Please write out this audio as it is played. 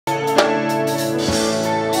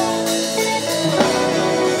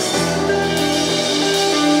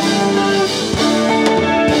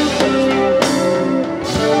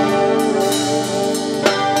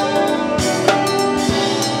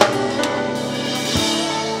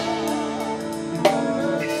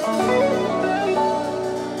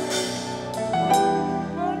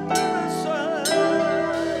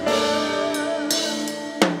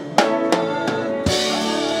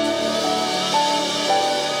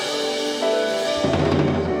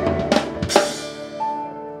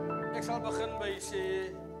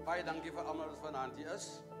Baie dankie vir almal wat vanaand hier is.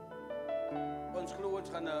 Ons glo ons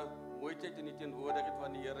gaan 'n mooi tyd in die teenwoordigheid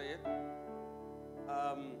van die Here hê.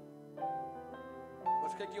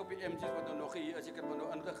 Ons kyk hier op die MG's wat nog hier is. Ek het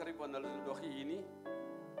nou ingegryp want hulle is nog hier nie.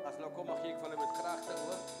 As hulle kom, mag ek vir hulle met graagte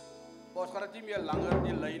hoor. Ons gaan dit nie meer langer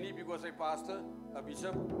die lyn nie, because hy pastor, 'n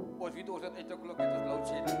bishop, ons weet ons het 8 o'clock het ons load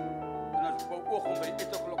shedding. En ons wou oog om by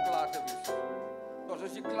 8 o'clock klaar te wees. Dus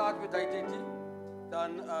as jy klaar met die tyd nie,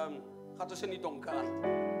 dan gaat ons in die donker aan.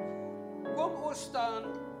 Kom ons staan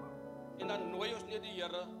en dan nooi ons net die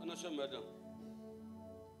Here in ons midde.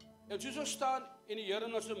 En soos ons staan en die Here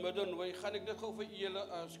in ons midde nooi, gaan ek dit gou vir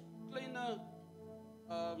julle as kleine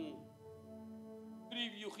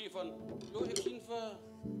preview gee van, ek sien vir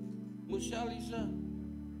Mushalisa.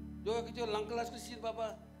 Ek het jou lanklaas gesien,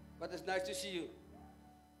 Papa. But it's nice to see you.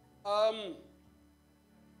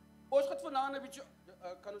 Ons gaat vanaand 'n bietjie,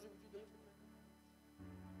 kan ons 'n bietjie ding sê?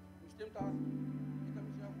 Stem daar.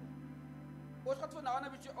 Ons gaat vanaand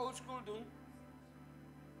 'n bietjie old school doen.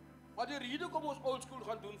 Maar die rede kom ons old school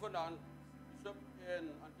gaan doen vanaand, Bishop en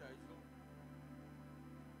Antie.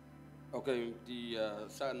 Okay, die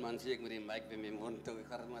man sê ek met die mic by my mond toe, ek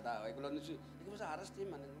gaan maar daar. Ek wil net so, ek was 'n harde stem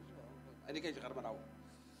man. En ek gaan maar daar.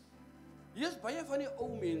 Hier is baie van die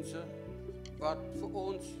ou mense wat vir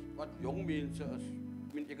ons, wat jong mense is.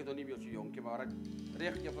 Ek het nog nie meer so jonkie, maar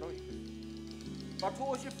reg juffrou. Wat vir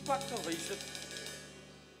ons die pad gewys het.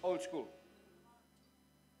 Old school.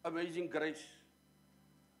 Amazing Grace.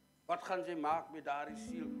 Wat gaan sy maak met daardie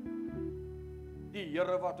siel? Die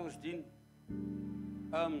Here wat ons dien.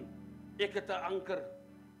 Ek het 'n anker.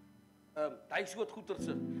 Daai soort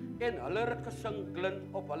goeterse. En hulle het gesing glin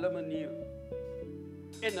op hulle manier.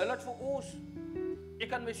 En hulle het vir ons, ek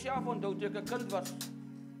kan myself onthou toe ek 'n kind was,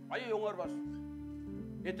 baie jonger was,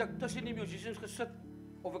 het ek tussen die musicians gesit,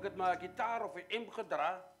 of ek het maar 'n gitaar of 'n amp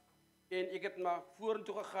gedra, en ek het maar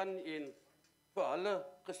vorentoe gegaan en vir hulle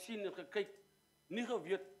gesien en gekyk, nie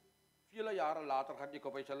geweet, vele jare later gaan ek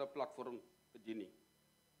op dieselfde platform bedien nie.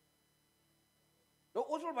 Nou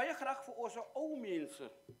ons wil baie graag vir ons ou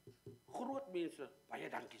mense, groot mense, baie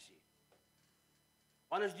dankie sê.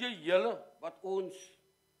 Want is die julle wat ons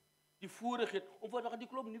die voorreg het om vandag die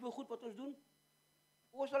klomp nuwe goed wat ons doen.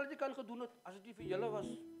 Ons sal dit nie kan gedoen het as dit nie vir julle was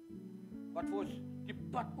wat vir ons die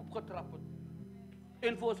pad opgetrap het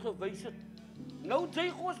en vir ons gewys het. Nou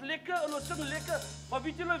juig ons lekker en ons sing lekker, maar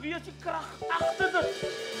weet julle wie is die krag agter dit?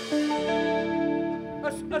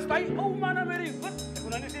 Is die ou manne met die wit, ek wil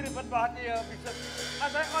nou nie sê die wit baard nie,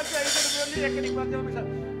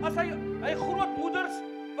 as hy grootmoeders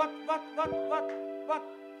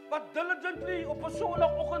wat diligently op 'n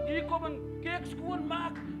Sondagoggend hier kom en kerk skoon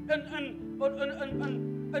maak en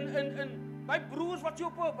my broers wat jy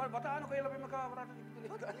op wat aan nog hele by mekaar praat ek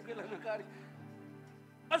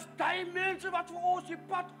as die mense wat vir ons die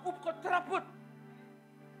pad opgetrap het.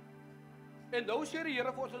 En nou sê die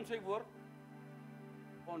Here vir ons in sy woord,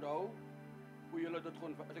 onthou hoe julle dit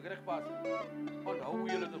kon, as ek reg pas, onthou hoe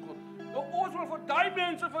julle dit kon. Nou ons wil vir die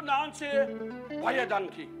mense vanaand sê, baie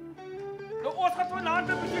dankie. Nou ons gaan vanaand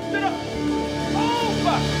 'n bietjie terug.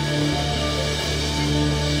 Opa!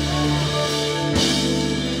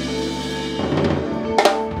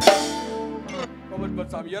 Kom ons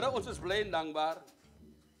bid saam. Here, ons is bly en dankbaar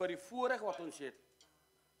vir die voorreg wat ons het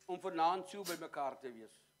om vanaand so by mekaar te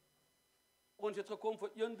wees. Ons het gekom vir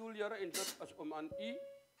een doel, Here, en dit is om aan U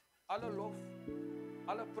alle lof,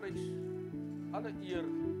 alle prys, alle eer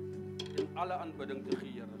en alle aanbidding te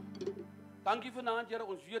gee, Here. Dankie vanaand, Here,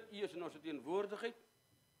 ons weet U is in ons teenwoordigheid.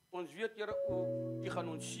 Ons weet, Here, U gaan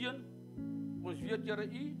ons seën. Ons weet, Here,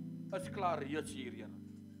 U is klaar reeds hier, Here.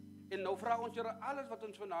 En nou vra ons, Here, alles wat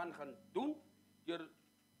ons vanaand gaan doen, deur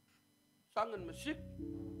sang en musiek,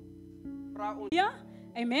 vra ons. Ja,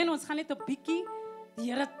 amen, ons gaan net 'n bietjie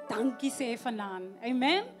die Here dankie sê vanaand.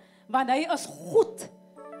 Amen, want hy is goed.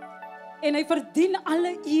 En hy verdien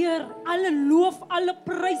alle eer, alle loof, alle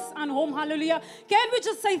prys aan hom. Hallelujah. Can we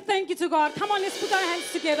just say thank you to God? Come on, let's put our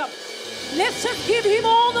hands together. Let's just give him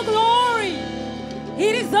all the glory.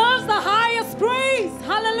 He deserves the highest praise.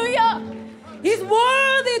 Hallelujah. He's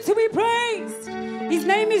worthy to be praised. His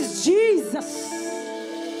name is Jesus.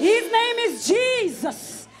 His name is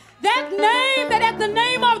Jesus. That name, that at the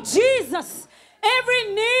name of Jesus, every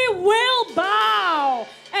knee will bow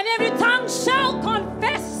and every tongue shall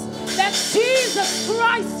confess that Jesus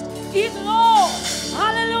Christ is Lord.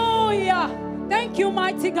 Hallelujah. Thank you,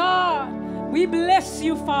 mighty God. We bless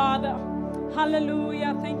you, Father.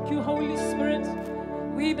 Hallelujah. Thank you, Holy Spirit.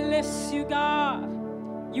 We bless you, God.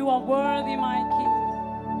 You are worthy, my King.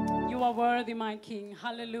 You are worthy, my King.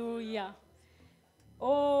 Hallelujah.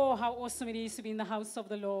 Oh, how awesome it is to be in the house of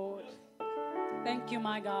the Lord. Thank you,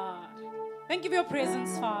 my God. Thank you for your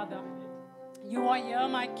presence, Father. You are here,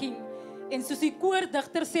 my King. En soos die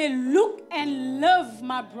koordigter sê, look and live,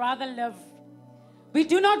 my brother, live. We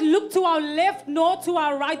do not look to our left nor to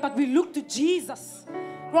our right, but we look to Jesus,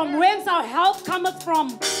 from whence our help cometh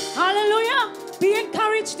from. Hallelujah. Be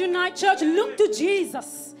encouraged tonight, church. Look to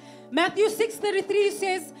Jesus. Matthew 6:33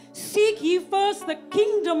 says, seek ye first the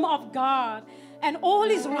kingdom of God and all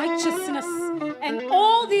his righteousness, and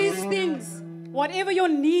all these things, whatever your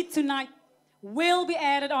need tonight, will be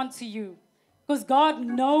added unto you. Because God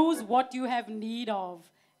knows what you have need of.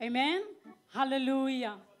 Amen.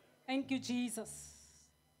 Hallelujah. Thank you, Jesus.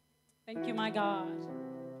 Thank you, my God.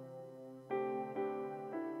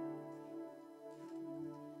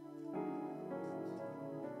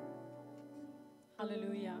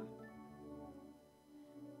 Hallelujah.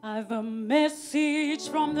 I have a message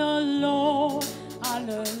from the Lord.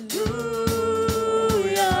 Hallelujah.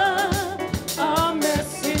 A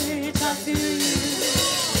message unto you.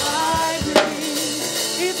 I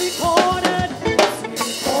believe it's recorded. It's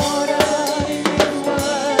recorded in His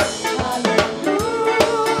word. Hallelujah.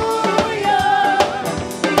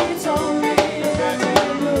 He told me that He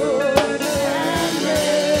would and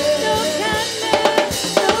look and live,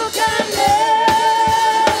 look and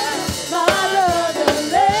live, my Lord and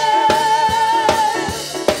live.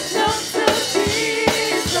 Look to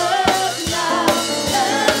Jesus now.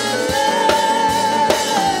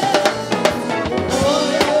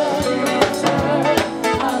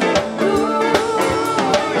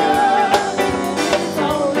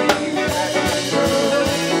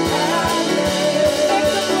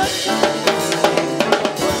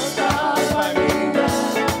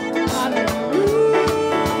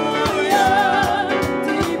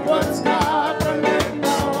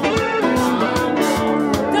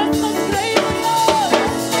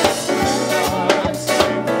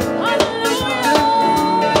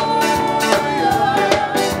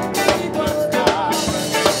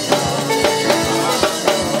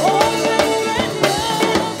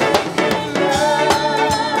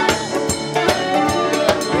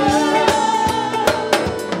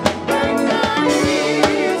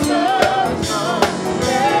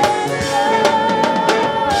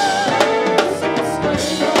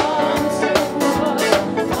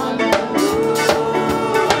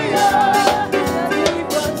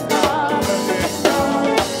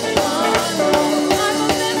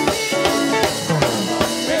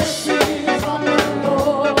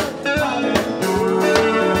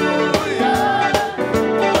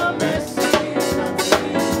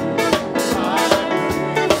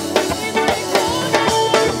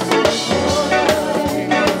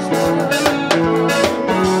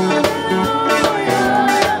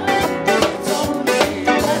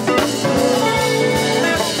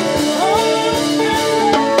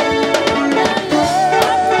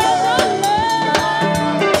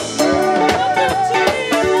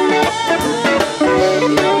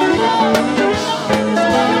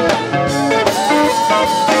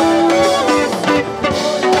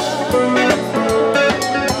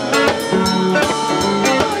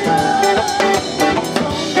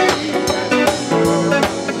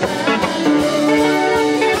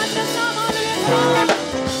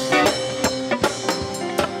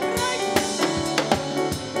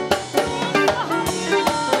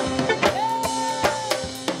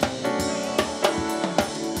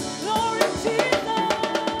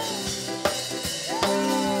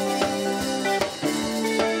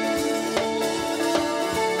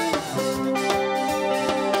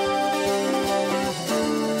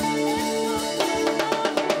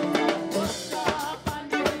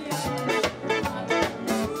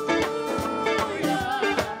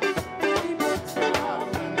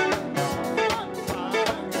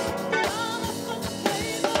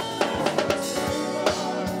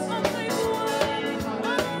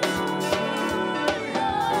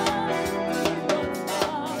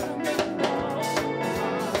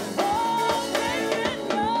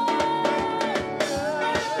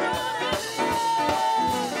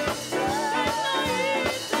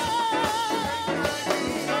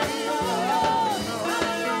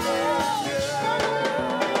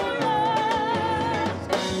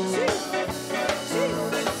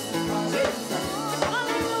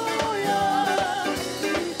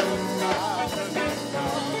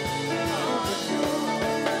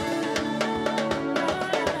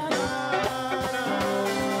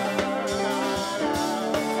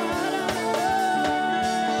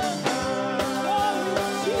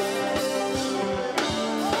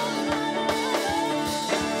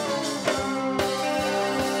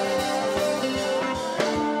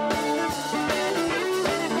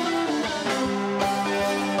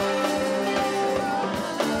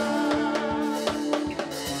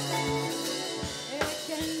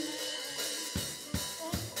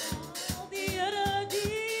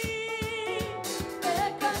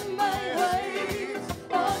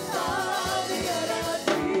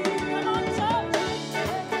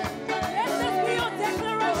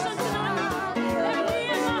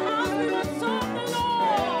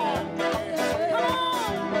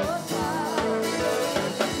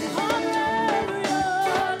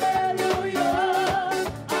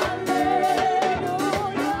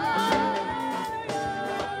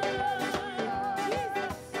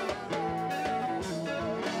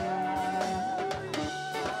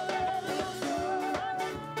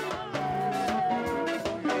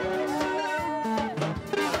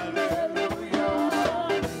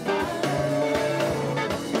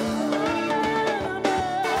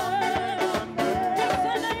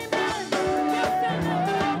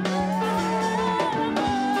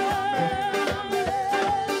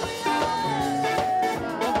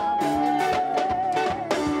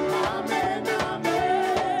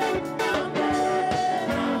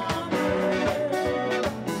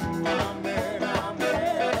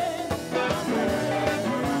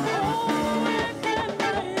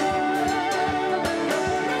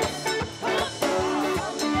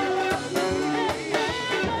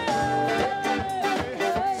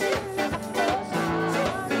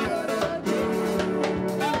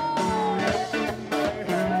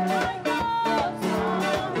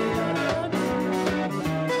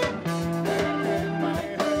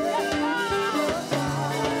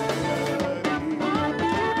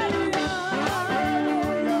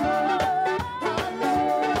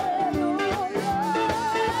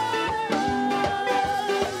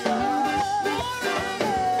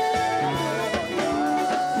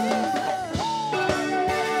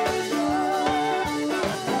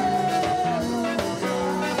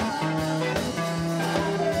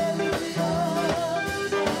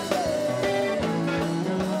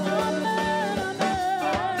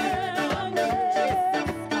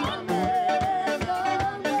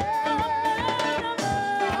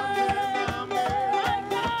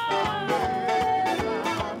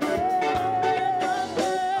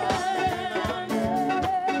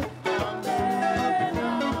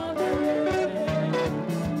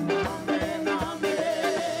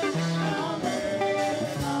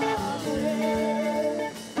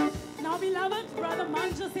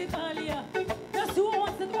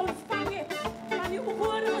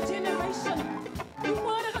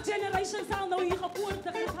 generation sal nou hier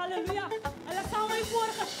geboortig is. Halleluja. Hulle sal my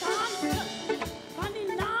voorgestaan. Want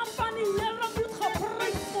die naam van die Here moet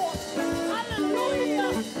geprys word. Halleluja.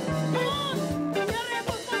 Kom on. Die Here het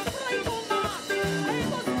ons vrygemaak. Hy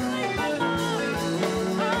het ons vrygemaak.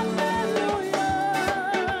 Halleluja.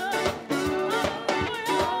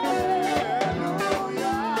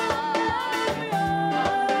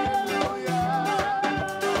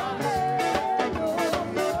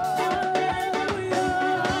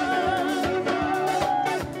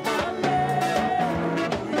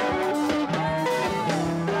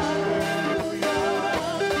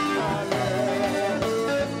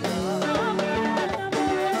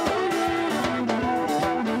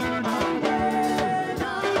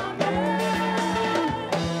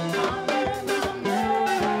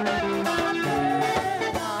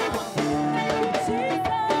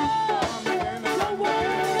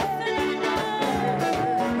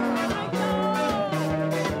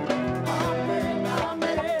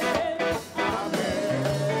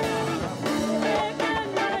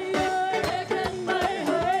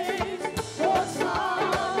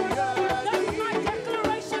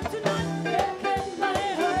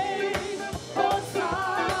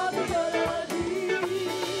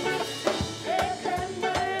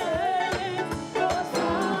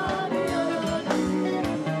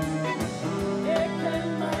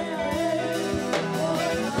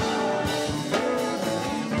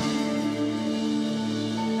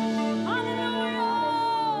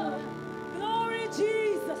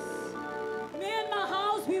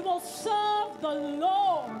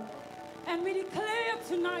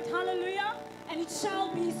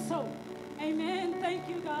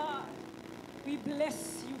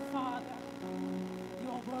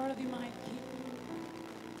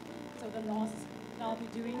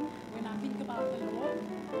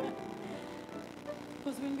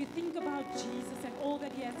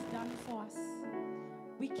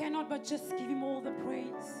 But just give him all the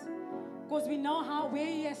praise, because we know where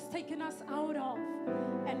he has taken us out of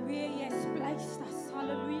and where he has placed us.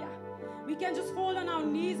 Hallelujah. We can just fall on our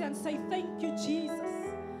knees and say thank you,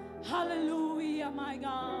 Jesus. Hallelujah, my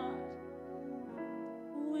God.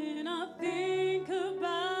 When I think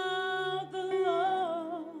about the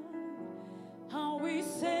Lord, how he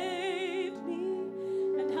saved me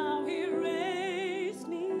and how he raised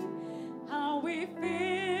me, how he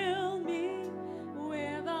filled me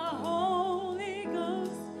with the Holy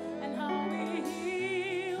Ghost, and how he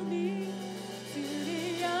healed me to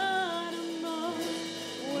the uttermost.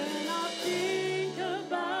 When I think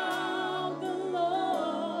about the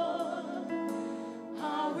Lord,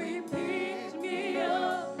 how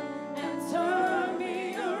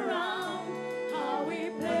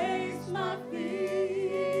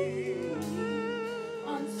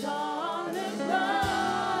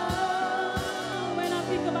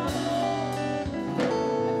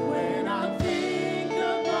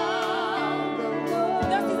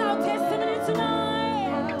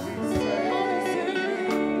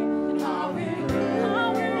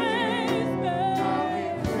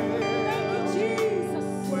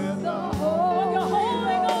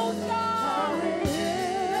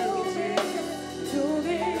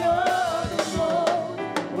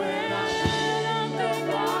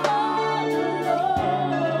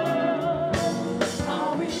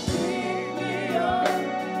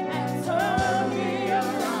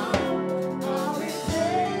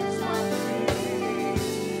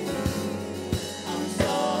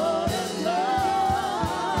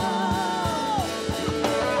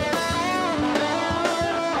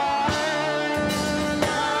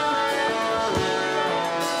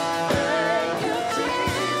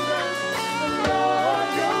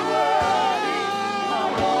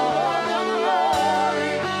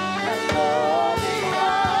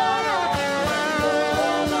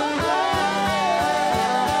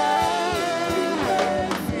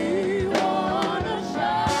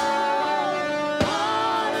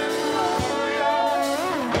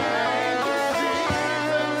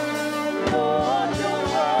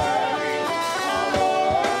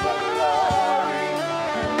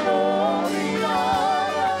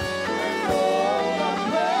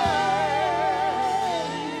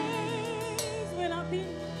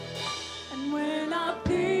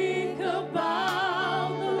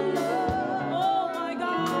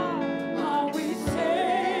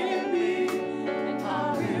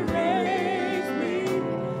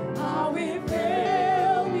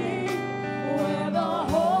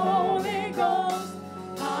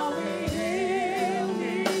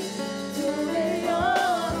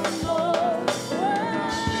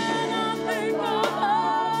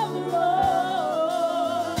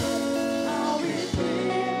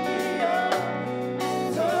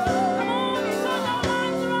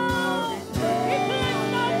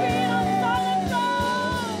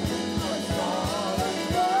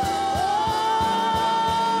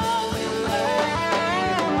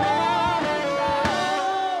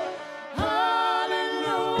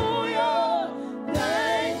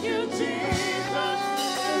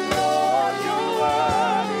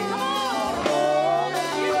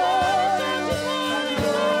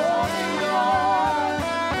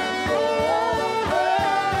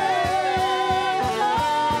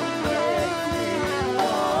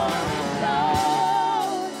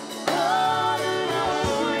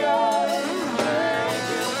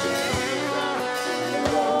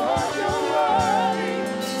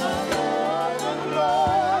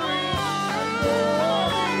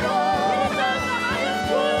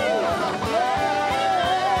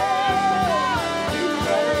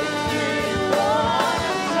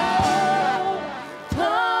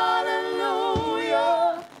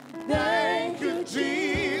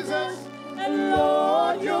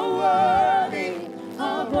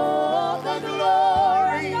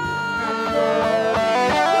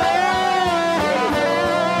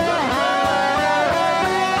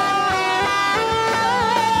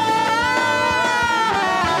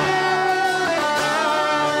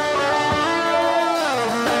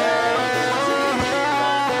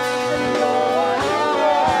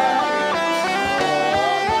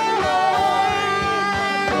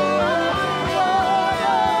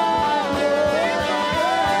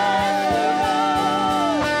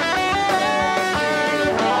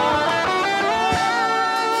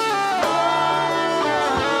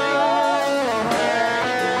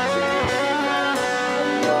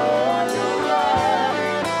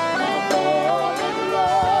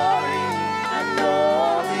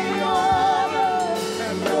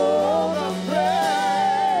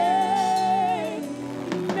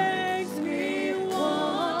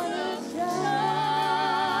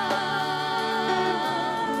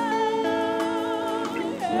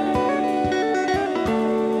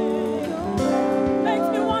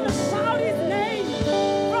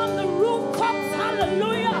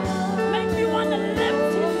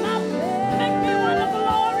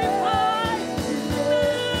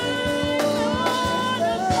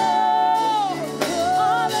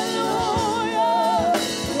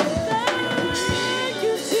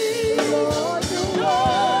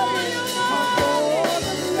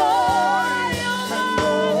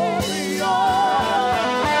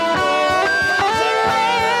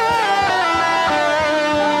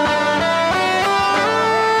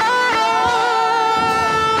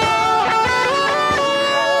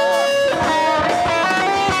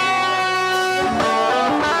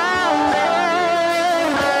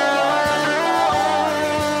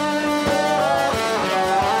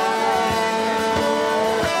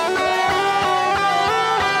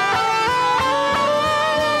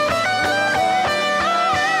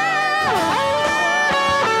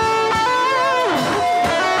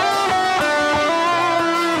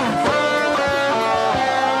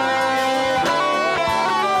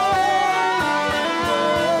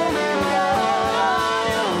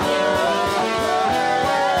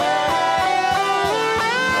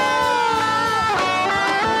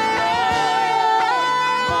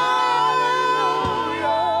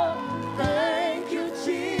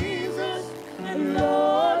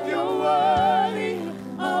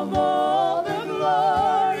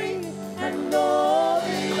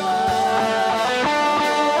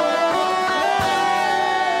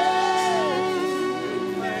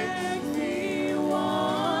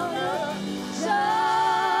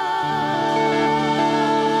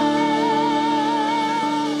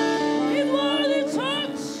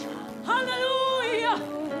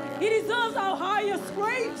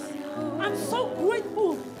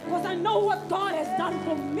know what God has done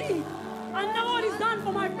for me. I know what He's done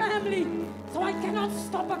for my family. So I cannot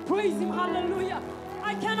stop but praise Him. Hallelujah.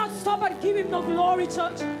 I cannot stop but give Him the glory,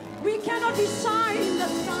 church. We cannot be shy in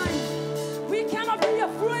this time. We cannot be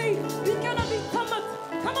afraid. We cannot be timid.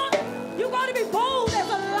 Come on. You got to be bold as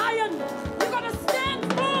a lion. You got to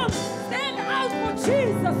stand firm. Stand out for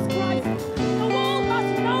Jesus Christ. The world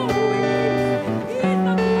must know who He is. He is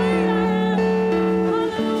the great I am.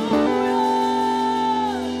 Hallelujah.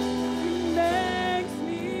 He makes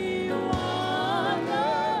me wanna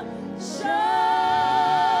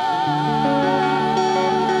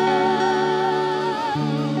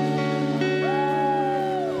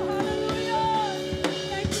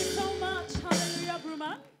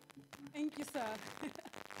Thank you, sir.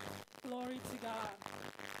 Glory to God.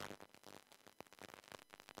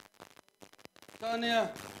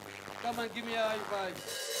 Tanya, come and give me a high five.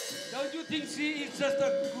 Don't you think she is just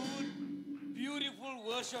a good, beautiful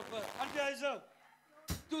worshiper? Auntie Isa,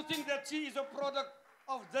 do you think that she is a product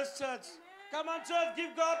of this church? Come on, church,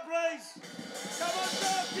 give God praise. Come on,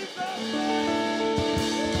 church, give God praise.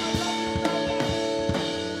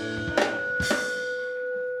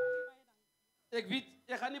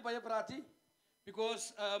 Ik ga niet bij je praten,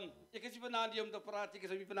 because ik is niet vanavond om te praten, ik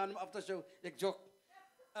is niet vanavond om af te show, ik joke.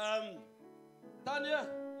 Tanya,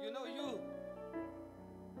 you know you,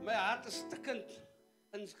 my heart is stikkend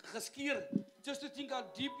and geskier, just to think how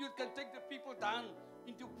deep you can take the people down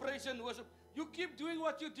into praise and worship. You keep doing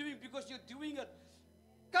what you're doing because you're doing it.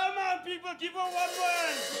 Come on, people, give her one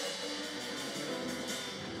word.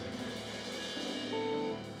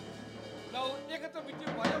 Nou, ik heb een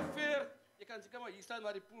beetje baie fair. Je kan zeggen, maar hier staan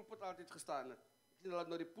waar die poolpot altijd gestaan heeft. Ik zie dat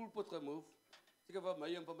naar die poolpot gemove. Zeker van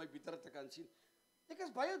mij en van mijn bitter te kan zien. Ik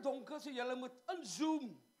is baie donker, so jullie moet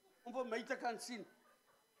inzoom om van mij te kan zien.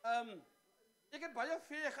 Ik heb baie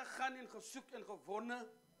ver gegaan en gesoek en gewonnen.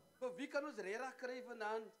 Maar wie kan ons rera kry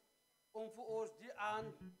vandaan om voor ons die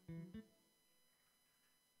aan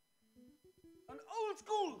een old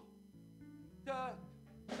school te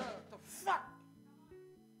fuck.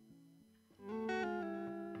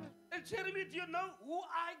 And Jeremy, do you know who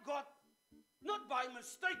I got? Not by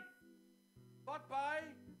mistake, but by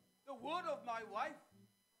the word of my wife.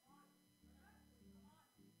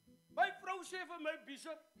 My vrou sê vir my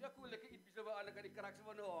bishop, ek wil lekker eet bishop aan, ek kan die krakse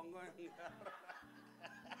van 'n honger.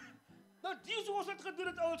 Nou, dis hoe ons het gedoen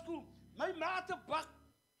het old school. My ma te bak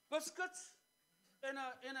biscuits en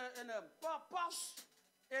 'n papas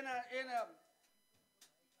en 'n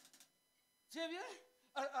sê jy?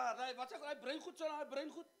 Wat sê hy breingoed so hy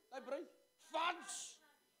breingoed, hy brein fans.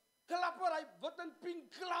 Klapper, hy wit en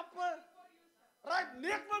pink klapper. Right,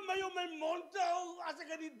 net vir my om my mond te hou as ek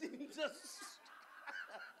in die diens is.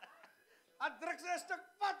 Ek druk sy 'n stuk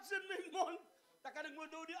fans in my mond. Dan kan ek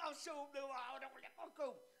moet nou die afshow op nou hou, dan wil ek ook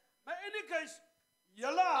kom. Maar in die case,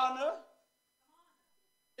 julle hande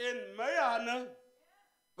en my hande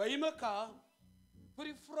by mekaar vir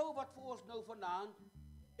die vrou wat vir ons nou vanaand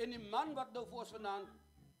en die man wat nou vir ons vanaand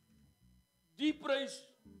die praise,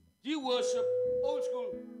 die worship, old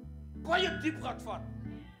school, baie diep gaat vat.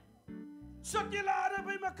 Sit julle hande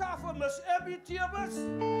by mekaar vir Miss Abby Tebus.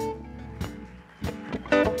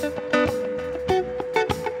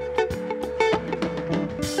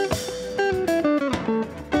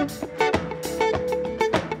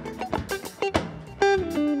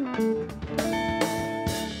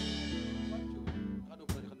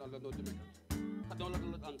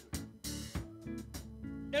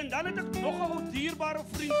 En dan het ek nog 'n dierbare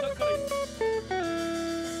vriend gekry.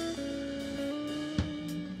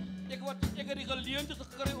 Ek het die geleentheid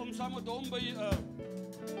gekry om saam met hom by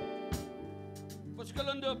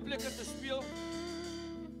verskillende plekke te speel.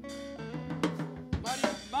 Maar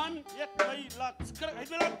die man het my laat skrik. Hy het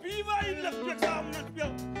my laat biewe eintlik saam met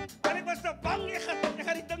speel. En ek was te bang ek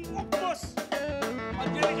gaan die ding opmos.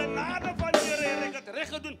 Maar deur die genade van die Here het ek dit reg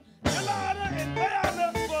gedoen. Julle hande en my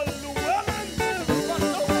hande verloor.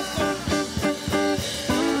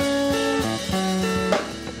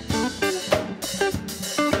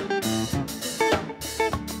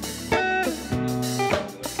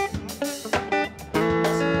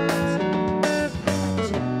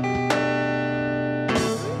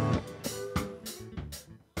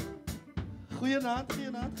 Goeienaand.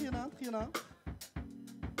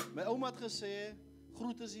 My ouma het gesê,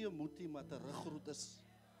 groet is nie 'n moetie, maar teruggroet is.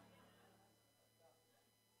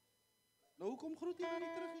 Nou, hoekom groet jy my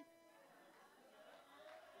nie terug nie?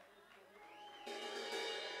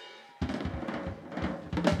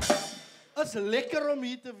 Is lekker om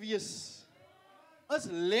hier te wees. Is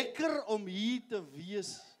lekker om hier te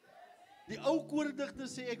wees. Die ou koordigter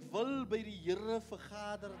sê ek wil by die Here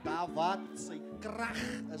vergader daar waar sy krag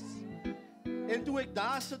is. En toe ek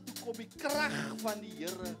daar sit, toe kom die krag van die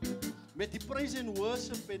Here met die praise and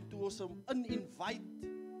worship en toe ons hom invite.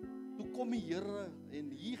 Toe kom die Here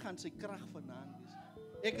en hier gaan sy krag vandaan wees.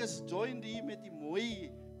 Ek is joined hier met die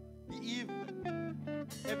mooi, die Eve,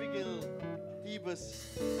 Abigail, Tibus.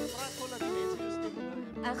 Praat kon dat die mense gestem hoor.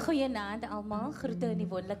 Goeienaand almal, groete in die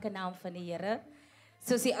wonderlike naam van die Here.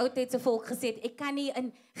 Soos die oudheidse volk gesê het, ek kan nie in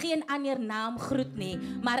geen ander naam groet nie,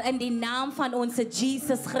 maar in die naam van ons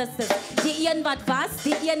Jesus Christus, die een wat was,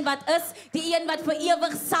 die een wat is, die een wat vir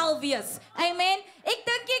ewig sal wees. Amen. Ek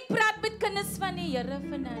dink ek praat met kinders van die Here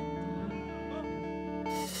vanaand.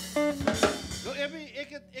 Nou Abby,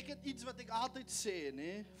 ek het iets wat ek altyd sê,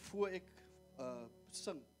 nee, voor ek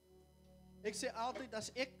sing. Ek sê altyd as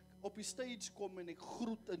ek op die stage kom en ek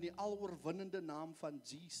groet in die aloorwinnende naam van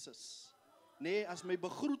Jesus. Nee, as my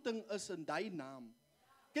begroeting is in die naam.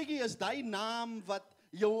 Kyk hier, is die naam wat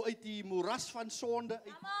jou uit die moeras van sonde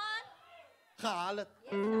gehaal het.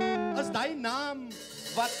 Is die naam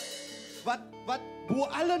wat bo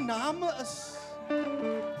alle name is.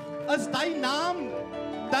 Is die naam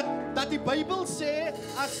dat die Bybel sê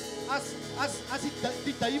as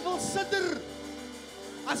die duiwel sidder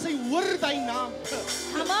as hy hoor die naam.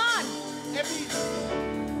 Come on.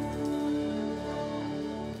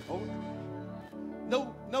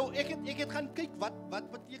 Nou ek het gaan kyk wat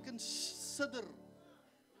beteken sidder.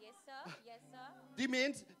 Yes sir, yes sir.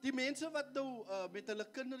 Die mense wat nou met hulle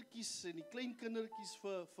kindertjies en die klein kindertjies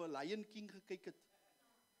vir Lion King gekyk het.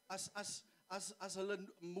 As hulle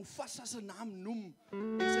Mufasa se naam noem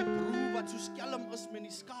en sy broer wat so skelm is met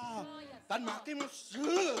die skaar, dan maak hy mos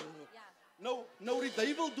nou die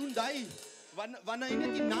duiwel doen daai wanneer hy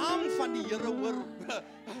net die naam van die Here hoor.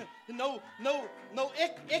 Nou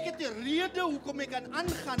ek het 'n rede hoekom ek kan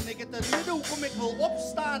aangaan. Ek het 'n rede hoekom ek wil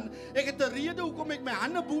opstaan. Ek het 'n rede hoekom ek my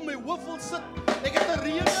hande bo my hoof wil sit. Ek het 'n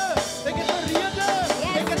rede.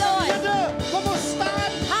 Kom ons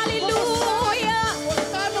staan. Halleluja. Ons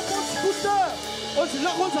staan op ons voete. Ons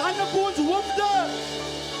lig ons hande bo ons hoofde.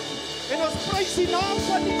 En ons prys die naam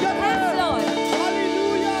van die Here. Yes, Lord.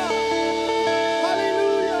 Halleluja.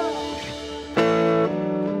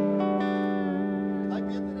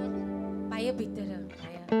 Baie bitter.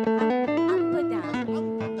 Amper daar.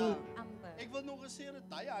 Amper. Ek wil nog gesê dat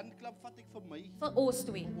daai handklap vat ek vir my. Vir ons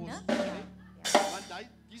twee, né? Want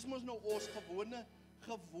dis mos nou ons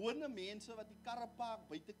gewone mense wat die karre park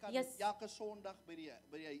buitekant elke Sondag by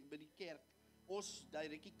die kerk. Ons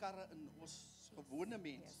daai karre in ons gewone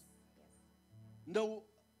mense. Nou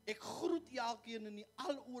ek groet elkeen in die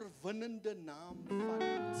aloorwinnende naam van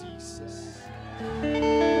Jesus.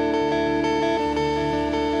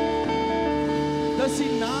 Dis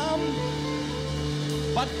die naam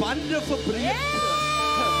wat bande verbreek.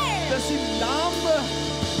 Dis die naam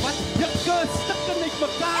wat dikke stukke met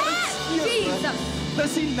mekaar uitskeer.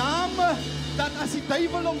 Dis die naam dat as die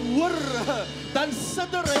duiwel hom hoor, dan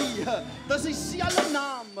sidder hy. Dis dieselfde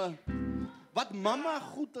naam wat mamma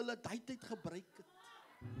goed hulle daai tyd gebruik het.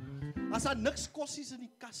 As daar niks kossies in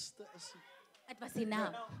die kaste is. Dit was die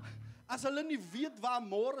naam. As hulle nie weet waar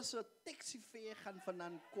môre se taxi-fare gaan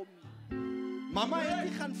vandaan kom nie. Mamma het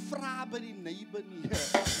nie gaan vra by die neighbor nie.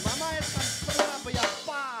 Mamma het gaan vra by haar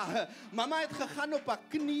pa. Mamma het gegaan op haar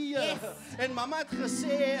knieë. En mamma het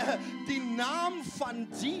gesê, die naam van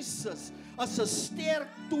Jesus is 'n sterk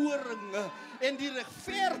toring. En die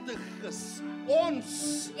regverdiges,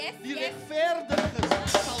 ons, die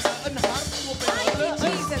regverdiges, sal in hardloop en hulle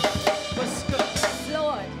beskik.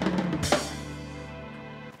 Lord.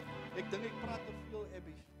 Ek dink ek praat te veel,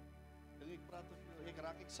 Abby. Ek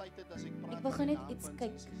raak excited as ek praat. Ek begin net iets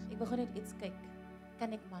kyk.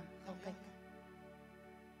 Kan ek maar gaan kyk?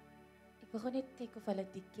 Ek begin net kyk of hulle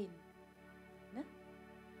dit ken. Né?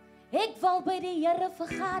 Ek wil by die Here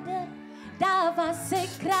vergader, daar was sy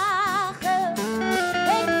krag.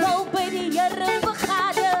 Ek wil by die Here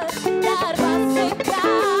vergader, daar was sy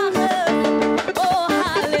krag. Oh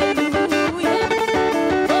halleluja.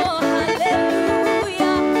 Oh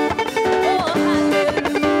halleluja. Oh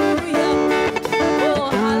halleluja.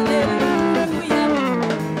 Oh halleluja.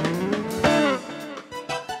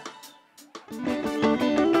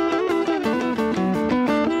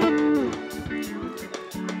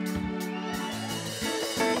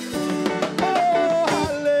 Oh,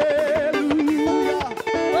 hallelujah.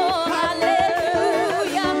 Oh halleluja.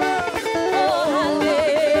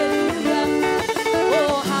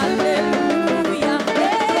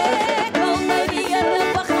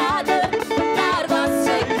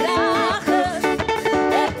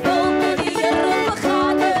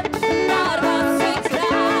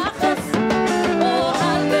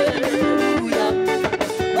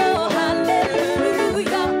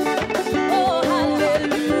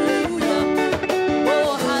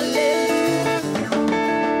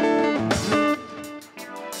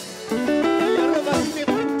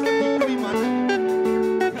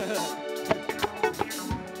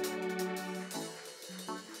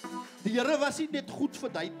 Die Here was nie net goed vir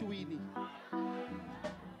daai twee nie.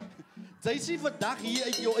 Jy sien vandag hier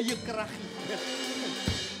in jou eie kraggie.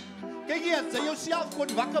 Kyk hier, jy jouself kon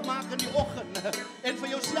wakker maak in die oggend en vir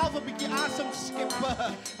jouself 'n bietjie asem skep.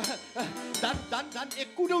 Dan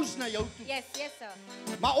ek kudos na jou toe. Yes, sir.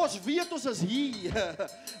 Maar ons weet ons is hier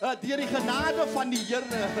deur die genade van die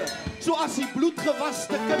Here. So as die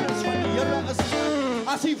bloedgewaste kinders van die Here is,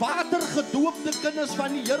 as die watergedoopte kinders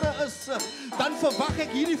van die Here is, dan verwag ek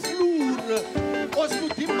hierdie vloer. Ons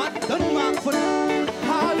moet die mat dun maak vir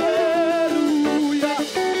Halleluja.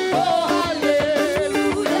 Oh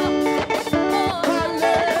halleluja. Oh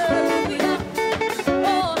halleluja.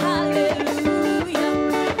 Oh halleluja.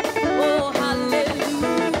 Oh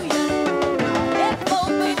halleluja. Ek wou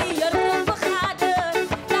by die Here vergader,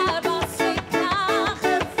 daar was ek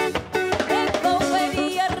kragtig. Ek wou by die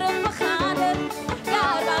Here vergader,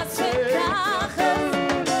 daar was ek kragtig.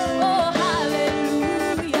 Oh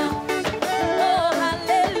halleluja. Oh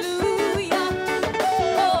halleluja.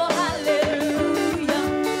 Oh halleluja.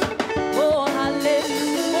 Oh halleluja.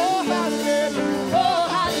 Oh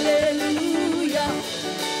halleluja.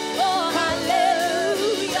 Oh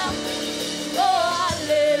halleluja. Oh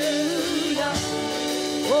halleluja.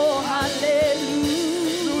 Oh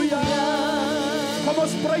halleluja. Kom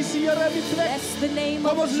ons prys die Here in die plek. Bless the name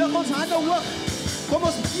Kom of ons lig ons hande hoog. Kom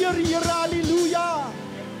ons eer die Here, haleluja.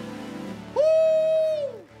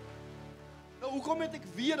 Woe! Nou hoekom het ek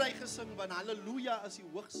weer hy gesing, want haleluja is die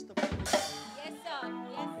hoogste prys. Yes, sir.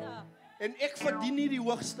 Yes, sir. En ek verdien nie die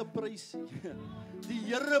hoogste prys nie. Die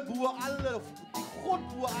Here bo alle, die God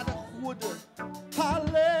bo alle gode.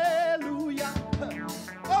 Haleluja.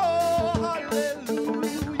 Oh,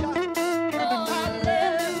 haleluja. Oh,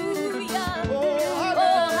 hallelujah. Oh, Oh,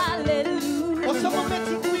 haleluja. hallelujah. Ons sal met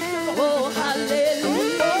so goed wees. Oh,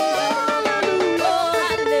 hallelujah. Oh,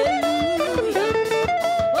 hallelujah.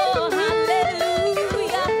 Oh,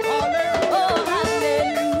 hallelujah. Haleluja. Oh,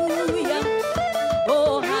 hallelujah.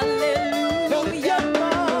 Oh, hallelujah. Oh,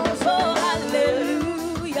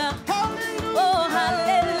 hallelujah. Oh,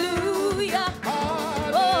 hallelujah.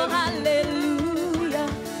 Oh, hallelujah.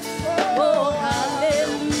 Oh,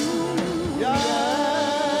 hallelujah.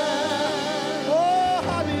 Oh,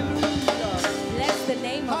 hallelujah. Bless the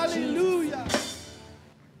name of Jesus. Hallelujah.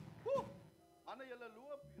 Woe. Anne julle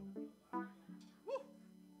loop. Woe.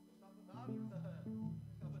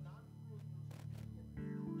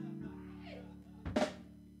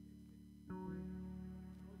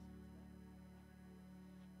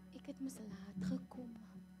 Ek het mis laat gekom.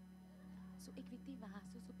 So ek weet nie waar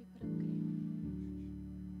soos op die prik kry.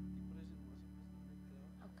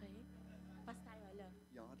 Okay. Was daai hulle?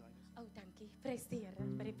 Ja, daai is. Oh, dankie. Prys die Here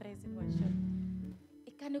vir die praise and worship.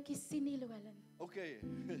 Ek kan ook nie sien nie, Llewellyn. Okay.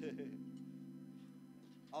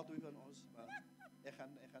 Altyd van ons, maar ek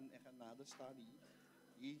gaan nader staan hier.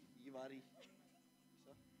 Hier waar die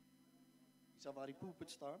Hier waar die pulpit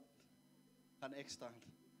staan, gaan ek staan.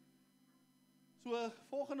 So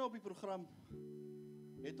volgende op die program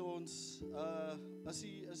het ons is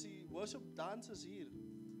die worship dancers hier.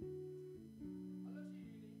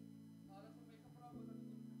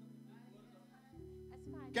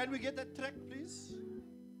 Can we get that track please?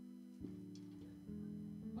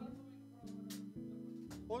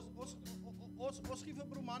 Ons gee vir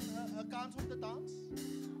Broman 'n kans om te dans.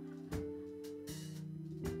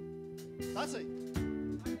 That's it.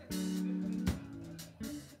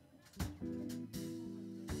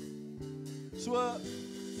 So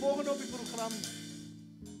volgende op die program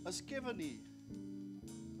is Kevin hier.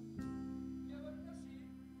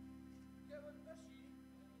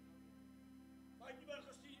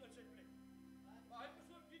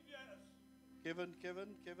 Kevin,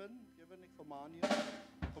 ek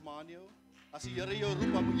vermaan jou. As die Here jou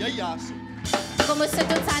roep, dan moet jy ja sê. Kom ons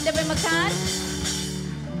sit ons hande by mekaar.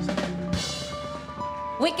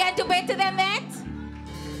 We can't do better than that.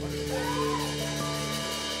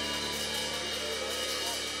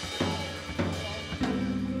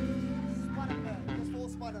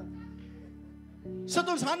 Sit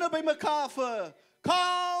ons hande by mekaar vir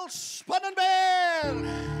Karl Spannenberg.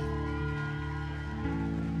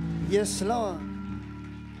 Yes, Lord.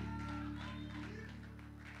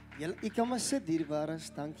 Ek kan maar sit hier,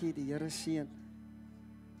 bares. Dankie, die Here seën.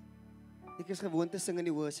 Ek is gewoond te sing in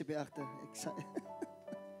die worship hier agter.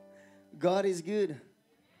 God is good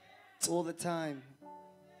all the time.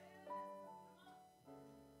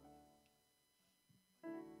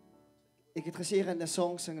 Ek het gesê ek gaan 'n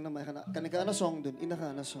song sing en dan kan ek 'n ander song doen, enige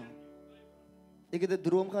ander song. Ek het 'n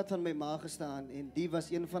droom gehad van my ma gestaan en die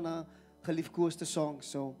was een van haar geliefkoeste songs,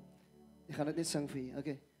 so ek gaan dit net sing vir u.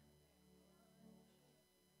 Okay.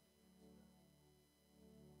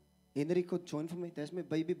 Enrico, join vir my. Dis my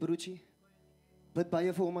baby broertjie. Bid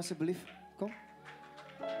baie vir hom asseblief. Kom.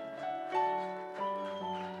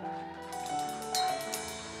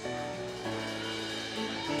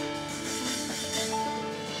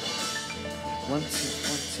 One,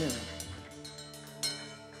 two.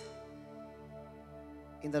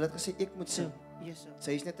 En dat het gesê ek moet sing. Yes, sir.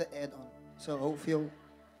 Sy is net 'n add-on. So hou vir jou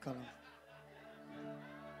kalm.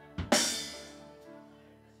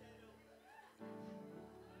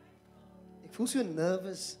 Ek voel so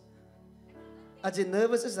nervous. As jy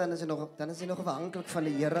nervous is, dan is jy nog afhanklik van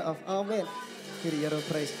die Here af. Amen. Vir die Here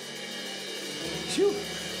prys. Sjoe.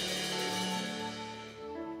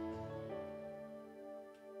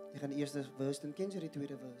 Ek gaan die eerste vers doen. Ken jy die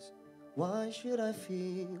tweede vers? Why should I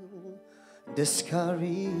feel discouraged?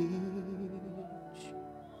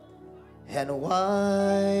 And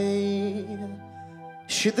why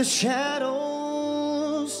should the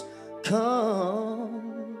shadows come?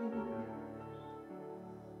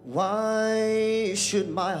 Why should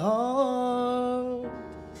my heart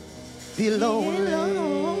be lonely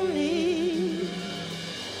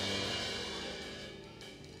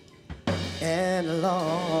and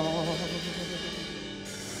long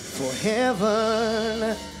for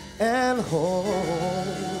heaven and home?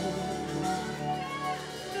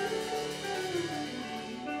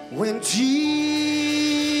 When Jesus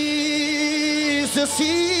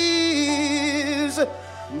is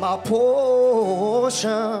my portion,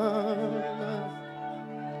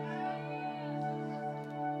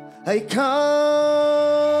 a constant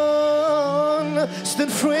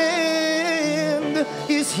friend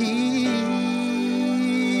is He.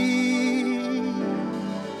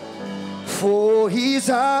 For His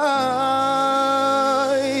eye,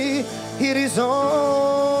 it is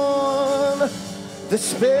on the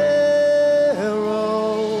sparrow,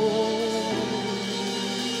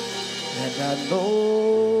 and I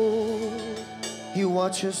know He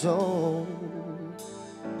watches over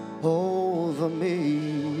me,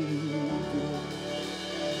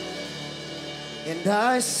 and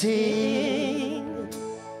I sing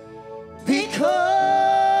because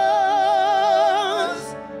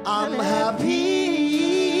I'm happy.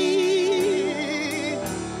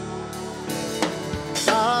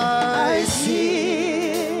 I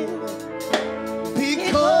sing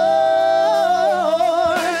because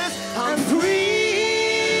I'm free.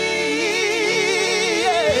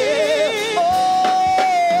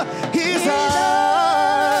 Oh, His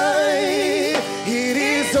eye, it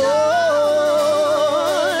is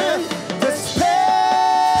on the sparrow,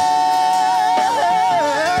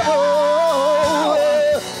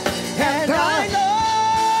 and I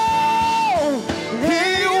know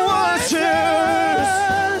He watches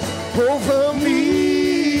over me.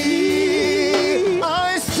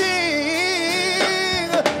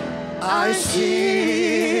 I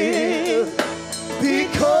sing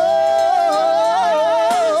because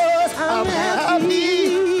I'm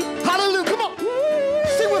happy. Hallelujah, come on,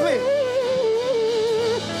 sing with me.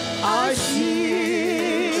 I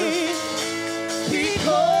sing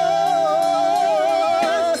because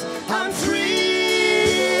I'm free.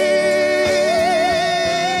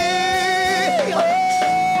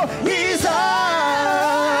 Oh, His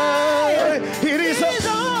eye, it is on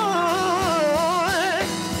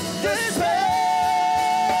the sparrow,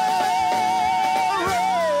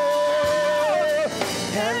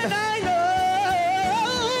 and I know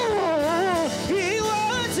He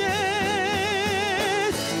watches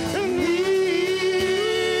me.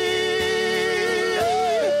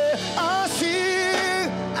 I sing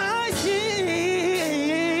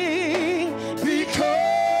because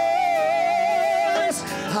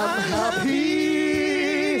I'm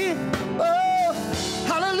happy. Oh,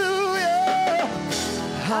 hallelujah.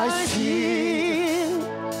 I sing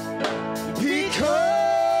because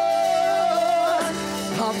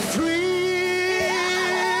I'm free.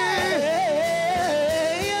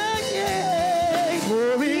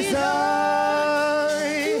 For His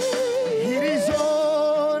eye, it is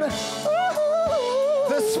on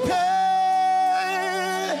the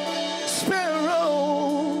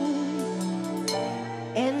sparrow,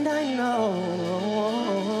 and I know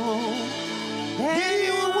He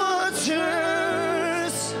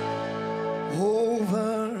watches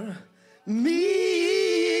over me.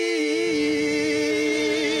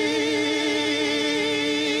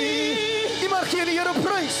 U mag gee die Here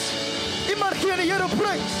prys. U mag gee die Here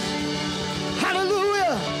prys.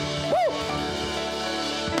 Hallelujah. Woo.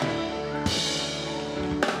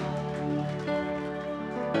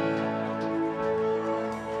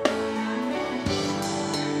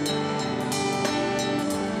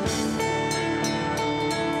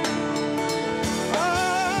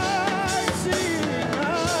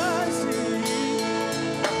 I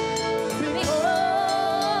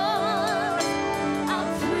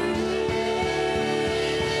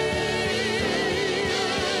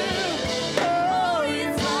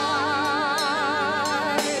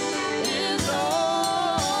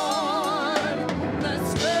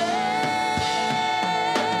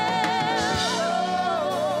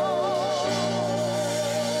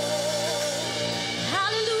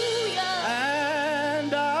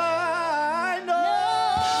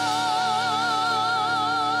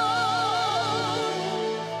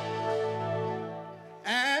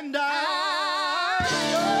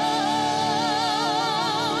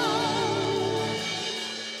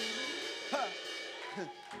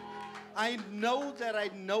I know that I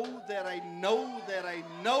know that I know that I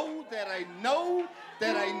know that I know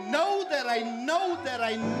that I know that I know that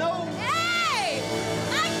I know. Hey!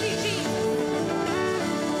 Thank you, Jesus.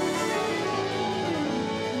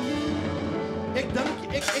 Ek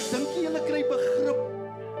dink julle kry begrip.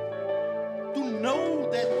 To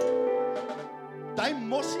know that daai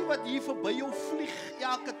mossie wat hier verby jou vlieg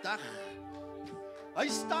elke dag. Hy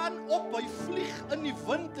staan op, hy vlieg in die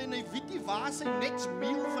wind en hy weet nie waar sy next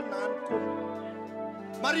meal vandaan kom.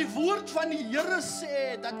 Maar die woord van die Here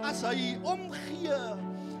sê dat as hy omgee,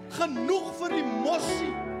 genoeg vir die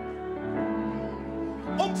mossie,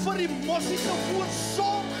 om vir die mossie te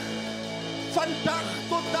voorsorg van dag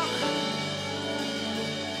tot dag.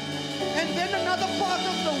 And then another part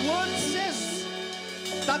of the word says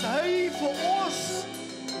dat hy vir ons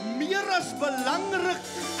meer as belangrik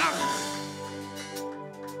ag.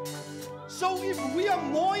 So if we are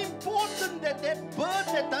more important than that bird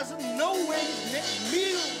that doesn't know where his next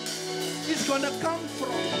meal is going to come from,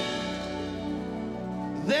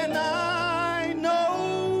 then I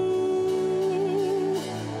know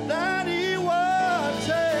that he will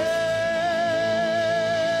take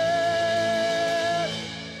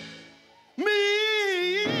me.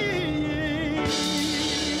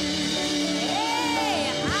 Hey,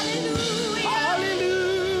 hallelujah.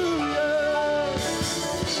 Hallelujah.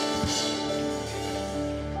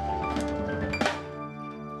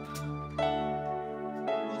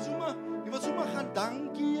 Jy wil sommer gaan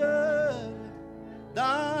dankie, Here.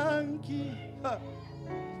 Dankie. Ha.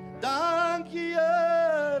 Dankie,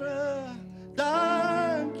 Here.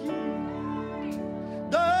 Dankie.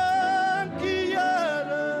 Dankie,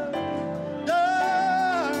 Here.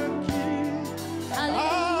 Dankie.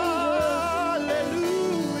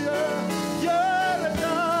 Hallelujah. Here,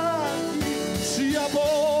 dankie.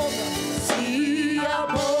 Siyabonga.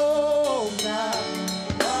 Siyabonga.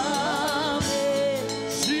 Amen.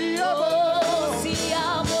 Siyabonga.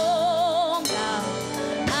 Siyabonga.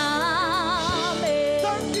 Amen.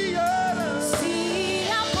 Dankie, Here.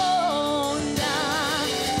 Siyabonga.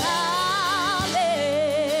 Amen.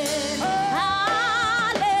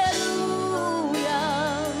 Hallelujah.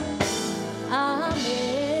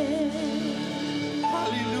 Amen.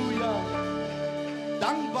 Halleluja.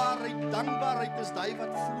 Dankbaarheid is daai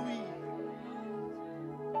wat vloei.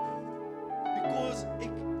 Because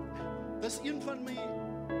dis een van my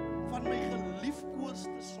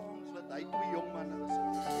geliefkoeste songs wat hy toe jong man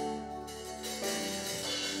gesing.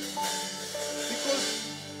 Because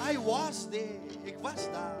I was there, ek was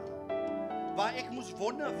daar. Waar ek moes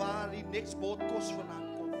wonder waar die next boodkos vandaan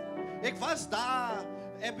kom. Ek was daar,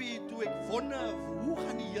 Abby, toe ek wonder hoe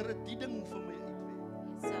gaan die Here die ding vir my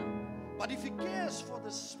uitwerk. So, But if he cares for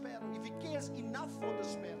the sparrow, if he cares enough for the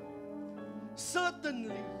sparrow,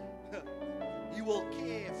 certainly he will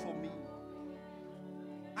care for me.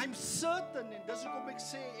 I'm certain, en dis hoekom ek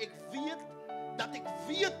sê, ek weet dat hy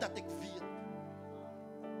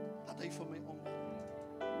vir my omgee.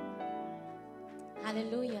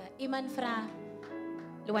 hallelujah. Iemand vra,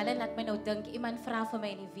 Luella laat my nou dink, iemand vra vir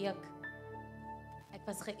my in die week. Ek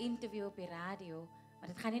was geïnterview op die radio, maar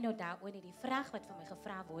dit gaan nie nou daaroor nie. Die vraag wat vir my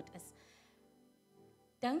gevra word is,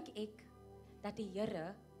 dink ek dat die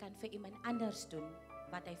Here kan vir iemand anders doen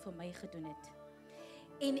wat hy vir my gedoen het?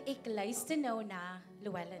 En ek luister nou na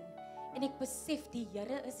Llewellyn en ek besef die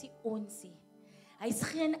Here is die onsie. Hy's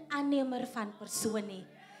geen aannemer van persoon nie.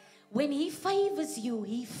 When he favors you,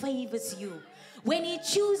 he favors you. When he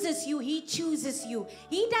chooses you, he chooses you.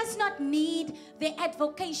 He does not need the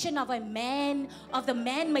advocation of a man, of the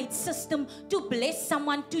man-made system to bless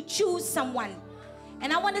someone, to choose someone.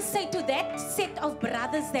 And I want to say to that set of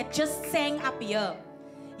brothers that just sang up here,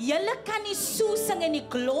 julle kan nie so sing en die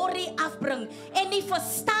glory afbring en nie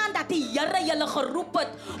verstaan dat die Here julle geroep het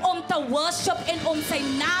om te worship en om sy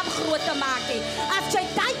naam groot te maak nie. As jy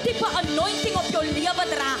daai tipe anointing op jou lewe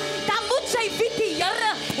dra, dan moet jy weet die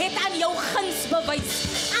Here het aan jou guns bewys.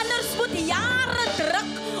 Anders moet jare druk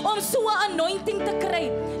om so 'n anointing te kry.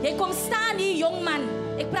 Jy kom staan hier, jong man.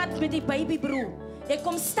 Ek praat met die baby broer. Jy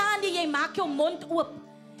kom staan hier, jy maak jou mond oop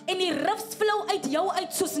en die rifs flow uit jou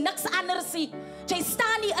uit soos niks anders nie. Jy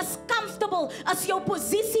staan nie as comfortable as jou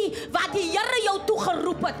posisie wat die Here jou toe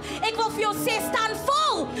geroep het. Ek wil vir jou sê, staan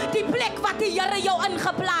vol die plek wat die Here jou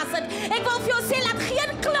ingeplaas het. Ek wil vir jou sê, laat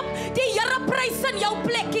geen klip die Here prys in jou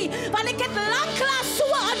plekkie, want ek het lanklaas so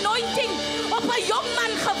 'n anointing op 'n jong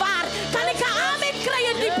man gewaar. Kan ek 'n amen kry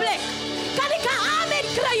in die plek? Kan ek 'n amen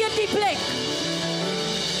kry in die plek?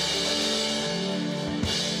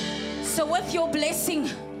 So with your blessing,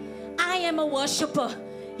 I am a worshipper.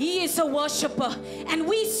 He is a worshiper. And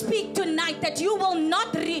we speak tonight that you will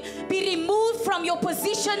not be removed from your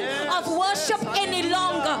position of worship any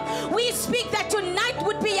longer. We speak that tonight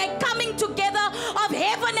would be a coming together of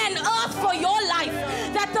heaven and earth for your life.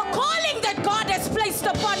 That the calling that God has placed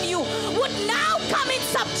upon you would now come in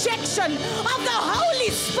subjection of the Holy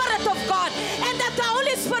Spirit of God. And that the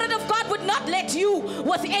Holy Spirit of God would not let you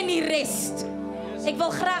with any rest. Ek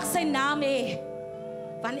wil graag sy naam hê,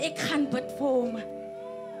 want ek gaan bid vir hom.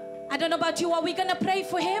 I don't know about you. Are we going to pray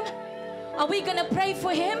for him? Are we going to pray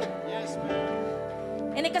for him? Yes,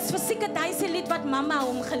 ma'am. En ek is verseker hy se lied wat mamma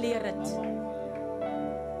hom geleer het.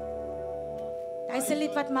 Hy se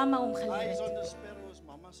lied wat mamma hom geleer Eyes het. on the sparrows,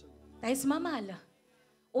 mama se. Dis mamma hulle.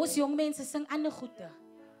 Ons jong mense sing ander goeie.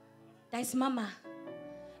 Dis mamma.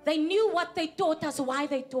 They knew what they taught us, why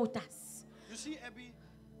they taught us. You see, Abby,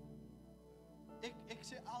 ek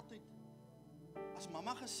sê altyd, as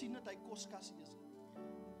mama gesien het hy koskas is,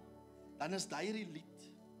 dan is daai lied,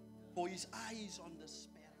 for his eyes on the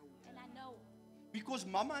sparrow. And I know. Because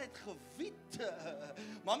mama het geweet,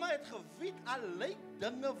 al lyk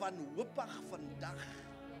dinge wanhoopig vandag.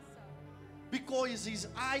 Because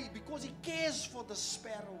he cares for the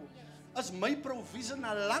sparrow. Is my provision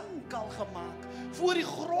al lankal gemaak voor die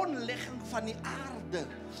grondlegging van die aarde.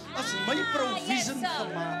 Is my provision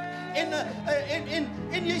gemaak. En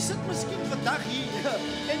jy sit miskien vandag hier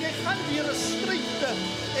en jy gaan deur 'n stryd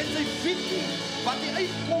en jy weet nie wat die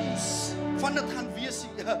uitkoms van dit gaan wees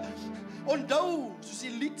nie. Onthou, soos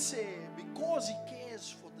die lied sê, because he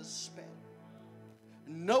cares for the sparrow.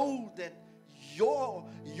 Know that your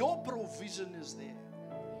provision is there.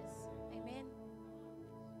 Amen.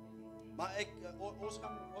 Maar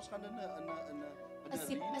ons gaan in 'n Is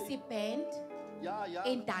die band Ja.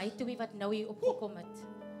 en daai twee wat nou hier opgekom het.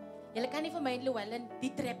 Julle kan nie vir my en Llewellyn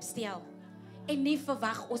die trap stel en nie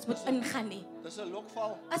verwag ons moet ingaan nie. Dis 'n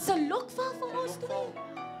lokval. As 'n lokval vir ons twee.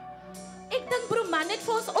 Ek dink broer man het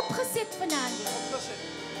vir ons opgeset vanaand.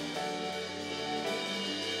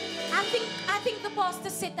 I think the pastor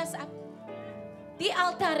set us up. Die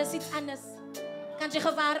altaar is iets anders. Kan jy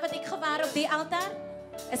gewaar wat ek gewaar op die altaar?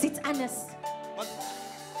 Is iets anders. But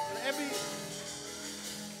Abby,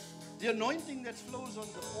 the anointing that flows on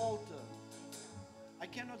the altar, I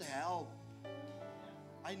cannot help.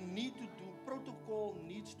 I need to do, protocol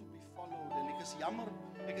needs to be followed. En ek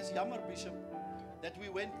is jammer Bishop, that we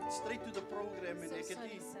went straight to the program and ek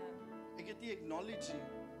het nie acknowledge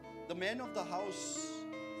the man of the house,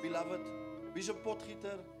 beloved Bishop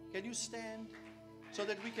Potgieter. Can you stand so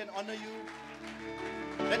that we can honor you?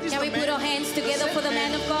 That is Can the we man, put our hands together for the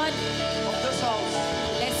man of God? of this house.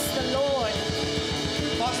 Bless the Lord.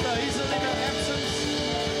 Pastor Hazel in her absence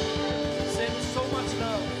sends so much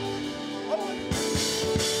love. Oh,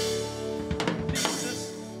 please,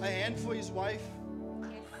 just a hand for his wife.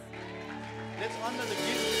 Let's honor the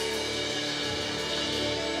gift.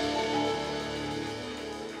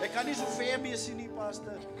 Ek kan nie so ver mee sien nie,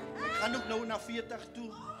 Pastor. Ek gaan ook nou na 40 toe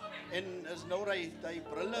en is nou hy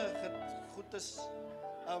brille goed is.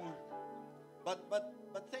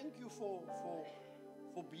 But thank you for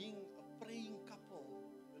being a praying couple,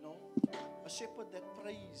 you know, a shepherd that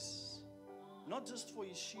prays, not just for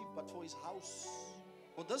his sheep but for his house.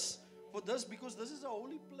 For this, because this is a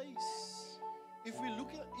holy place. If we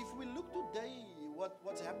look today,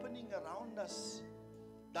 what's happening around us,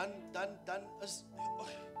 then is,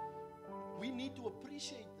 we need to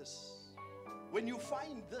appreciate this. When you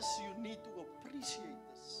find this, you need to appreciate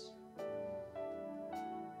this.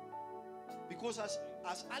 Because as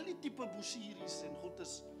al die tipe boesieries en goed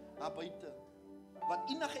is daar buite, wat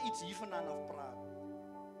enige iets hiervandaan af praat,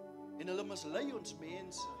 en hulle mislei ons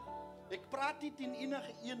mense. Ek praat nie teen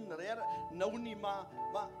enige een nou nie, maar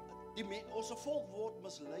ons volk word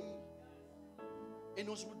mislei. En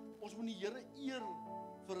ons moet die Here eer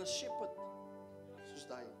vir 'n shepherd soos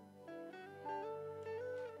daai.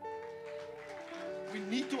 We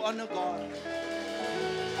need to honor God.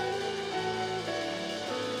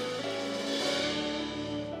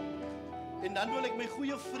 En dan wil ek my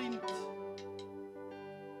goeie vriend,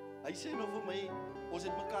 hy sê nou vir my, ons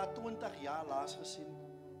het mekaar 20 jaar laas gesien.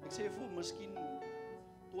 Ek sê vir hom, miskien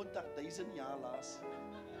 20,000 jaar laas.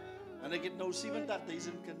 En ek het nou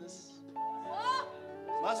 70,000 kinders.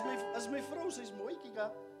 Maar as my vrou, sy's mooi, kika.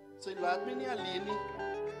 Sy laat my nie alleen nie.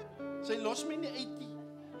 Sy los my nie uit nie.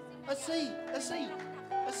 Is sy.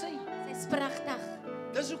 Sy's pragtig.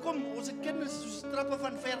 Dis hoekom ons kinders soos trappe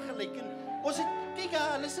van ver gelyk en ons het, kyk,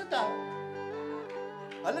 hulle sit daar.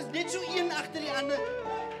 Hulle is net so een agter die ander.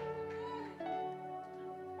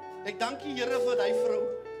 Ek dank die Here vir die vrou.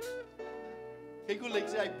 Kyk hoe lyk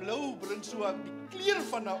sy, hy blou, bring so die kleur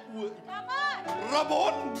van haar oë.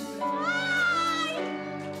 Ramon!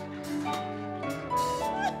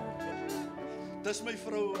 Dis my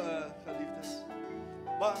vrou, geliefdes.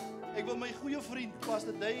 Maar ek wil my goeie vriend,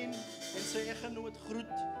 Pastor Dane, en sy eggenoot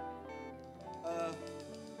groet.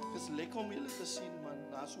 Dis lekker om julle te sien, man.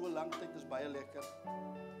 Na so 'n lang tyd is baie lekker.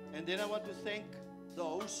 And then I want to thank the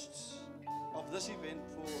hosts of this event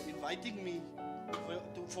for inviting me,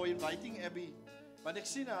 for inviting Abby. Want ek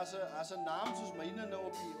sien as 'n naam soos myne nou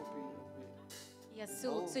op die Ja,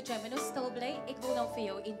 so jy moet nou stil bly. Ek wil nou vir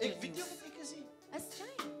jou Ek weet introduce. nie wat ek is nie. Is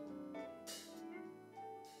jy?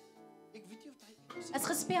 Ek weet nie of hy is. Is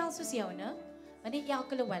gespel soos jou, né? Maar nie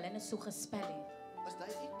elke Llewellyn is so gespel nie. Is dit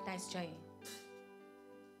ek? Dis jy.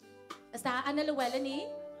 Is daar 'n ander Llewellyn nie?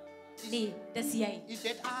 Nee, dis jy. Is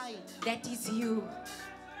that I? That is you.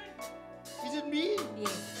 Is it me?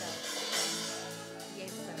 Yes, sir.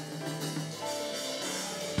 Yes, sir.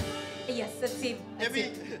 Yes, that's him. That's Abby,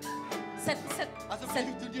 him. Sit.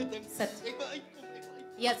 asseblief doen jy ding. Sit. Ek wil uitkom, ek wil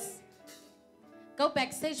uitkom. Yes. Go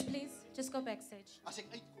backstage, please. Just go backstage. As ek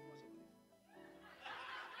uitkom asseblief.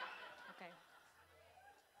 Okay.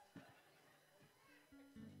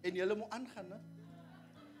 En julle moet aangaan, né?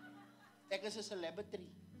 Ek is 'n celebrity.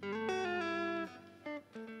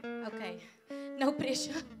 Okay. No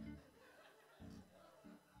pressure.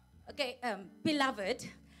 Okay, beloved,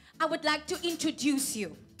 I would like to introduce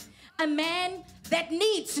you. A man that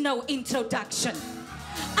needs no introduction.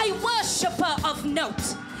 A worshipper of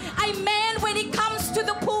note. A man when he comes to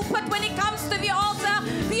the pulpit, when he comes to the altar,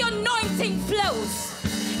 the anointing flows.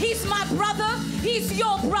 He's my brother. He's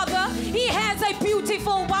your brother. He has a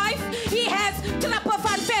beautiful wife. He has klappe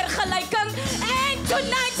van vergelijking. And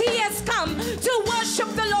tonight he has come to worship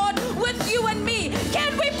the Lord with you and me.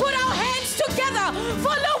 Can we put our hands together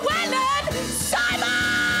for Llewellyn Simon?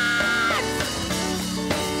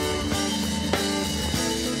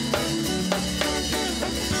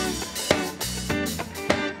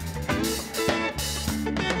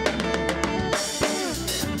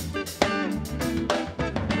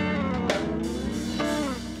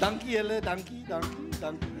 Dankie julle, dankie.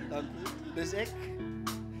 Dis ek.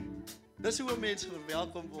 Dis hoe 'n mens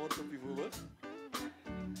verwelkom word op die woord.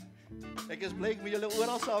 Ek is bly ek moet julle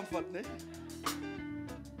oral saamvat, né?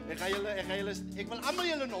 Ek wil almal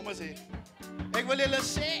julle nommers hê. Ek wil julle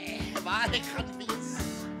sê waar ek gaan wees.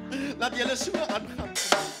 Laat julle so aangaan.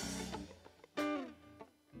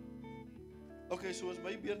 Okay, so is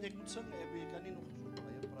my beurt, ek moet sing. Ek kan nie nog so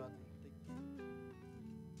baie praat nie.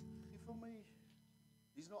 Geef vir my.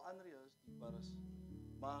 Dis nou Andrea is die baras.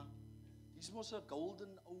 Maar dis mos 'n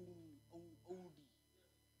golden Oldy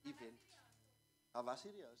event. Daar was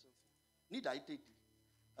hier ja, nie daai tyd nie.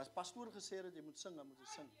 As pastoor gesê het jy moet sing, dan moet jy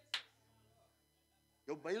sing.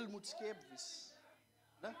 Jou byl moet skerp wees.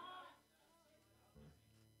 Né?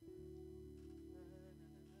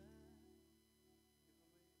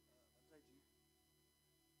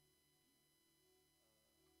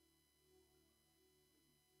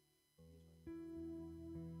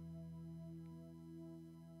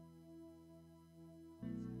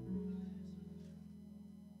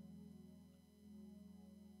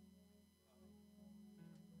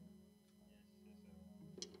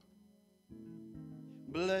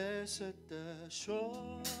 Blessed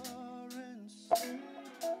assurance,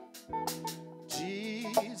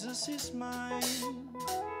 Jesus is mine.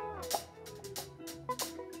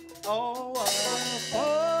 Oh, what a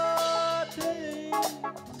foretaste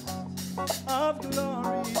of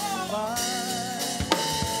glory divine.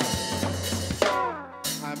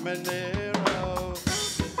 I'm an heir of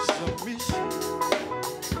submission.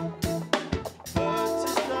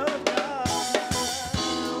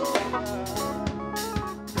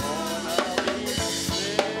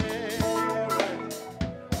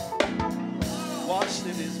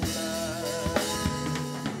 In his blood.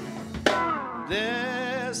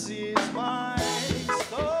 This is my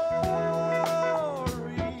story.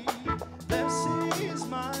 This is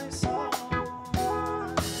my song.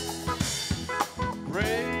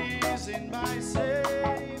 Praising my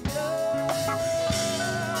Savior.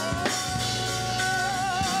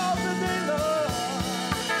 All the day long.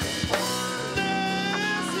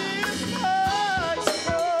 This is my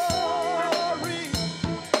story.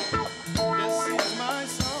 This is my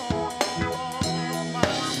song,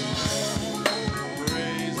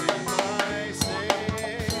 praising my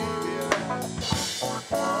Savior all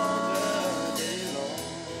the day long.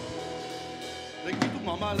 Ek weet hoe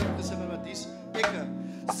mama hulle gesing het wat dis ek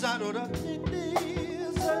Sarora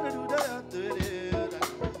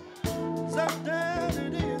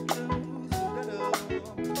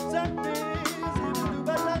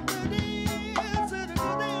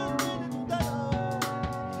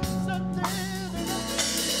Something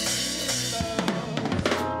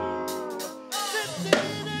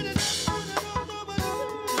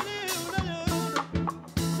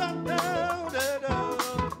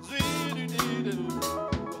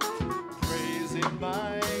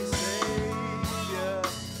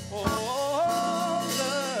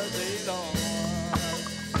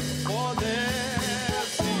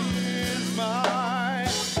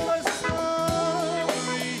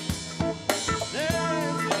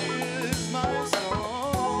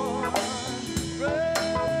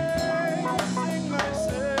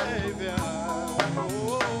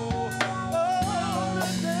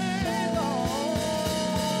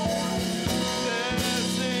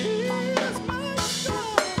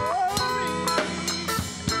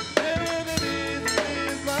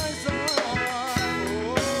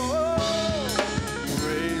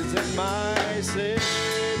my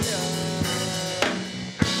Savior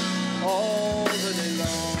all the day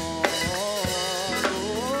long. Oh,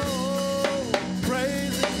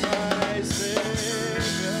 praising my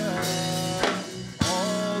Savior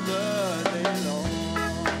all the day long.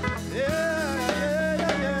 Yeah, yeah,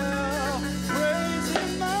 yeah, yeah.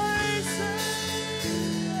 Praising my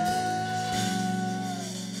Savior.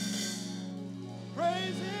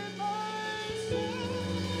 Praising my Savior.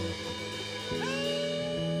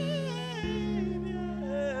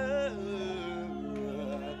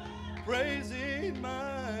 Praising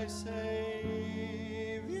my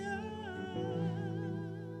Savior.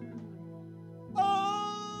 Oh,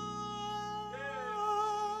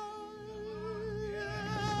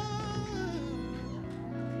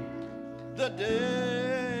 the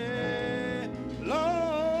day long.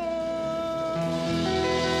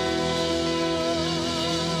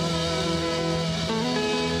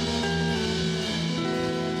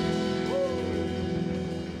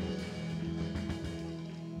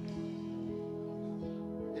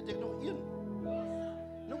 Het ek nog een?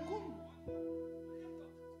 Nou kom.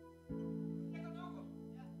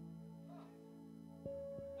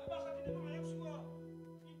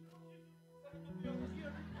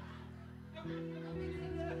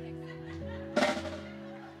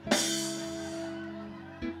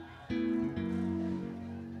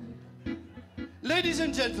 Ladies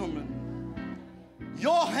and gentlemen,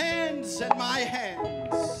 your hands and my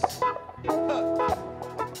hands.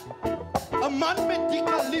 'n man met die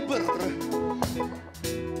kaliber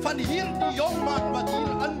van hierdie jong man wat hier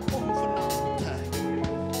aankom vanaand.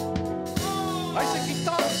 Hy's 'n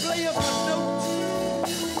gitaarplayer van noot.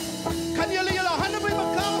 Kan julle julle hande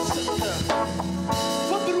bymekaar sit?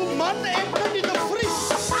 Vir broer man en Kenny de Vries.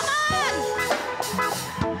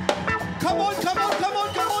 Come on, come on, come on,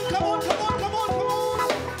 come on, come on, come on, come on, come on.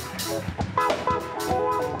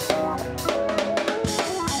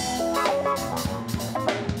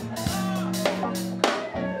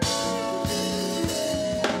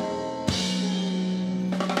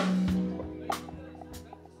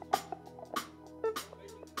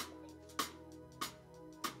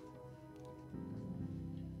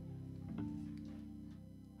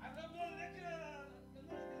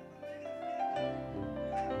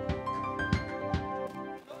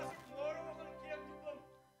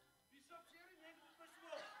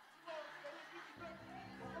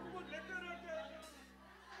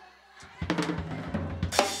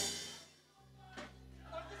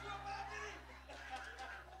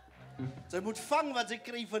 Sy moet vang wat sy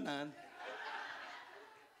kry vanaand.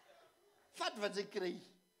 Vat wat sy kry.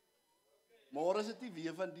 Môre is dit nie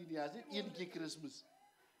weer van die nie, is net een keer Kersfees.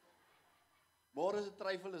 Môre is 'n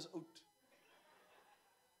tryfel is oud.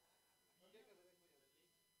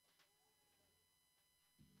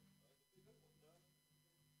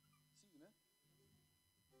 Sien, né?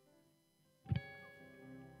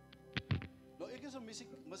 Nou ek is 'n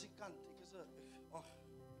musikant. Ek is 'n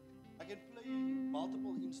I can play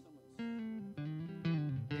multiple instruments. And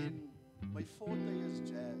my forte is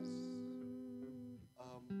jazz.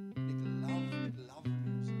 Ek love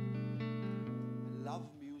music. I love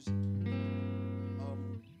music.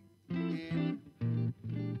 En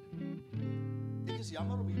ek is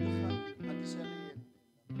jammer om hier te gaan aan die selle en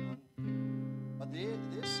but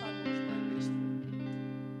their son was my best friend.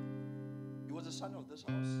 He was the son of this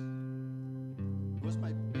house. He was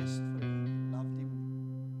my best friend. Loved him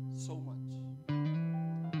so much.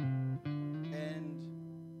 And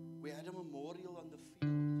we had a memorial on the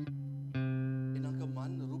field. En dan 'n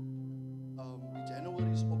man roep die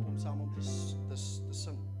January is op om saam om te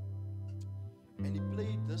sing. And he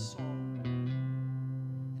played this song. En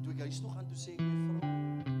toe ek huis toe gaan toe sê ek my vrou,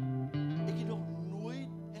 ek het nog nooit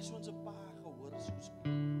ons 'n pa gehoor so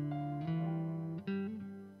speel.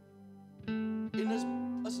 En is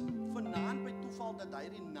vanaand by toeval dat hy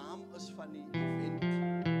die naam is van die event.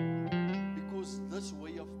 Because this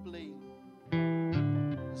way of playing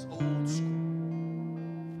is old school.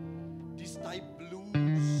 This type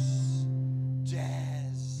blues,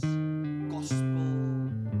 jazz, gospel,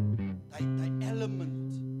 that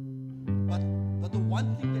element. But the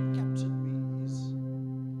one thing that captured me is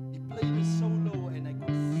he played a solo and I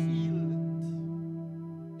could feel it.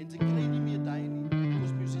 En te kry nie meer daai nie,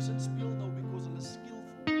 because musicians speel nou because hulle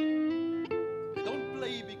skillful. They don't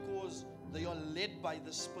play because they are led by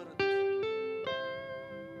the Spirit.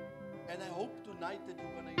 And I hope tonight that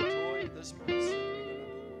you're going to enjoy this piece that we're going to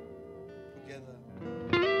do together.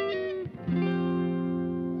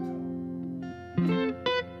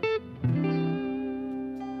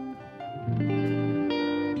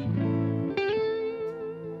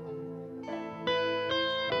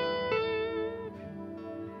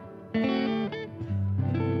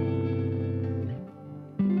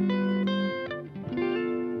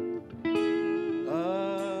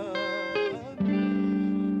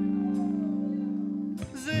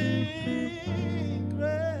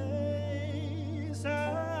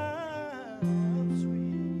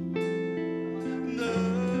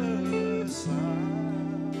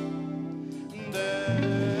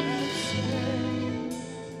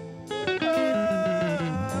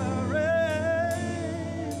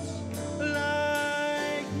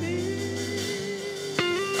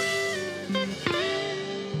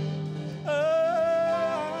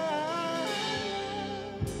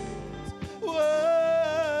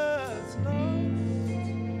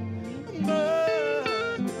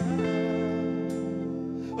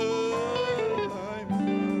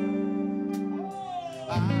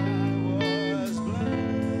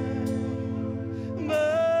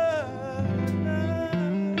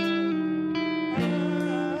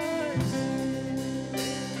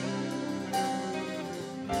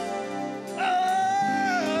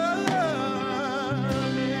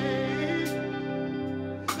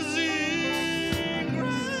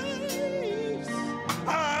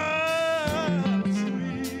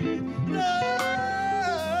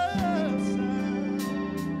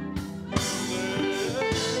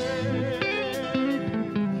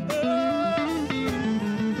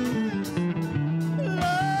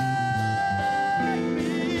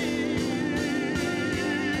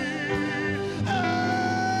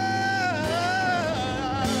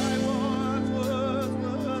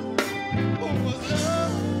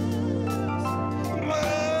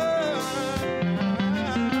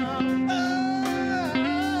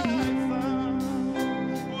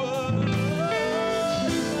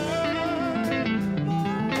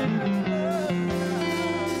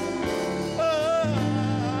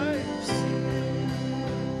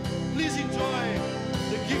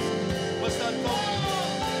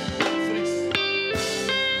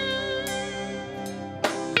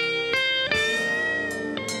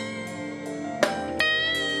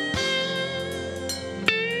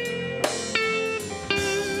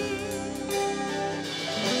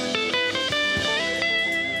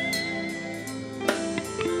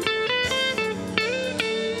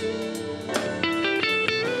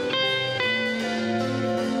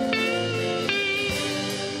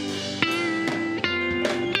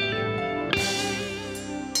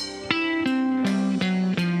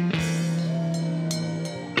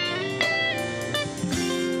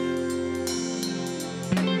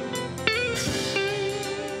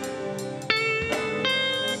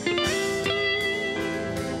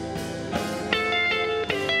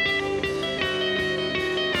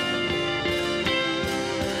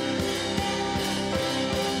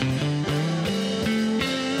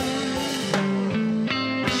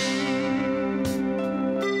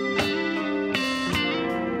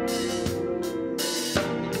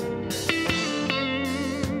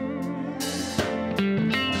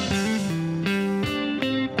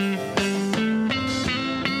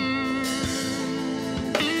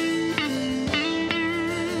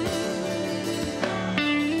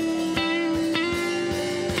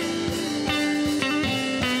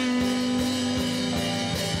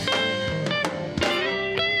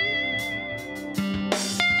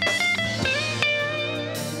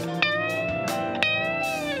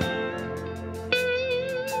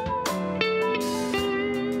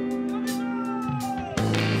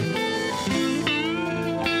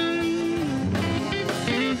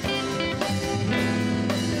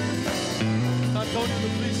 Don't need to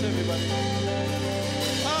freeze everybody.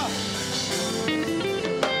 Ah.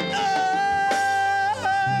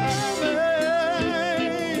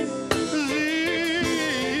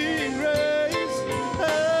 Amazing grace,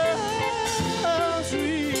 how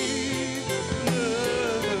sweet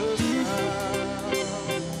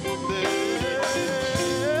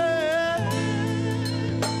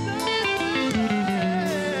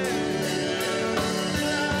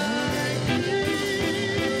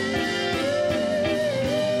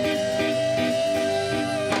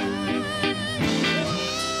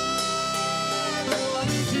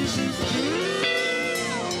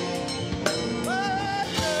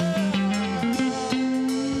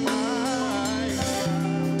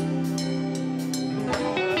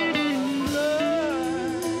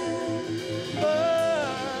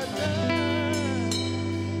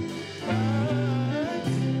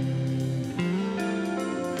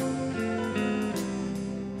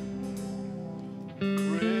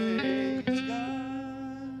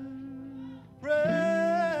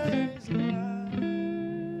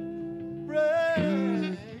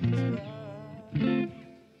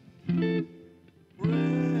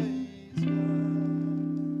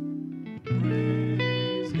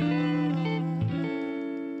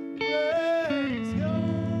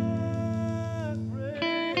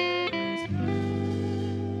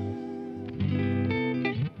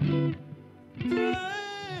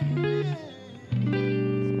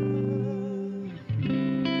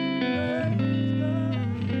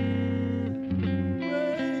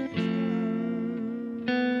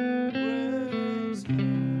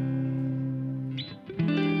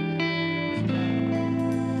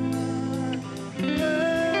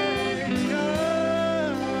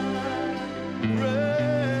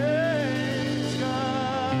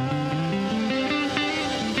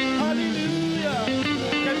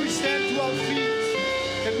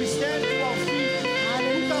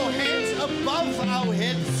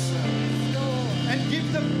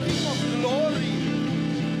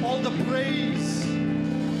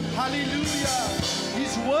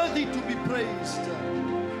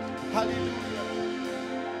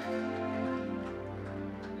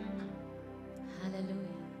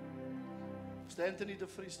the Anthony de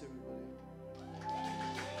Vries, everybody.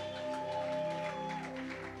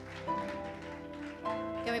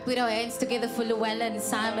 Can we put our hands together for Llewellyn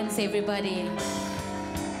Simons, everybody?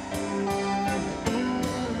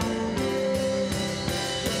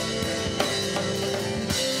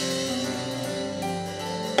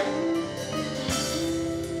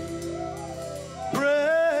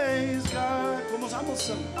 Praise God. Vamos a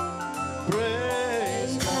sing.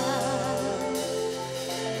 Praise God.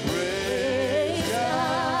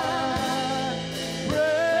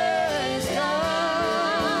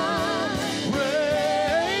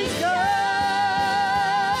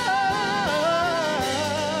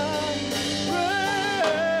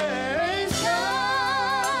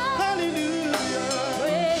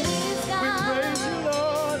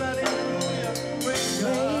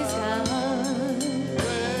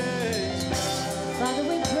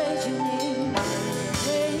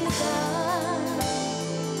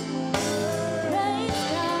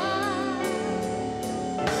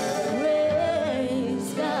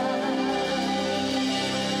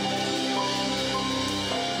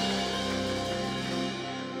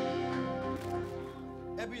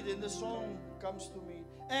 The song comes to me,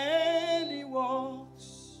 and he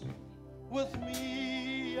walks with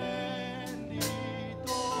me, and he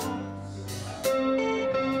talks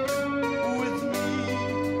with me,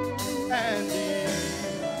 and he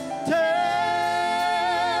tells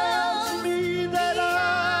me that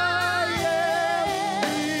I am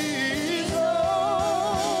his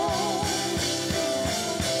own,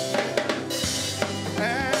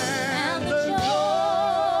 and the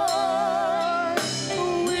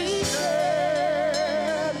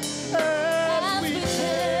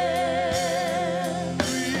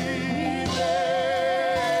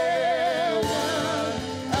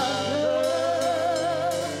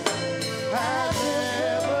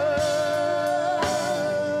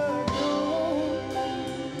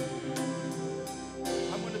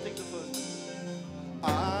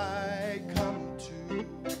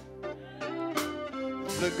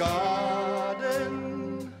the garden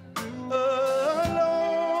alone,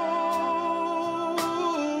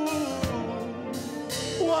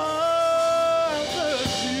 while the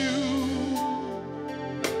dew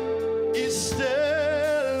is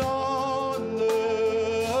still on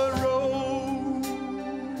the rose,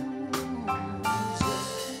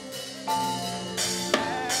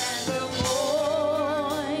 and the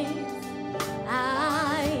voice I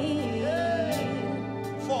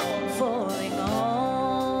falling falling on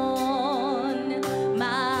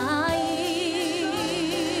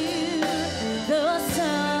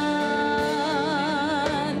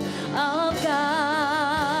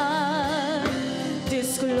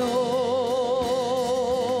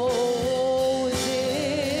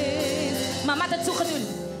Mama het zo gedoen.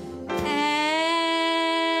 And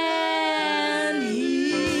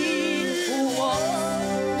he walks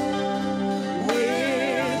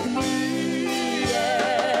with me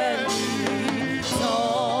and he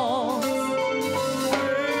talks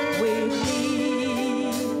with me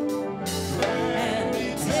and he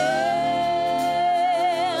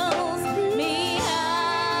tells me I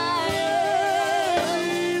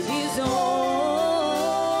am his own.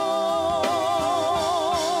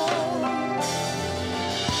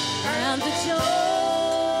 And the joy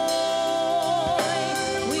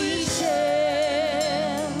we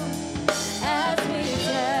share as we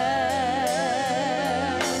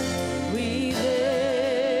dance, we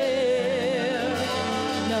bear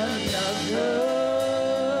none other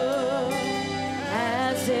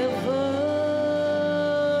has ever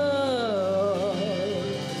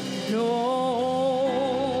known.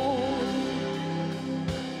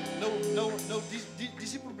 No,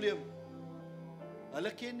 dis die probleem.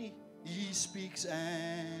 Hulle ken nie. He speaks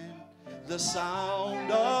and the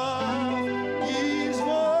sound of his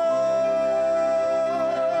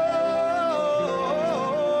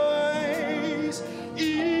voice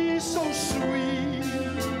is so sweet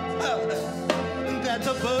that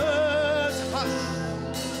the birds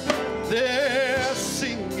hush their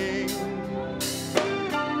singing.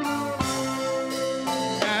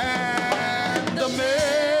 And the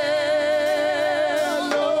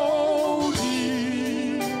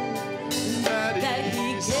melody that That he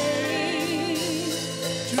is gave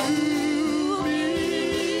to me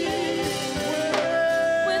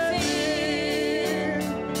within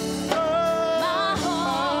my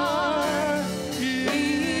heart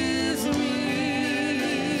is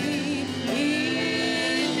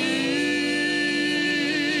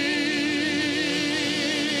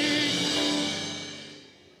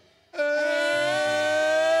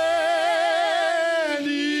and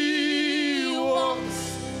he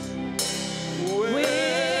walks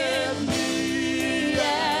with me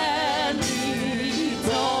and he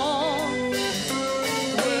talks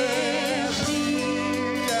with me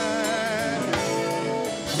and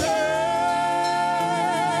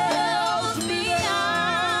tells me I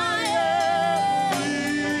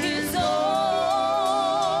am his own.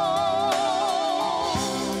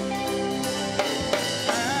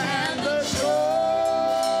 and the joy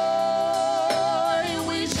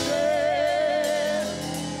we share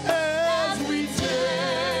as we dance,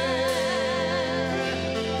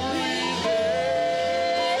 we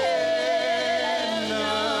bear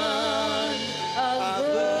none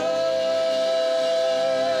other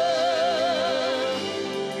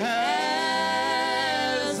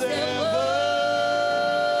has ever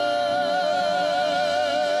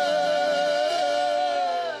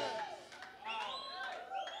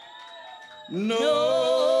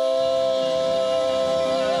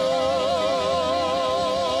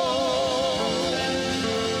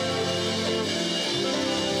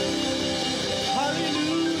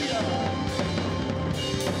Hallelujah.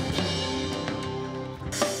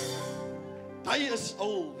 Hy is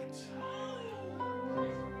old.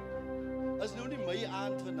 As nou nie my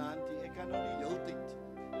aand vanaand nie. Ek kan nou nie heeltyd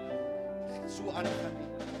so aangaan nie.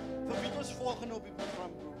 Vir wie ons volgende op die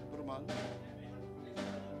program, Broman?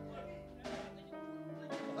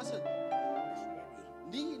 Wat is dit?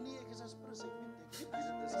 Nee, ek is as president. Ek weet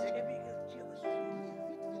wie dit is.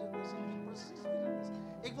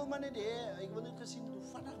 Ek wil maar net hê, ek wil net gesien hoe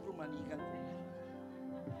vinnig Broman hier kan kom.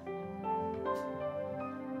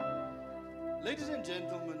 Ladies and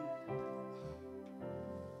gentlemen,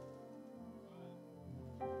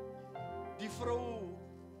 die vrou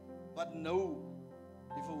wat nou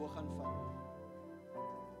die verhoog gaan vat.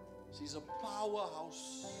 She's a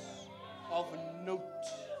powerhouse of note.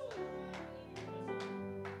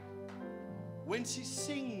 When she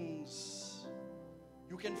sings,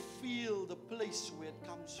 you can feel the place where it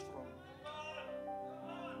comes from.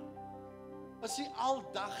 As sy al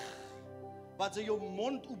dag wat sy jou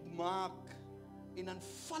mond oopmaak en dan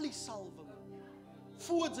val die salwing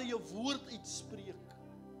voordat sy jou woord uitspreek.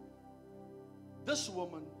 This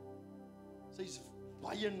woman, sy's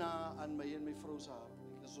baie na aan my en my vrou se hart.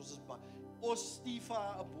 Ons is baie. Ons stuur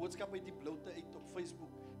haar 'n boodskap uit die bloute uit op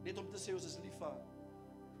Facebook net om te sê ons is lief vir haar.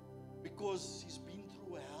 Because she's been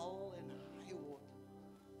through hell and high water.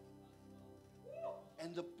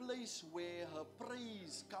 And the place where her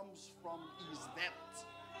praise comes from is that.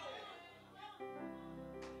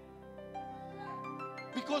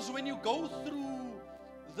 Because when you go through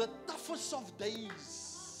the toughest of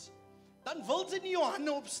days, dan wil sy nie jou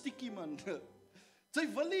hande opsteekie, man. Sy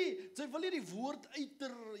wil nie die woord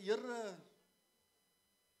uiter, Here.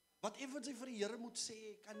 Whatever sy vir die Here moet sê,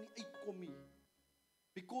 kan nie uitkom nie.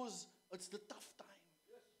 Because It's the tough time.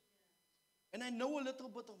 And I know a little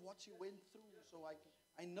bit of what she went through, so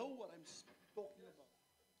I know what I'm talking about.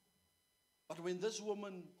 But when this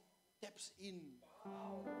woman taps in,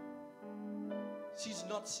 she's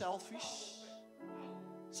not selfish.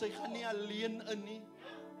 Sy gaan nie alleen in nie.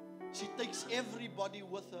 She takes everybody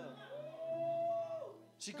with her.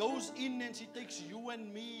 She goes in and she takes you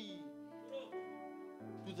and me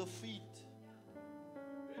to the feet.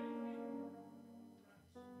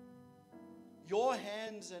 Your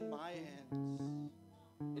hands and my hands.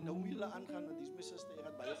 En nou moet julle aangaan met die missus te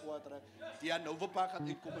gaan baie kwaad raak. Die aan nou verpak gaan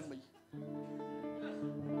uitkom in my.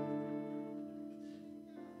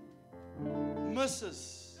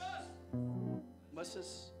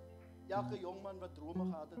 Missus, elke jongman wat drome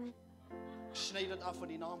gehad het, sny dit af in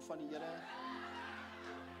die naam van die Here.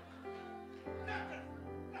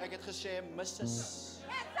 Ek het gesê, missus.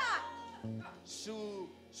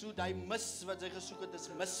 So die mis wat sy gesoek het, is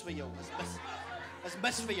mis vir jou. Is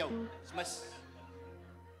mis vir jou. Is mis.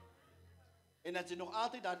 En as jy nog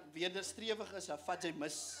altyd dan wederstrewig is, dan vat jy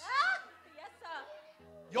mis.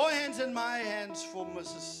 Your hands and my hands for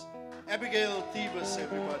Mrs. Abigail Thebus,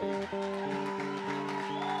 everybody.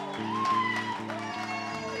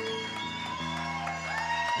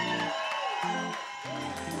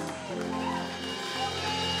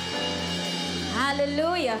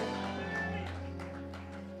 Hallelujah.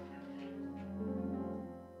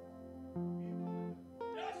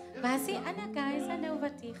 Waar is die ander guys aan nou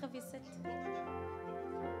wat hier gewees het?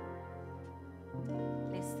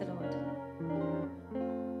 Bless the Lord.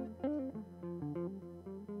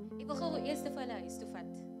 Ek wil gou eers vir hulle huis toe vat.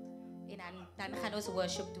 En dan gaan ons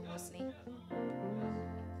worship doen ons nie.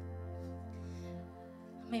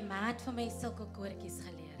 My ma het vir my sulke koortjies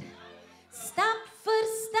geleer. Stap vir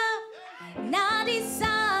stap na die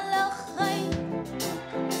saligheid.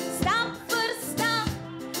 Stap vir stap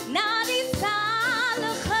na die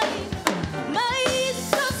saligheid. My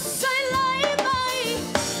Jesus, hy lei my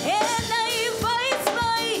en hy wys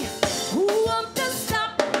my hoe om te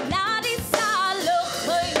stap na die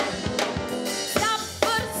saligheid. Stap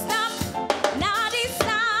vir stap na die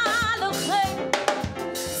saligheid.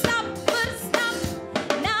 Stap vir stap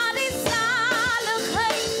na die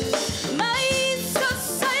saligheid. My Jesus,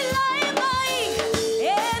 hy lei my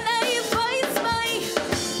en hy wys my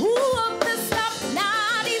hoe om te stap na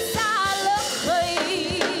die saligheid.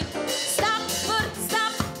 Stap vir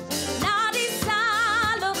stap na die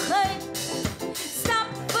saligheid. Stap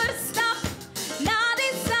vir stap na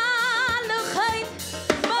die saligheid.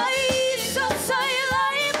 My Jesus, hy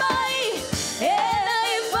lei my en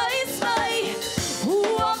hy wys my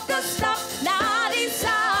hoe om te stap na die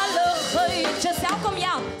saligheid. Giselle, kom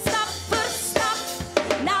jou. Stap vir stap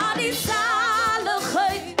na die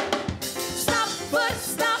saligheid. Stap vir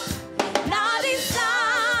stap na die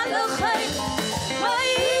saligheid. My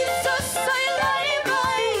Jesus, hy lei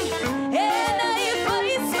my en hy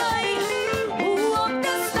wys my hoe om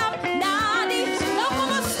te stap na die. Nou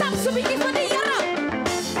kom ons stap so 'n bietjie vir die Here.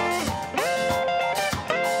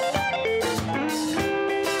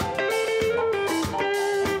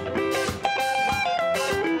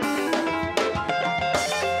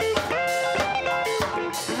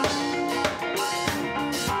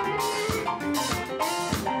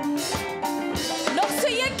 Nog so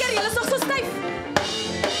 'n keer, julle is nog so styf.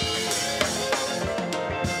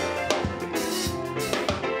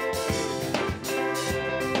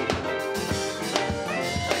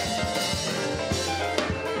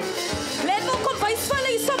 Let wel, kom wys vir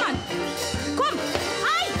hulle hierso man. Kom.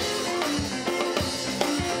 Ai.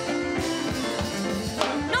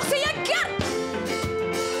 Nog so 'n keer.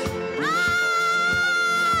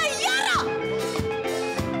 Ah, Here.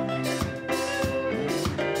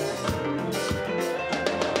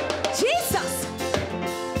 Jesus.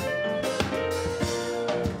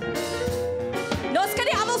 Nou kan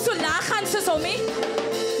die almal so laag gaan soos hom nie.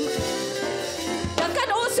 Dan kan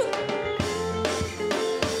ons so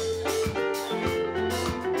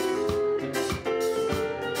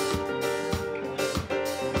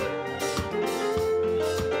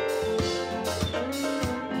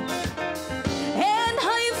en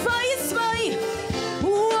hy wys my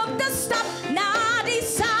hoe om te stap na die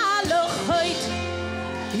saligheid.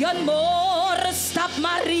 Jan môre stap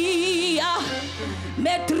Maria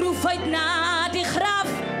met droefheid na die graf.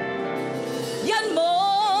 Jan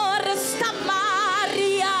môre stap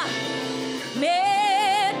Maria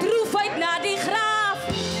met droefheid na die graf.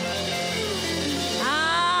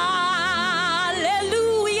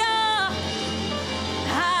 Halleluja.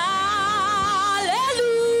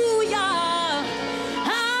 Halleluja.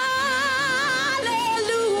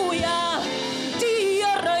 Halleluja. Die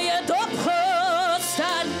Here het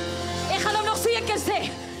opgestaan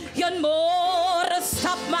Jan môre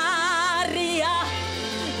stap Maria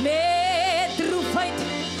met droefheid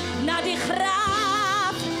na die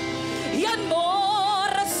graf. Jan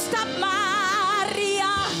môre stap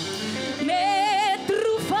Maria met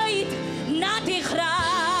droefheid na die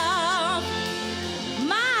graf.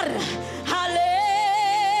 Maar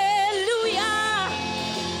halleluja,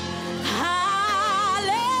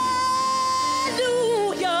 halleluja.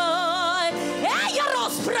 Hey,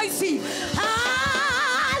 Jaros prysie. Halleluja.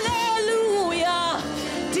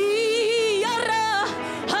 Die Here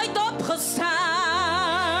het opgestaan.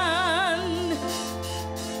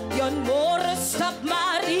 Jan môre stap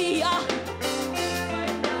Maria.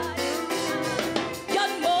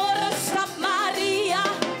 Jan môre stap Maria.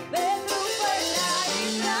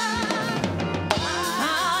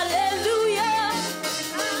 Halleluja.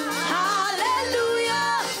 Halleluja.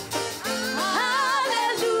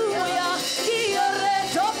 Halleluja. Die Here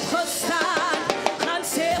het opgestaan. Gaan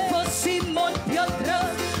sê vir Simon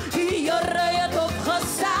Petrus, die Here het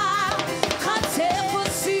opgestaan. Gaan sê vir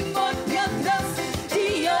Simon Petrus,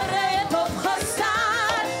 die Here het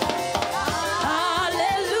opgestaan.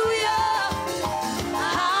 Halleluja.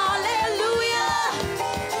 Halleluja.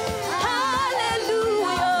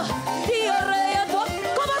 Halleluja. Die Here het op.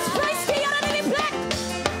 Kom ons prys die Here in die plek.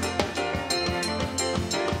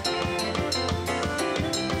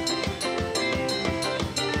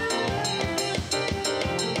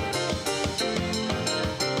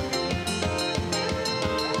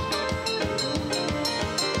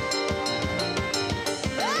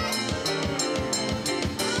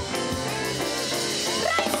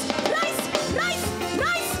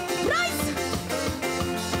 Prys.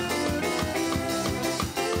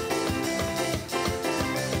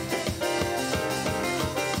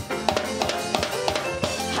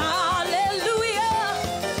 Halleluja.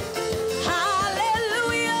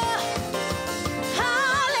 Halleluja.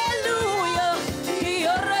 Halleluja. Die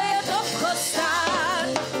Here het opgestaan.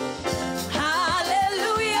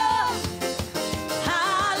 Halleluja.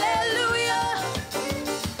 Halleluja.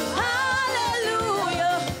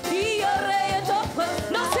 Halleluja. Die Here het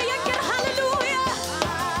opgestaan. Nog sê een keer halleluja.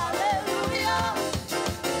 Halleluja.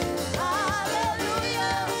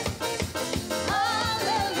 Halleluja.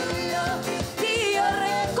 Halleluja. Die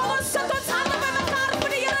Here. Kom ons sit ons hande by mekaar vir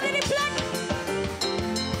die Here in die plek.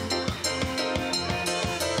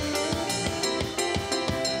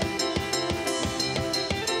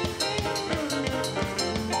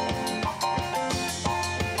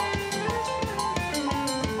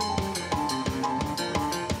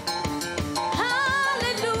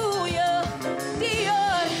 Halleluja, die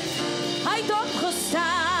Here het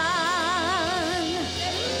opgestaan.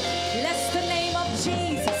 Bless the name of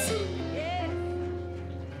Jesus.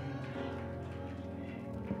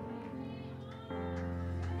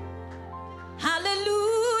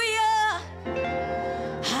 Hallelujah.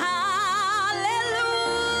 Hallelujah.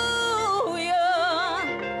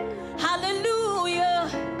 Hallelujah.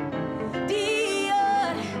 Die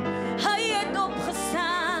Here het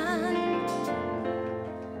opgestaan.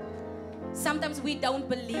 Sometimes we don't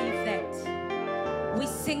believe that. We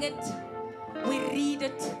sing it, we read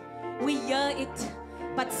it, we hear it,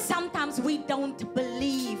 but sometimes we don't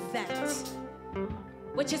believe that.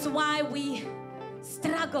 Which is why we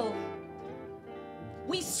struggle.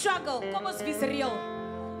 We struggle. Kom ons wees real.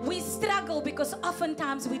 We struggle because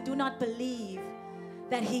oftentimes we do not believe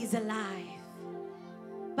that He's alive.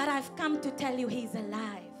 But I've come to tell you He's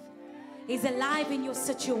alive. He's alive in your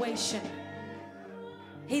situation.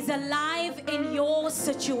 He's alive in your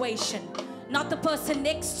situation. Not the person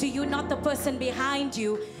next to you, not the person behind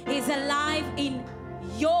you. He's alive in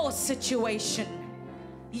your situation.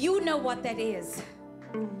 You know what that is.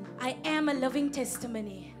 I am a living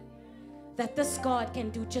testimony that this God can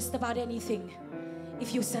do just about anything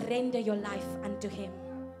if you surrender your life unto Him.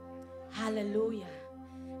 Hallelujah.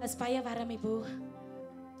 Aspire Varamibu.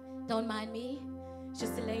 Don't mind me. It's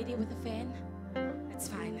just a lady with a fan. It's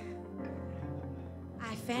fine.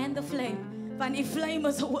 I fan the flame. Want die flame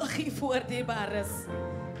is hoogie voordeelbaar is.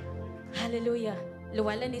 Hallelujah.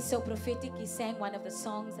 Llewellyn is so prophetic. He sang one of the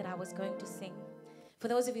songs that I was going to sing. For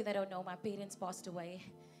those of you that don't know, my parents passed away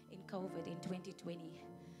in COVID in 2020.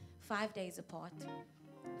 5 days apart.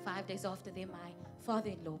 5 days after them, my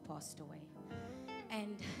father-in-law passed away.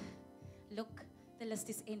 And look, the list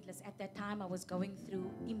is endless. At that time, I was going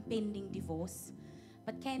through impending divorce.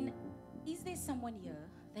 But is there someone here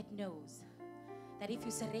that knows that if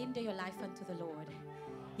you surrender your life unto the Lord,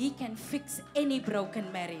 He can fix any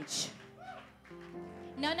broken marriage?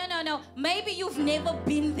 No. Maybe you've never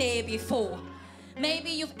been there before.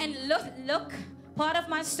 Maybe you've, and look, part of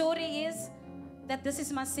my story is that this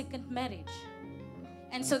is my second marriage.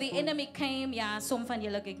 And so the enemy came, ja, som van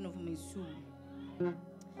julle kyk nou vir my so.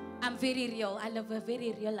 I'm very real. I live a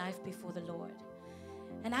very real life before the Lord.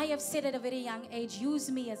 And I have said at a very young age,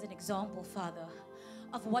 use me as an example, Father,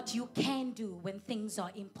 of what you can do when things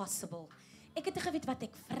are impossible. Ek het geweet wat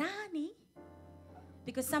ek vra nie.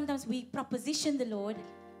 Because sometimes we proposition the Lord,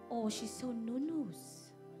 oh, she's so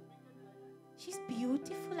nunus. She's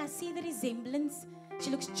beautiful. I see the resemblance. She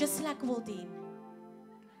looks just like Oldy.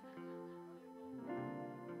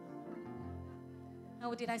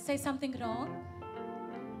 Oh, did I say something wrong?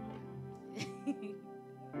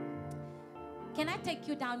 Can I take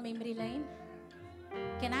you down memory lane?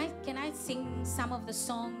 Can I sing some of the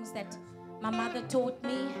songs that my mother taught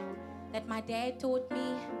me, that my dad taught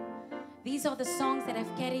me? These are the songs that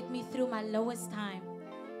have carried me through my lowest time.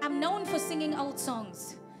 I'm known for singing old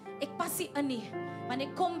songs. Ek passie in nie. Wanneer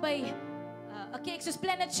ek kom by okay, ek soos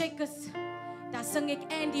Planet Shakers, dan sing ek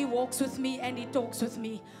Andy walks with me, Andy talks with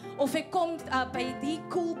me. Of ek kom by die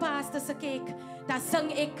cool pastors se kerk, dan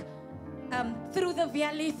sing ek through the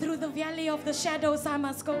valley of the shadows I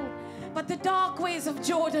must go. But the dark ways of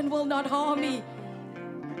Jordan will not harm me.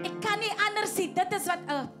 Ek kan nie anders sien. Dit is wat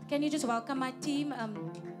can you just welcome my team?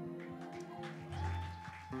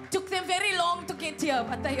 Took them very long to get here,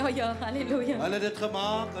 but hallelujah. Hulle het dit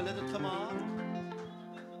gemaak.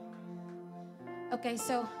 Okay,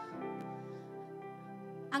 so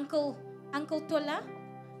Uncle Tola,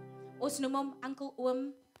 ons noem hom Uncle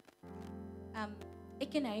Oom.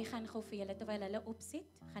 Ek en hy gaan gou vir julle terwyl hulle opset,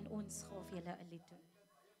 gaan ons gou vir julle 'n lied doen.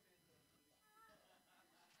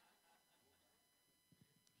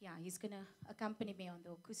 Yeah, he's going to accompany me on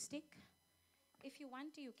the acoustic. If you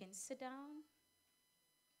want to, you can sit down.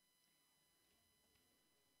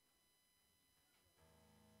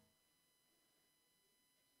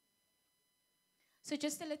 So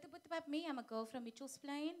just a little bit about me. I'm a girl from Mitchell's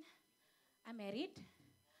Plain. I'm married.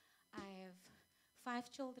 I have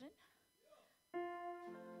 5 children.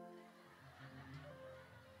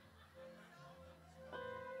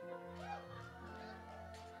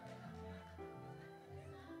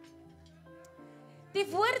 Die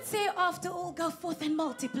woord sê after all go forth and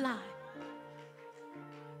multiply.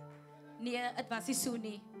 Nee, het was nie so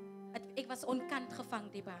nie. Ek was onkant gevang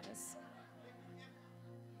die bares.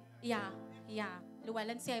 Ja.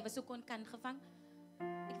 Llewellyn sê hy was ook onkant gevang.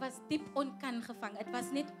 Ek was diep onkant gevang. It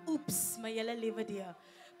was net oeps, my hele lewe deur.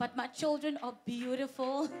 But my children are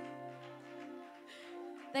beautiful.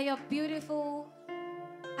 They are beautiful.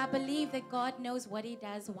 I believe that God knows what He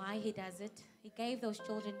does, why He does it. He gave those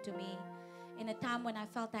children to me in a time when I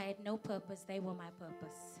felt I had no purpose. They were my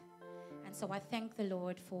purpose. And so I thank the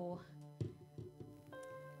Lord for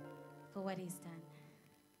what He's done.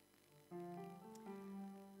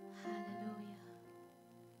 Hallelujah.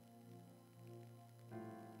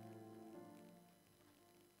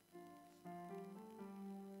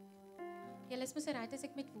 Julle is mos reg as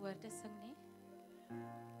ek met woorde sing, nie?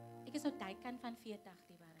 Ek is nou teiken van 40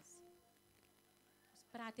 die bares. Ons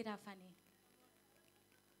praat hier daarvan nie.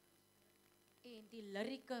 En die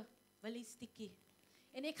lirieke Willie Stikkie.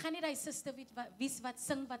 En ek gaan nie die suster wie's wat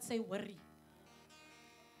sing wat sy hoorie.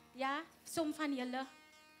 Ja, som van julle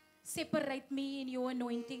separate me in your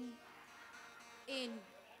anointing. En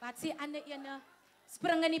wat sê ander ene?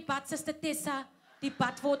 Spring in die bad, Suster Tessa. Die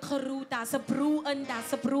bad word geroer, daar's 'n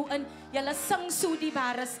broer in. Julle sing so die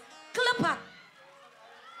bares. Kliphard.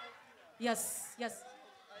 Yes.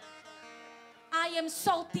 I am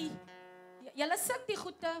salty. Julle sing die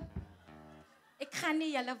goeie. Ek gaan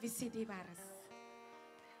nie julle visie die bares.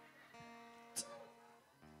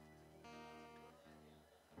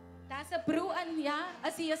 Daar's 'n broer in, ja.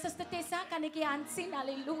 As jy Suster Tessa kan ek jy hand sien.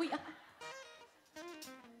 Halleluja.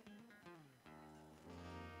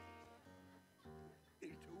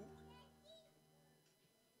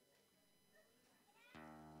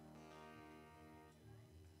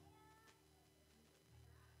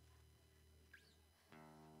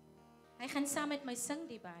 Hy gaan saam met my sing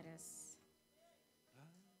die bares.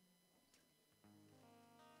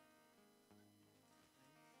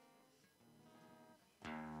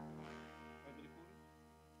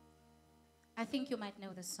 I think you might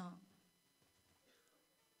know the song.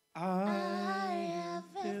 I have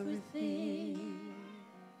everything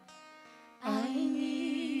I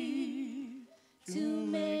need to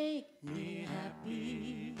make me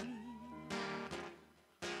happy.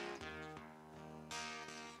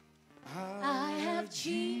 I have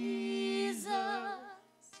Jesus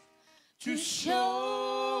to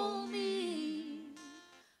show me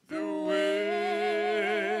the way.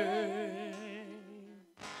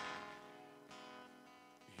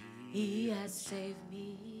 He has saved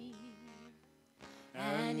me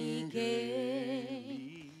and He gave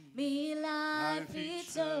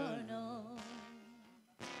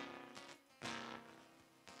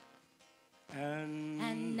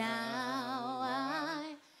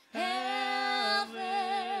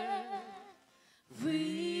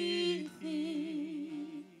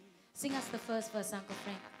the first verse, Uncle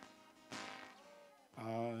Frank.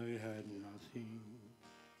 I had nothing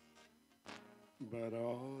but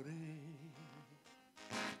heartache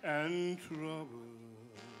and trouble.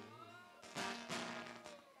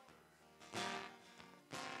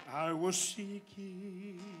 I was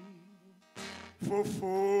seeking for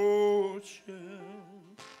fortune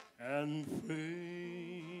and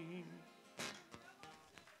fame.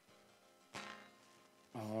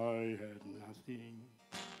 I had nothing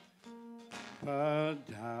but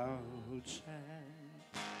doubts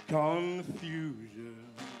and confusion.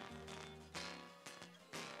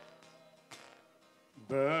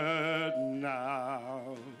 But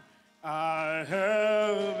now I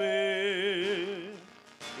have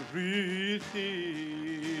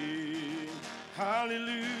everything.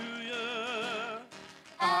 Hallelujah.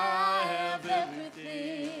 I have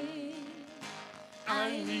everything I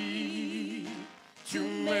need to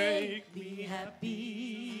make me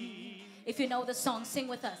happy. If you know the song, sing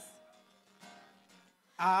with us.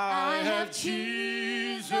 I have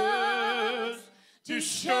Jesus to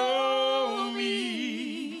show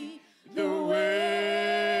me the way.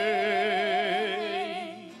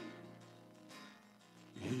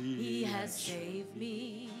 He has saved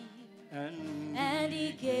me, and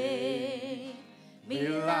He gave me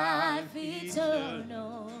life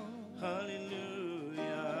eternal.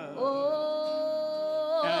 Hallelujah.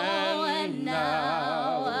 Oh, and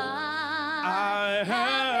now I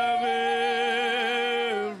have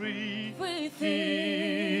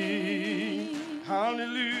everything.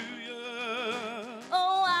 Hallelujah.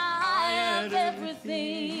 Oh, I have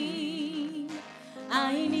everything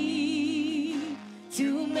I need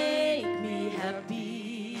to make me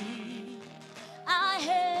happy. I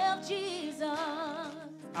have Jesus.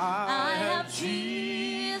 I have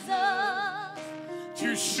Jesus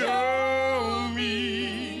To show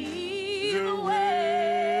me the way.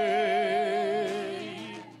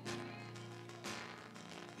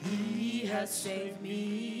 He has saved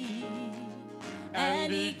me,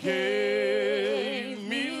 And He gave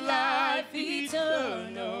me life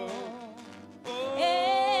eternal.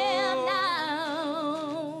 And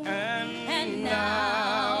now, And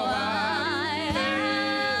now I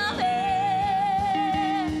have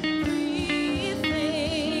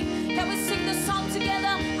everything. Can we sing the song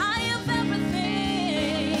together? I have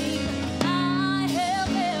everything. I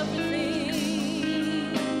have everything.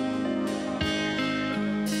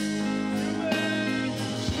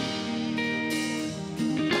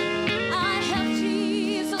 I have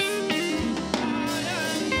Jesus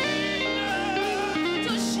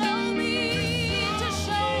to show me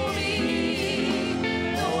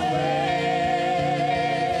the way.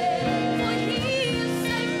 For He has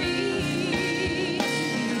saved me. He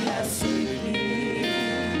has saved me,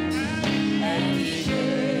 and He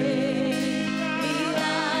gave me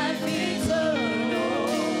life eternal.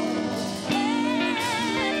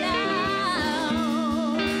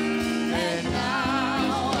 And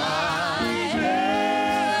now I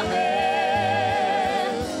have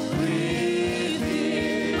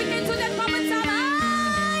everything. We can do that one more time. I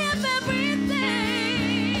have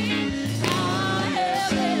everything. I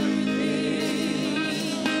have everything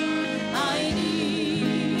I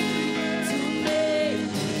need to make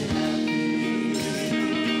me happy.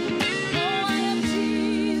 Oh, I have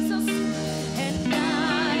Jesus, and I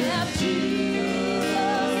have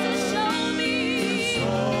Jesus to show me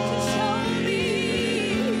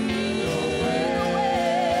the way.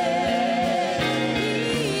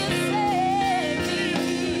 He has saved me,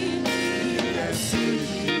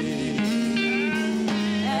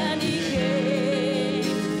 and He gave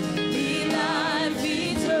me life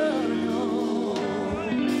eternal.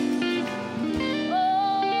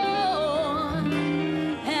 Oh,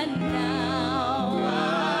 and now I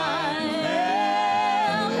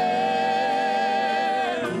have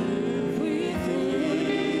everything.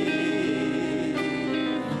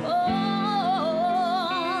 Oh,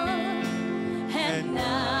 and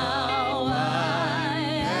now I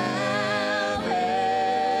have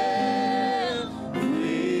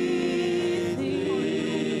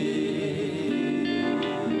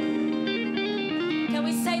everything. Can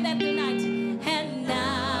we say that tonight? And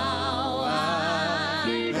now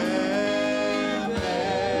I have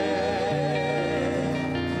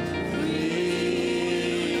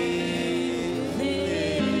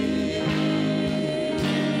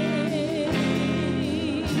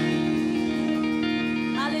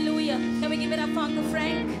everything. Hallelujah. Can we give it up for Uncle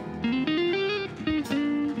Frank?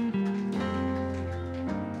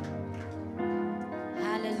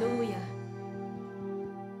 Hallelujah.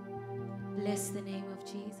 Bless the name of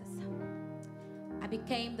Jesus. I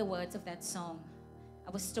became the words of that song.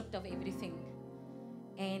 I was stripped of everything.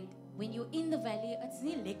 And when you're in the valley, it's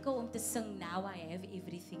nie lekker om te sing now I have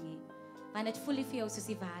everything nie. Want dit voel nie vir jou soos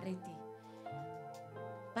die waarheid nie.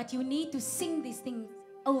 But you need to sing these things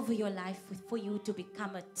over your life for you to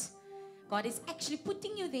become it. God is actually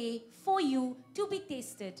putting you there for you to be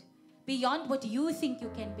tested beyond what you think you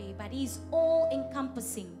can be. But He's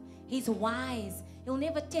all-encompassing. He's wise. He'll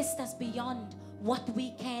never test us beyond what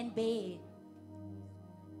we can bear.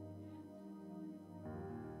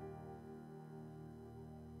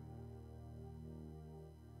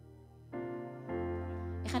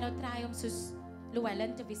 Ek gaan nou try om soos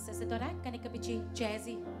Llewellyn te wees. Is dit alright? Kan ek 'n bietjie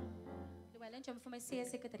jazzy? Llewellyn, jy moet vir my sê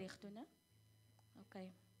as ek dit reg doen, hè?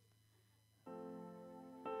 Okay.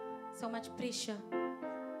 So much pressure.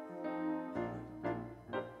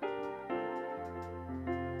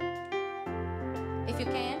 If you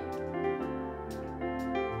can.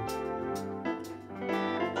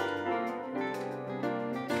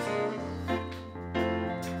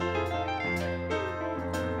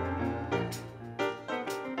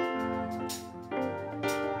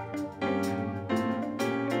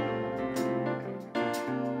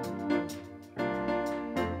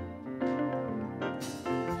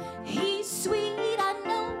 He's sweet, I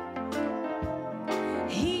know.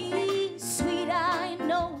 He's sweet, I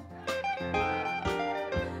know.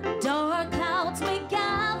 Dark clouds may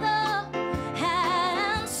gather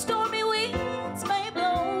and stormy winds may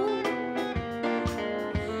blow.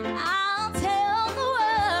 I'll tell the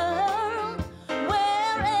world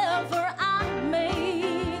wherever I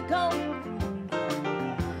may go.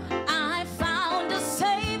 I found a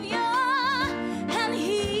Savior and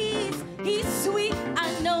He's sweet,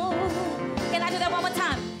 I know. Can I do that one more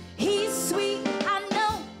time? He's sweet, I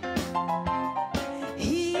know.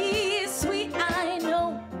 He's sweet, I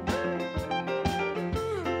know.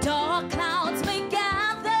 Dark clouds may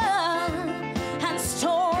gather and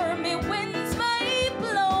stormy winds may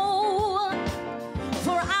blow.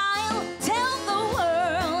 For I'll tell the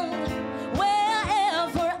world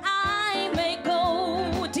wherever I may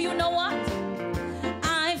go. Do you know what?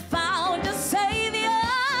 I found a Savior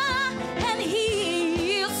and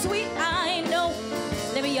He is sweet, I know.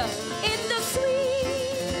 Let me hear. In the sweet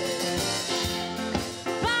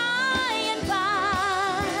by and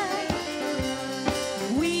by,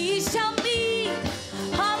 we shall meet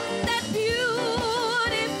on that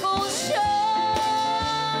beautiful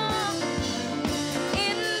shore.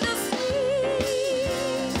 In the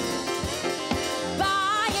sweet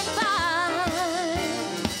by and by,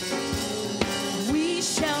 we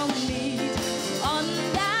shall meet on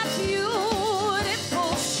that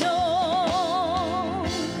beautiful shore.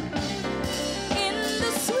 In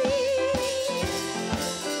the sweet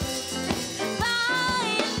by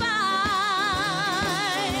and by,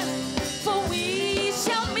 for we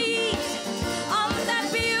shall meet on that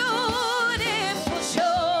beautiful shore.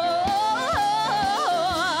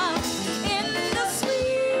 In the sweet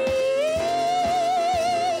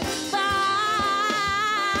by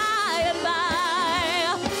and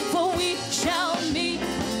by, for we shall meet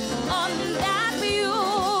on that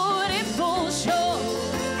beautiful shore.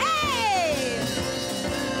 Hey!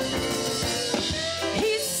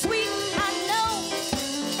 He's sweet, I know.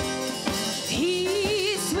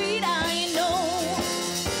 He's sweet, I know.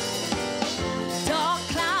 Dark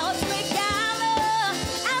clouds may gather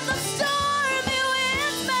and the stormy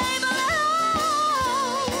winds may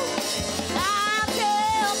blow. I'll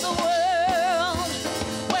tell the world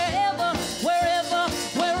wherever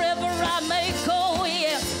I may go.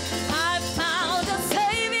 Yes, I found a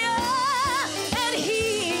Savior and He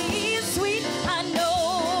is sweet, I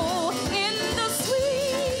know. In the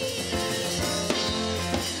sweet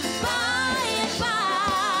by and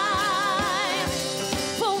by,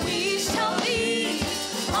 for we shall meet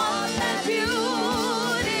on that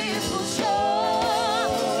beautiful shore.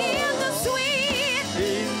 In the sweet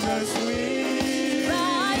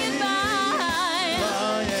by and by,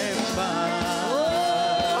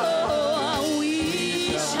 oh, we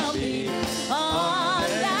shall meet on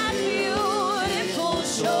that beautiful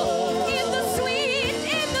shore. In the sweet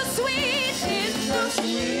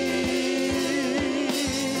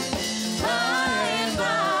by and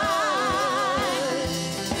by,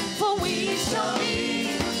 for we shall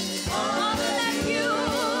meet on that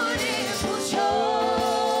beautiful shore.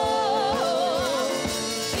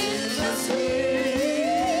 In the sweet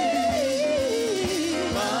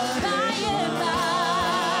by and by,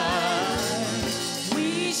 we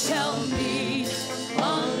shall meet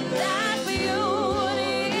on that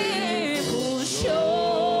beautiful shore.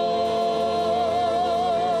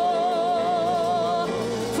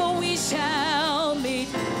 For we shall meet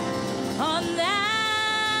on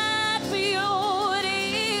that beautiful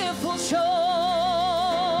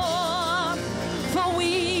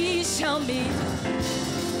around me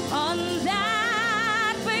on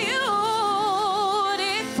that beautiful.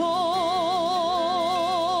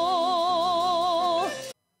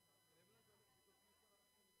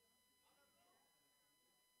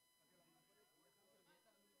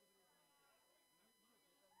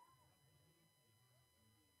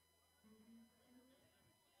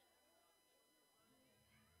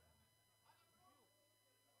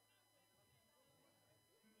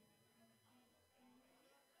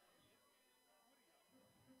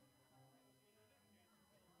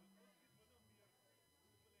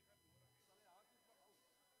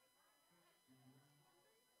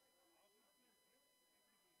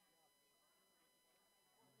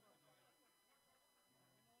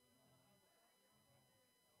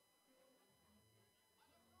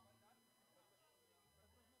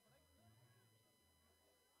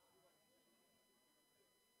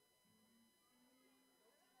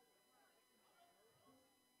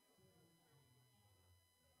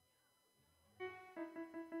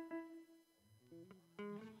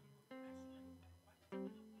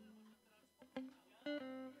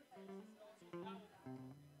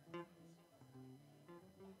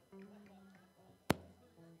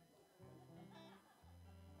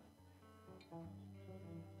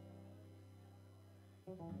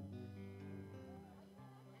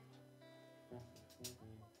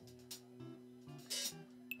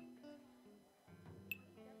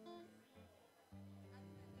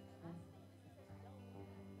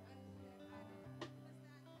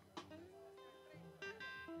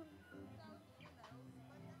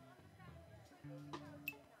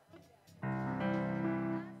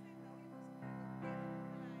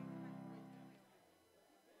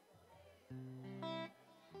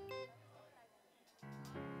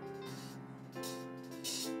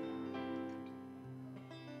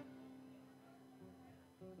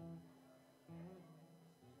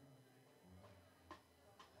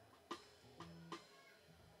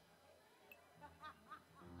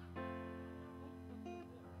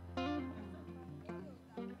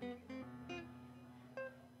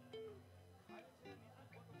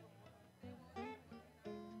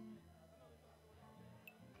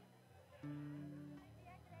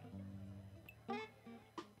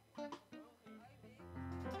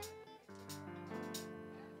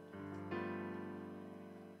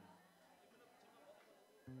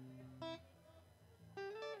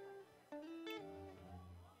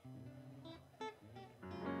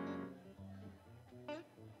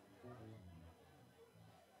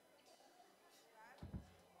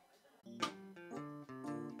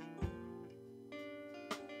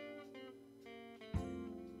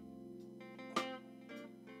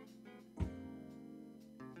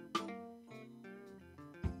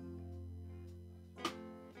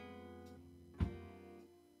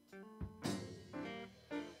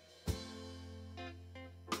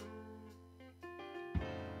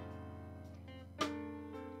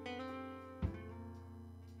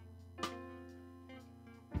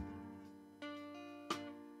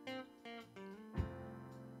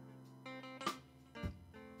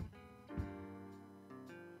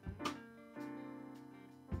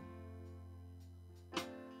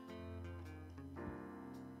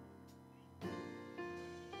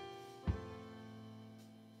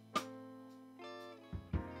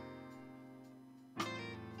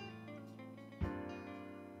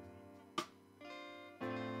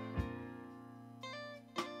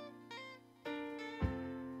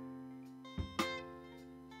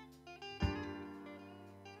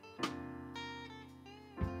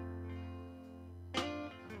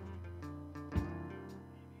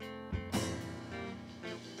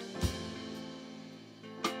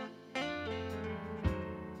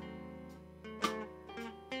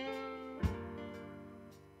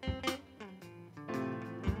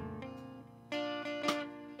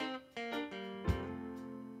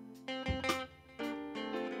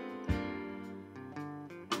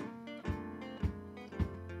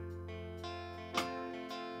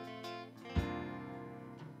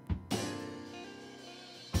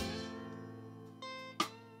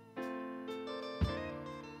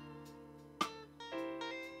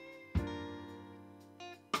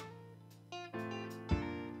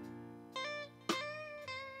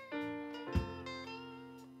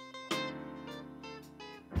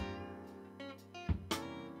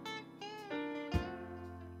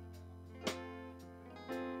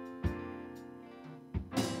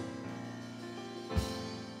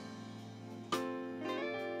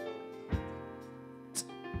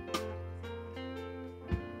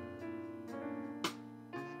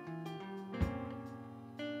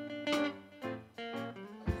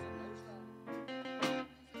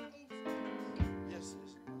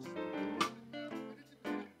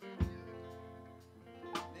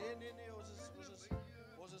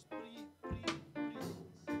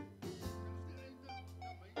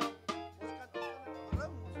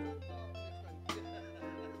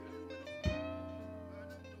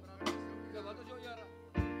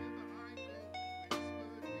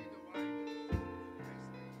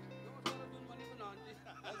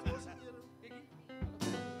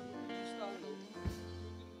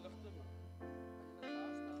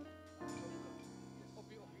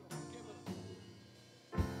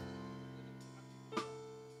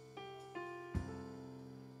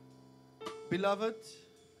 Beloved,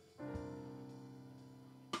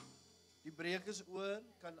 die breek is oor,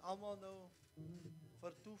 kan almal nou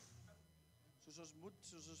vertoef, soos ons moet,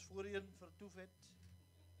 soos ons voorheen vertoef het.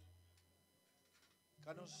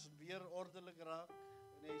 Kan ons weer ordelik raak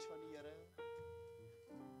in die huis van die Here.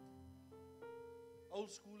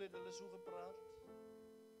 Old school het hulle so gepraat.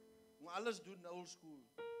 Moet alles doen old school.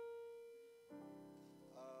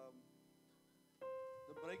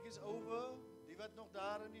 The break is over. Die wat nog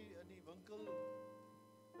daar in die winkel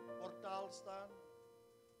portaal staan.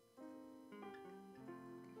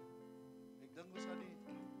 Ek dink ons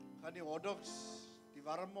gaan die hotdogs, die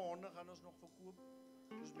warme honde gaan ons nog verkoop,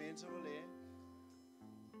 soos mense wil hê.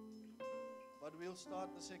 But we'll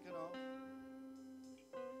start the second half.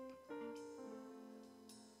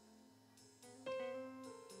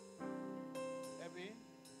 Abby,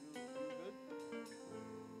 you good?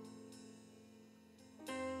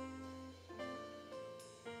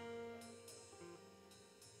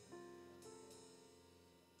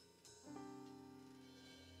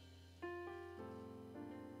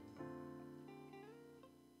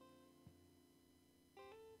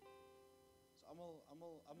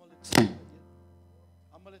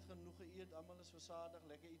 Almal het genoeg geëet, almal is versadig,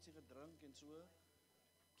 lekker ietsie gedrink en so.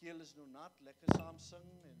 Keel is nou nat, lekker saam sing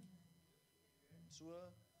en so.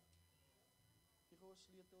 Jy gou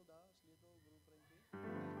sleutel daar, sleutel broer Frankie.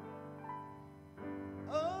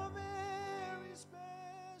 A very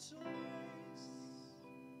special grace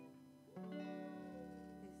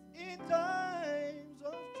in times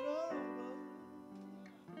of trouble.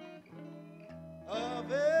 A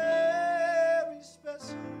very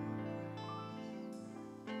special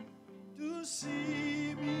to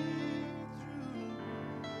see me through.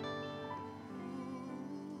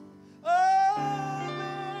 A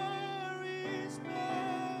very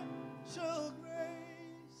special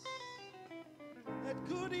grace that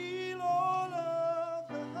could heal all of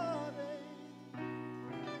the heartache.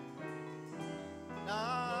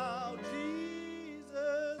 Now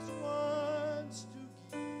Jesus wants to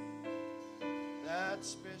give that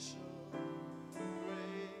special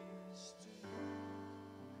grace to you.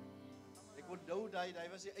 Ek onthou hy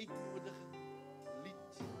was die uitnodiging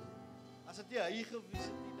lied. As dit nie hy gewees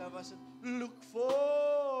het nie, dan was dit look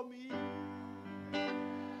for me.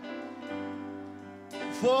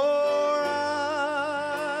 For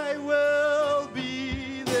I will be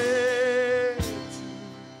there too.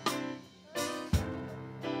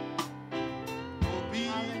 Will be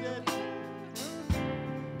there too.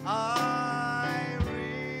 I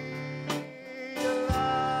realize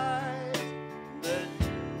that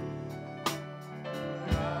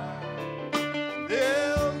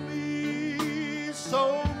there'll be so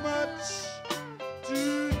much to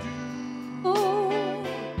do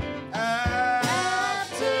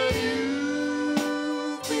after you.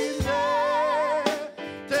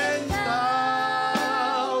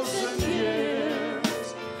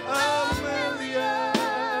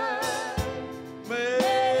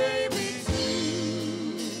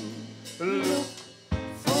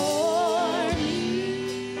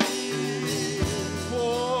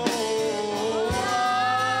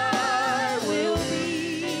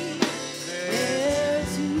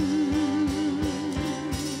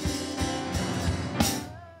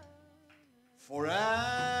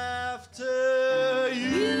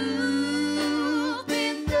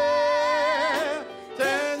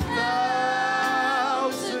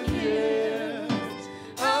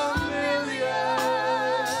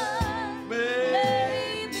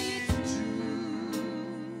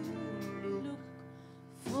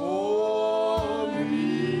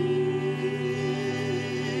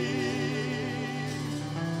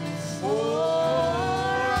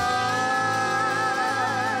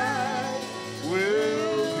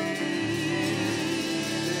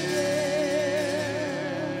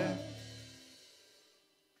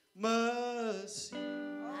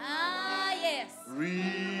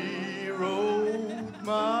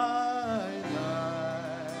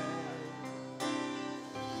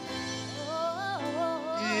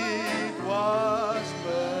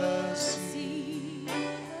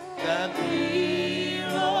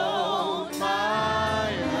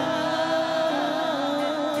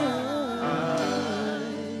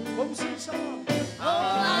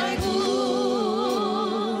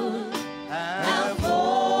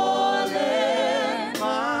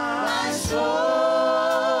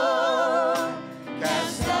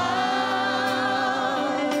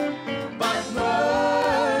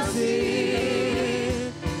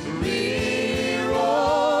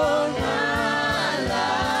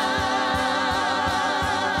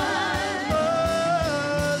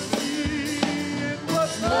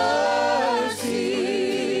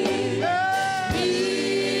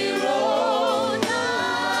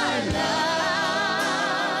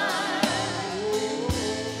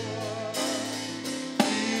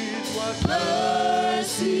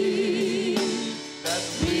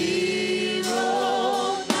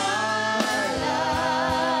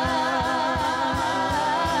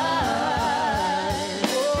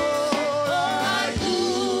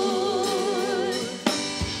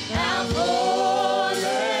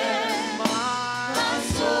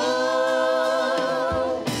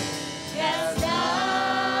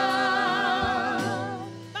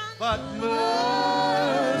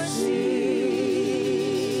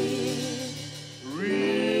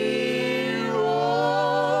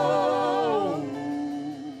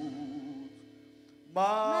 my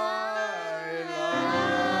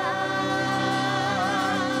life.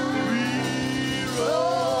 We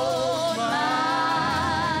wrote my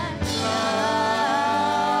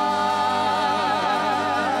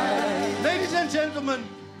life. Ladies and gentlemen,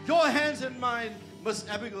 your hands and mine, Miss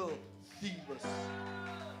Abigail Thebus.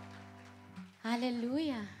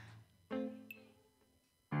 Hallelujah.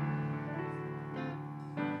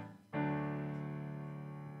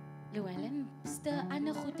 Llewellyn, beste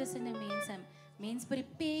ander goed tussen die mense. Mens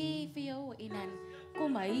prepare vir jou en dan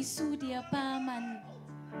kom hy so die pa man.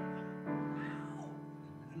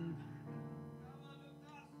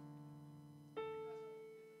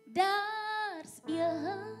 Daar's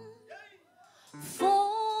een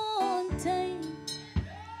fontein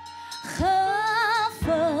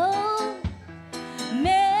gevul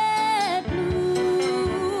met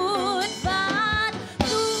bloed wat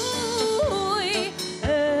vloei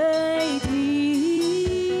uit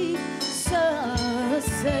die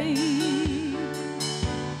see.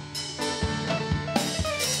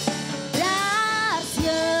 Daar's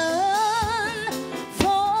een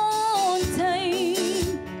fontein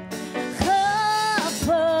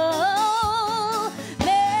gevul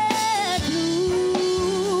met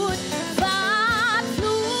bloed wat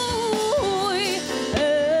vloei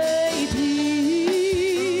uit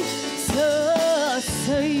die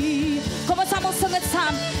see. Kom ons almal sing dit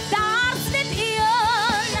saam. Daar's net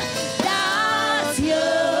een, daar's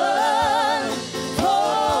een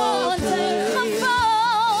fontein gevul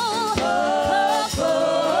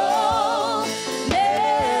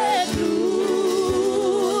met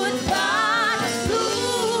bloed wat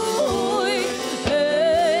vloei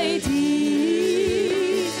uit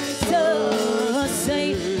die see.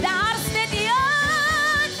 Daar's net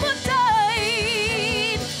een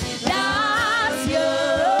fontein, daar's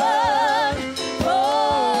een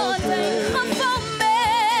fontein gevul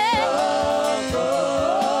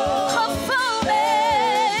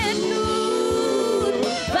met bloed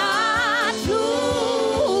wat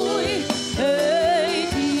vloei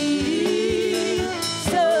uit die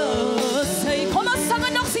see. Kom ons sing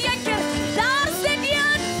het nog so een keer. Daar's net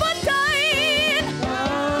een fontein.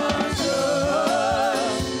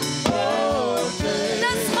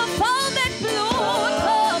 Dis gevul met bloed,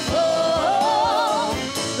 gevul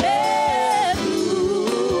met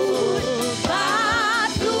bloed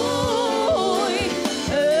wat vloei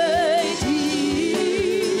uit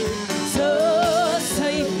die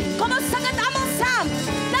see. Kom ons sing het almal saam.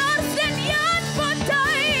 Daar's net een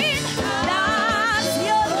fontein. Daar's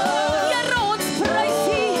een, Here ons prys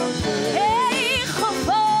U. Hey,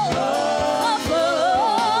 gevul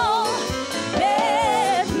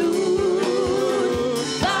met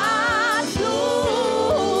bloed wat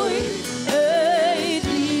vloei uit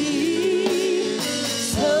die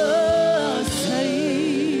see.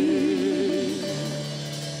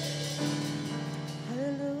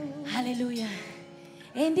 Halleluja.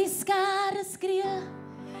 En die skare skree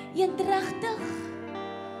eendragtig,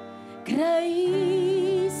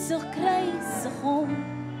 kruisig, kruisig hom,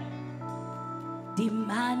 die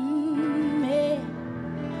man met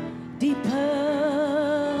die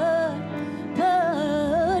purperkleur.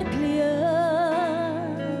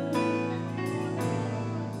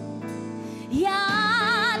 Ja,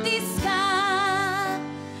 die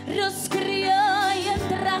skare skree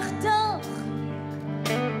eendragtig,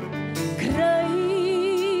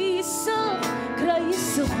 kruisig,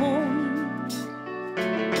 kruisig hom,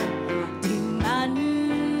 die man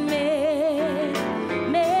met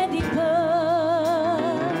die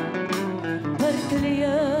purperkleur.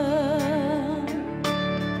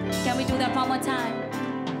 Can we do that one more time?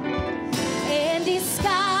 En die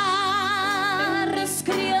skare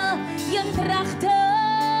skree eendragtig,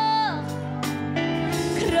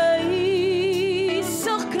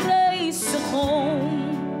 kruisig, kruisig hom.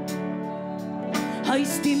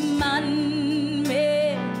 Hy's die man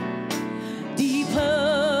met die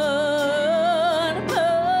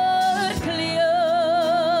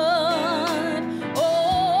purperkleur.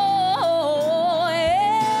 Oh,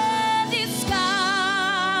 en die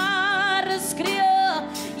skare skree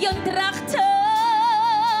eendragtig,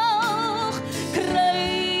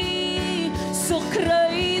 kruisig,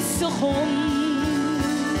 kruisig hom.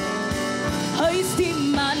 Hy's die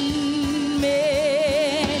man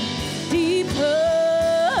met die purperkleur.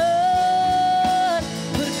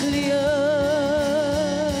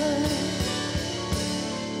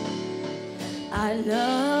 I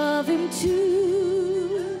love him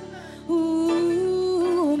too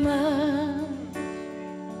much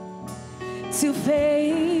to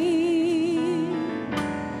fade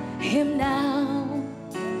him now.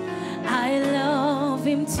 I love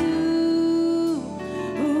him too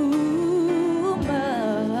much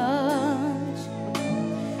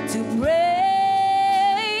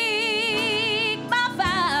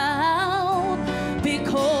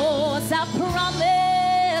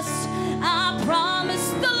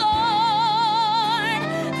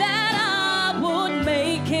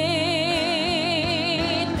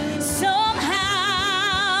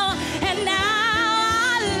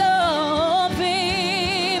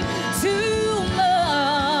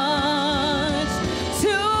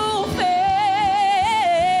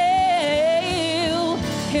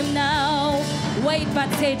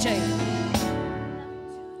Wat sê jy?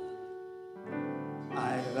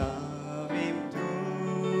 I love him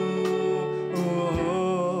too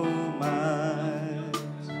much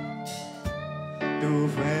to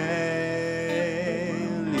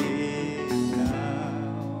fail him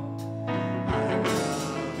now. I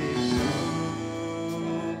love him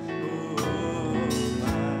too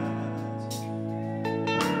much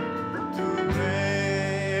to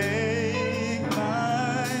break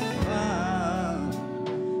my vow.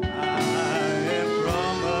 I have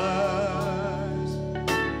promised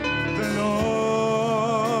the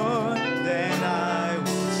Lord that I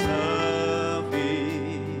will serve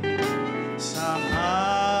him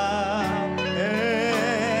somehow,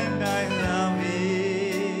 and I love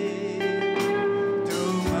him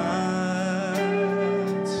too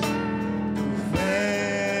much to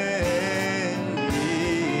fail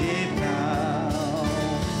him now.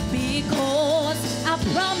 Because I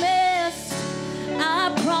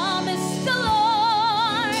promised the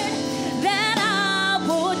Lord that I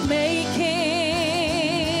would make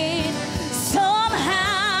it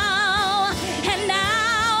somehow, and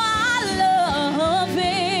now I love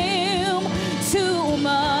him too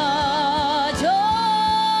much,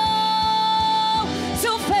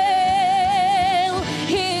 to fail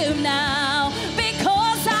him now.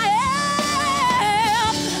 Because I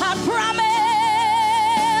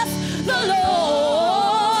promised the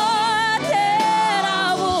Lord that I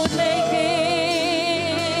would make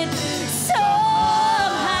it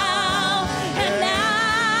somehow, and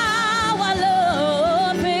now I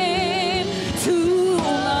love him too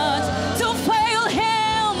much to fail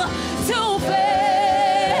him,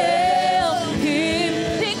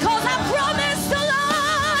 because I promised the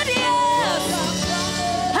Lord, yes,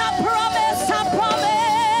 I promised the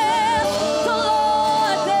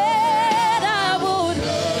Lord that I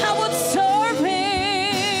would serve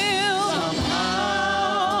him,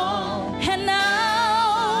 and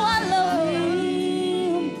now I love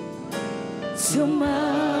him too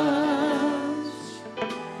much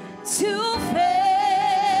to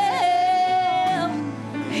fail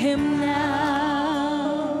him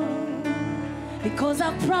now. Because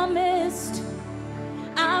I promised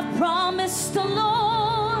the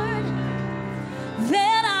Lord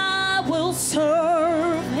that I will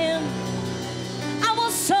serve him. I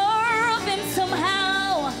will serve him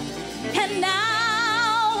somehow, and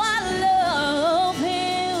now I love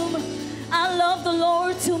him. I love the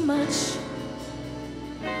Lord too much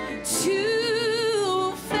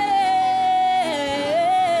to fail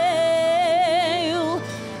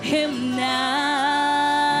him now.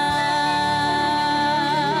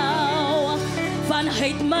 Van hy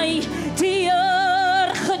het my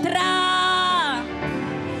deurgedra.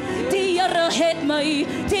 Die Here het my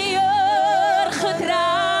deurgedra.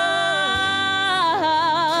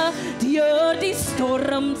 Deur die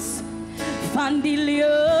storms van die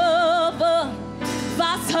lewe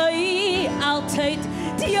was hy altyd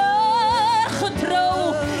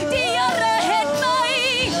deurgetrou. Die Here het my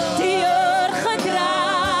deurgedra.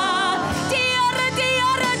 Die Here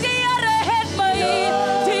het my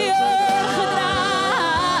deurgedra.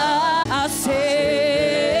 As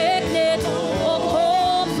ek net op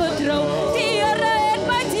hom vertrou. Die Here het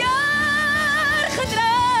my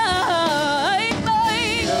deurgedra. Uit my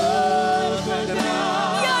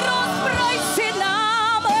Here, ons prys sy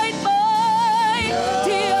naam. Uit my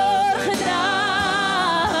deurgedra.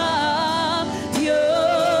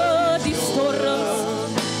 Deur die storms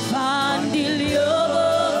van die lewe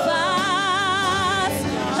was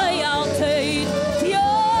hy altyd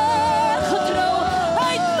deurgetrou.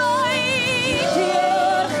 Uit my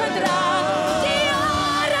deurgedra. Die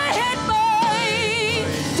Here het my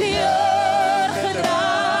deurgedra.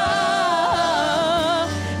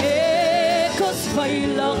 Ek is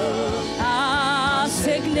veilig as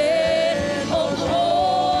ek net op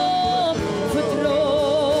hom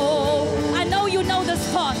vertrou. I know you know this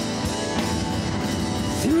part.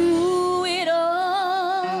 Through it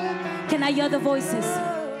all. Can I hear the voices?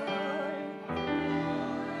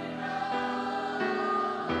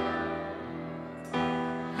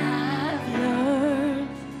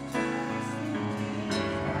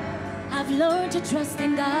 I've learned to trust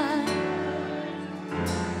in God.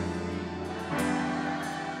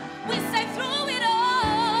 We say through it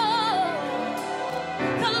all,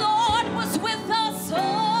 the Lord was with us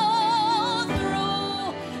all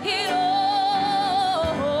through it all.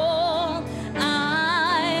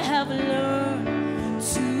 I have learned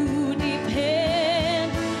to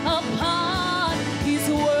depend upon His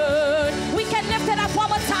word. We can lift it up one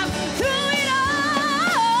more time. Through it all,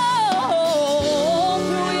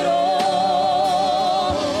 through it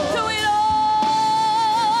all, through it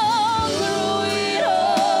all, through it all.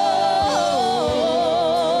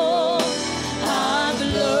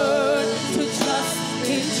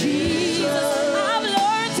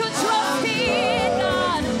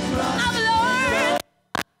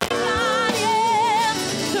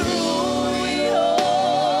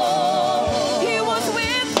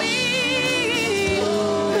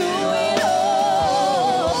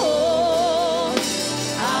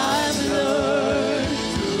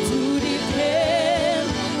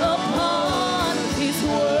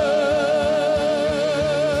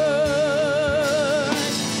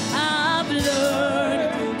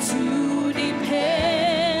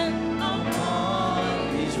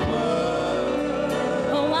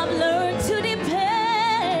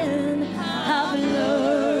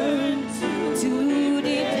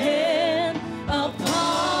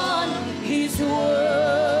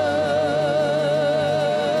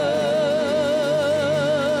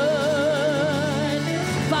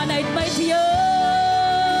 uit my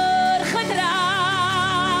deur gedra.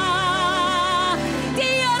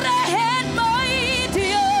 Die Here het my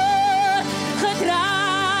deur gedra.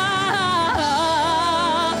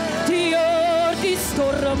 Deur die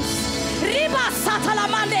storms, riba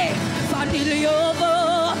satalamande, van die lewe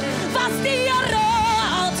was die Here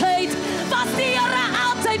altyd, was die Here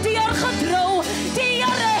altyd deur gedrou. Die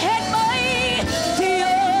Here het my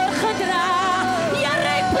deur gedra.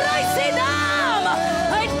 Here, ek prys die naam,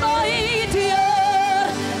 uit my deur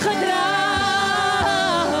gedra.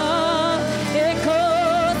 Ek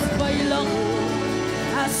is veilig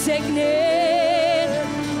as ek net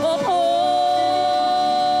op hom.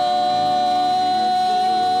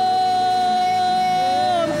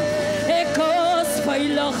 Ek is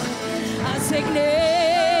veilig as ek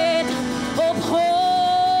net op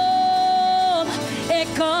hom.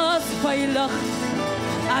 Ek is veilig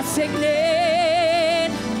as ek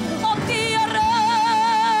net op die Here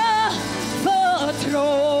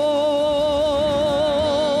vertrou.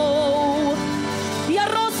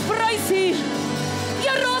 Here, ons prys U.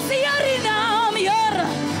 Here, ons eer U naam, Here.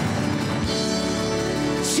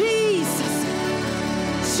 Jesus,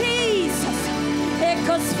 Jesus, ek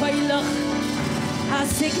is veilig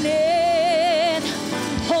as ek net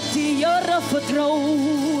op die Here vertrou.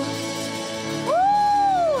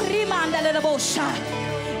 Rimanda de bosha,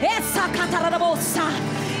 essa katara de bossa.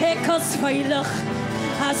 Ek is veilig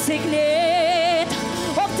as ek net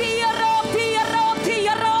op die Here, op die Here, op die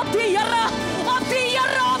Here, op die Here, op die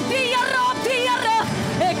Here, op die Here, op die Here.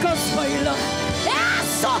 Ek is veilig.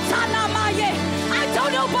 Sotana maye. I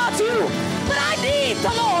don't know about you, but I need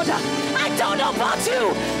the Lord. I don't know about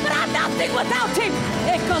you, but I'm nothing without Him.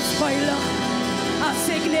 Ek is veilig as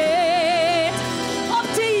ek net op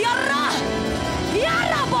die Here.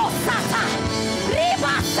 Yara bossata,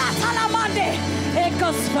 riba satalamande. Ek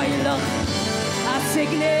is veilig as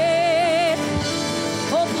ek net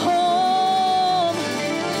op hom.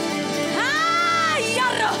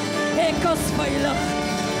 Here, ek is veilig.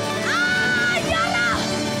 Here,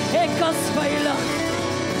 ek is veilig.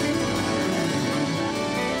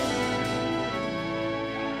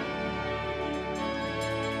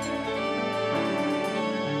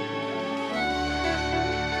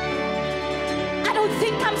 I don't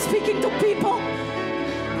think I'm speaking to people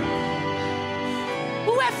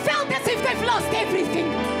who have felt as if they've lost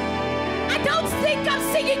everything. I don't think I'm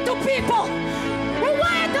singing to people who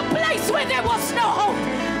were at the place where there was no hope.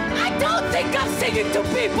 I don't think I'm singing to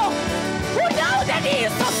people who know that He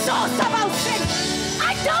is the source of our sin.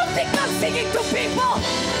 I don't think I'm singing to people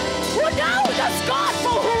who know this God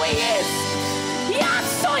for who He is.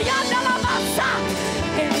 Yasoyandalamasa.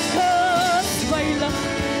 Ek is veilig.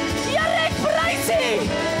 Here, ek prys U.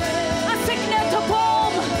 As ek net op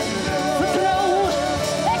hom vertrou.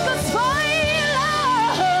 Ek is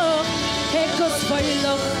veilig. Ek is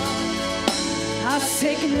veilig. As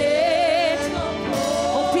ek net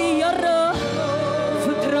op die Here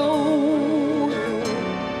vertrou.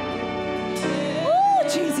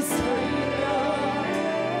 Jesus.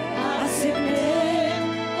 As ek net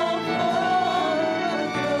op hom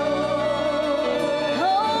vertrou.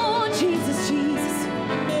 Oh, Jesus, Jesus.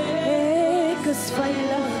 Ek is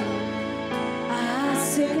veilig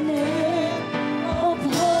as ek net op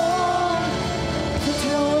hom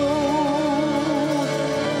vertrou.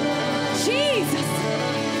 Jesus,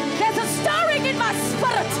 there's a stirring in my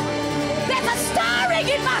spirit. There's a stirring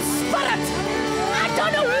in my spirit. I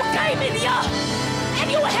don't know who came in here and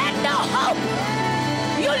you had no hope.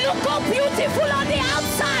 You look all beautiful on the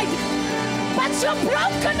outside, but you're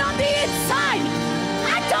broken on the inside.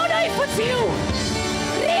 I don't know if it's you.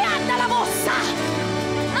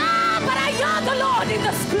 But I hear the Lord in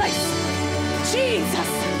this place. Jesus.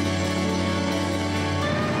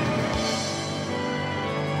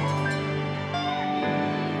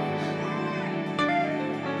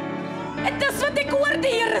 En dis wat ek hoor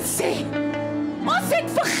die Here sê. Ons het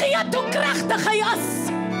vergeet hoe kragtig Hy is.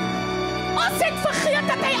 Ons het vergeet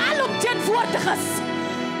dat Hy alomteenwoordig is.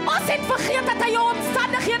 Ons het vergeet dat Hy jou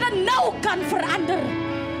omstandighede nou kan verander.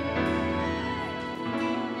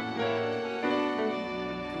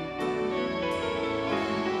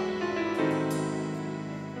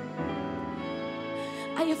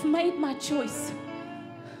 I have made my choice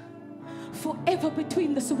forever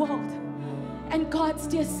between this world and God's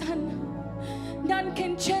dear Son. None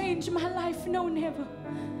can change my life, no, never.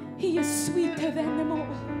 He is sweeter than them all.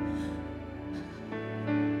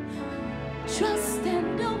 Trust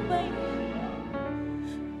and obey,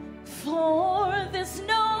 for there's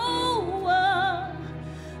no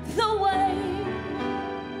other way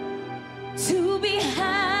to be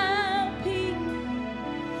happy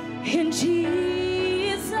in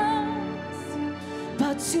Jesus.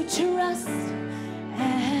 to trust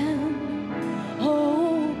and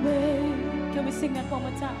obey. Can we sing that one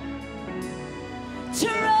more time?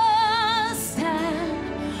 Trust and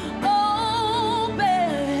obey,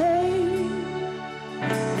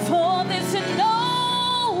 for there's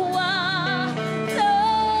no other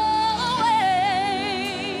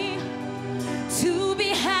way to be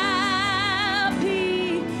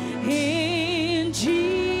happy in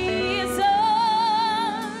Jesus,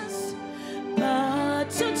 but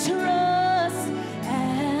to trust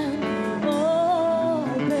and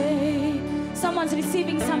obey. Someone's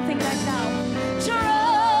receiving something right now.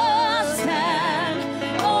 Trust and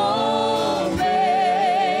obey,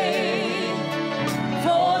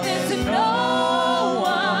 for there's no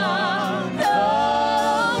other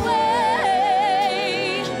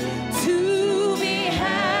way to be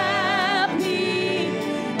happy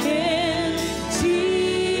in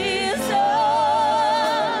Jesus,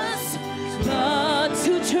 but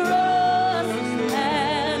to trust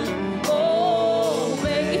and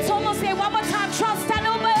obey. It's almost there. One more time. Trust and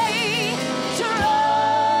obey.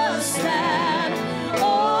 Trust and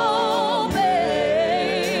obey,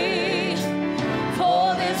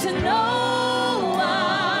 for there's no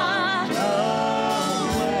other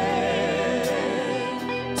way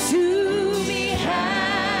to be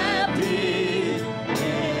happy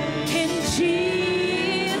in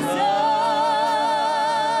Jesus,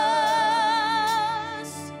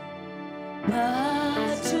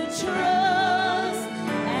 but to trust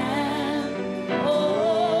and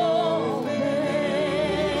obey.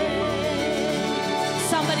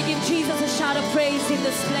 Somebody give Jesus a shout of praise in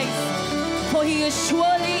this place, for he is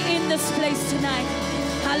surely in this place tonight.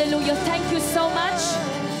 Hallelujah. Thank you so much.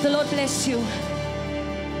 The Lord bless you.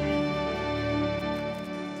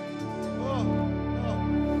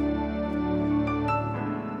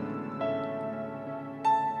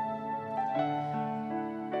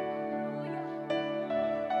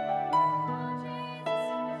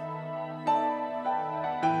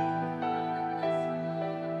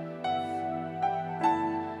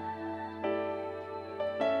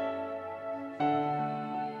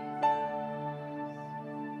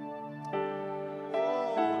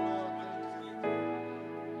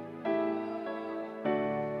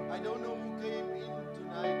 I don't know who came in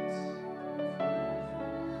tonight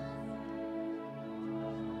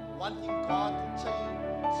wanting God to change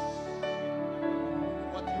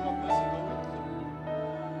what you are busy going through.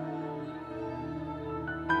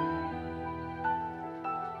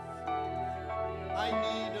 I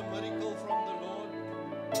need a miracle from the Lord.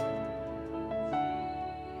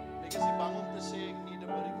 Ek is nie bang om te sê ek need a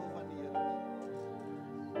miracle van die Here.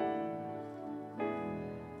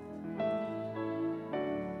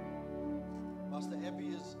 Pastor Abby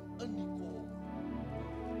is in die call.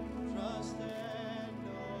 Trust and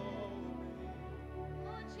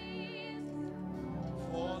obey,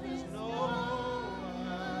 for there's no other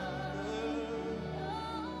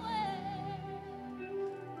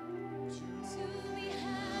to be Here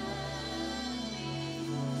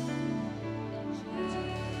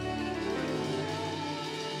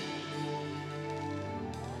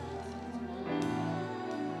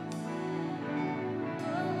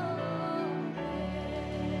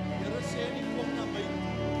sê nie kom na my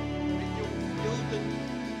met jou wilde nie.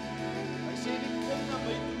 Hy sê nie kom na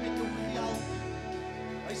my met jou geld nie.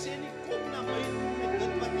 Hy sê nie kom na my met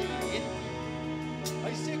dit wat jy het nie.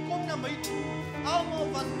 Hy sê kom na my toe, almal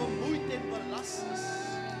wat bemoeid en belas is.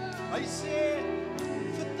 Hy sê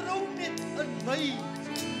vertrou net in my.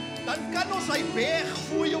 Dan kan ons hy berg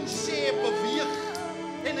voor jou sê beweeg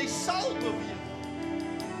en hy sal beweeg.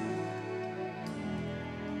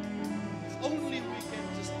 If only we can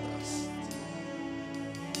just trust.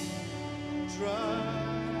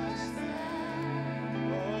 Trust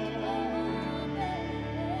and obey,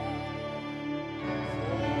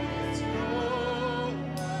 for it's no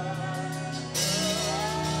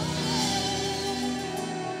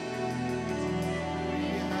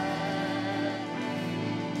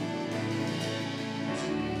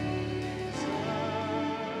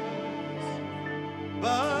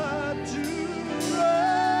but to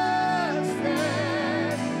trust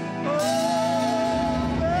and obey.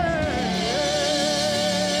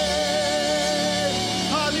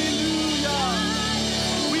 Hallelujah.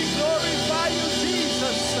 We glorify you,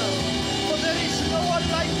 Jesus. For there is no one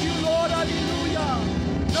like you, Lord. Hallelujah.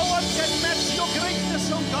 No one can match your greatness,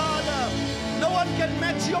 oh God. No one can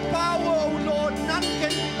match your power, oh Lord. None can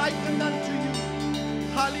be likened unto you.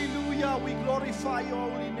 Hallelujah. We glorify your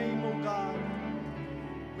holy name, oh God.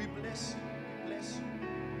 We bless you. Bless you.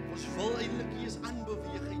 Ons wil eintlik hier is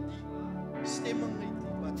aanbeweeg uit die stemming uit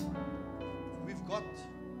die wat we've got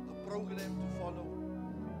a program to follow.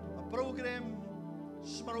 program,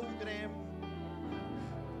 sprogram.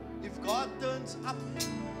 If God turns up,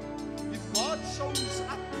 if God shows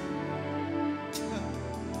up,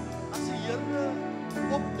 as die Here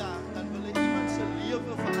opdaag, dan wil hy iemand se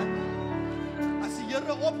lewe verander. As die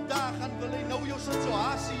Here opdaag, dan wil hy nou jou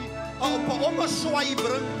situasie op 'n ommeswaai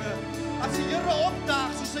bring. As die Here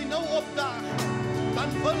opdaag, soos hy nou opdaag, dan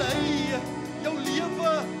wil hy jou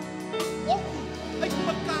lewe op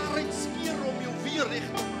uitmekaar uitskeer om jou weer reg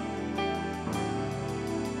te maak.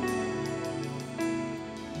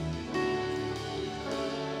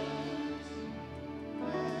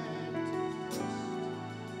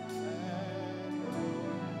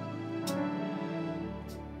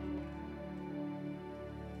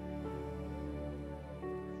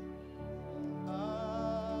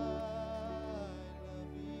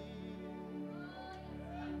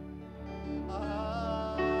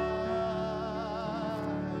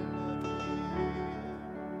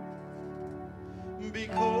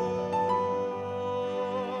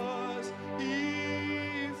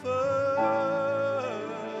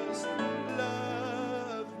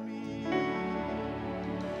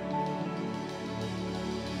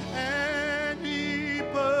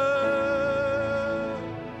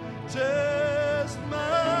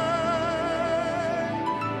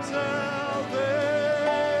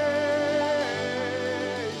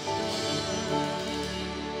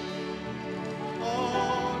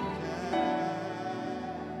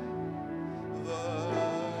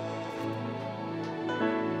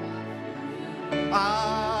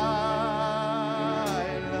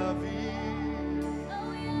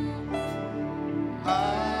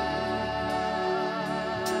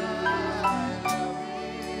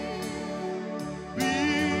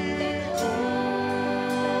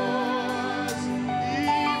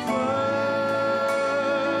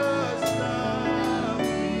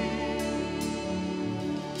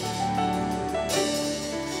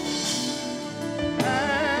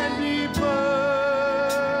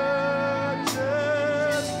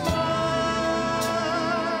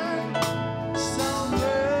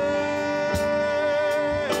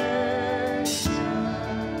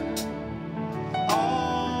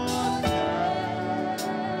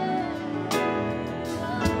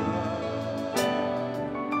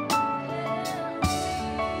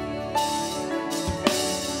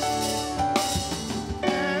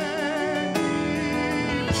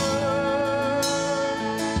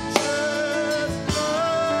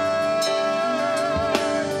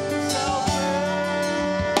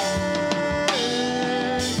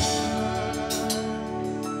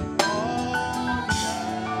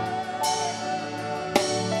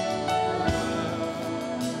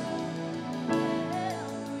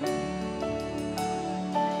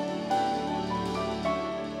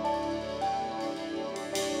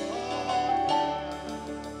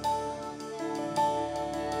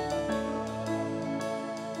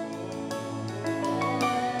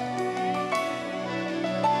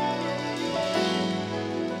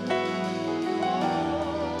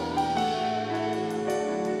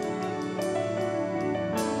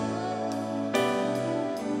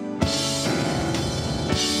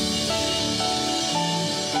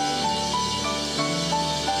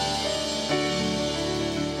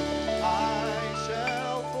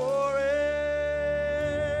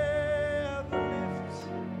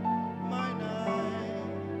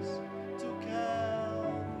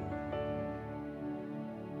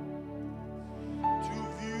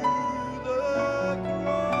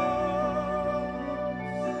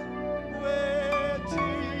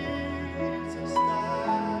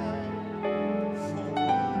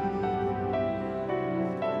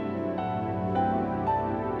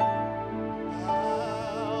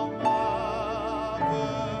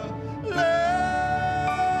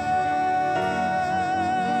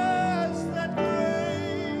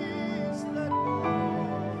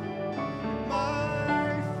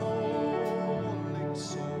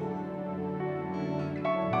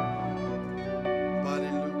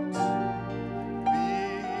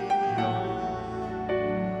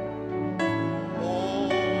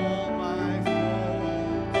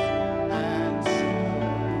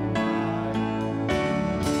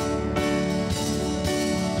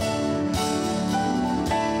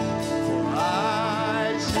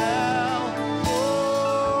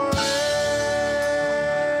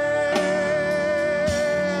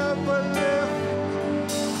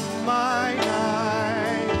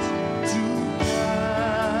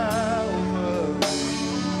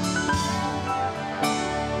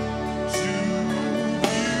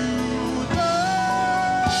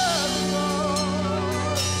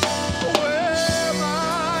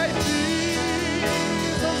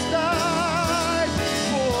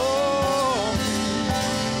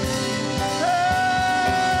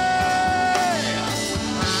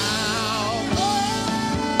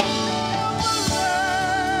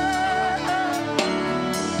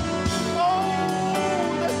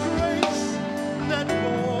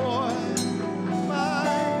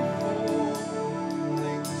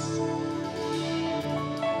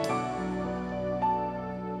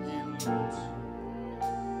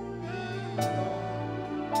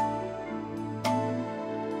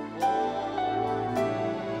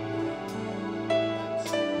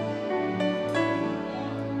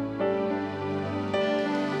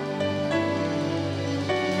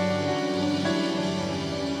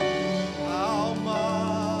 How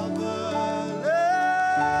marvelous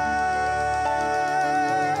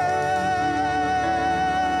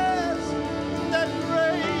that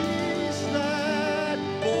grace that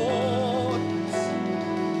bought.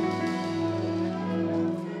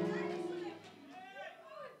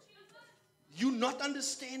 You not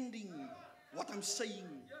understanding what I'm saying.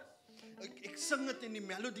 Ek sing dit en die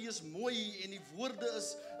melodie is mooi en die woorde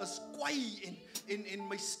is kwaai en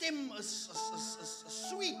my stem is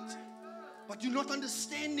sweet. But you're not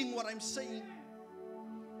understanding what I'm saying.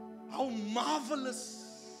 How marvelous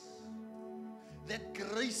that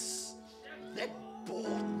grace that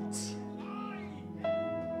bought.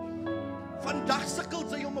 Vandag sukkel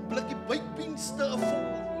sy om 'n blikkie bakbeans te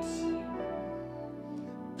afford.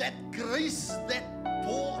 That grace that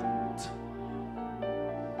bought.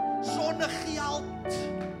 Sonder geld.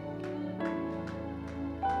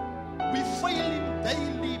 We fail him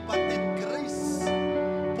daily, but that grace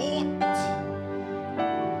bought.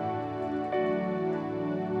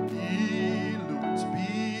 He looks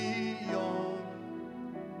beyond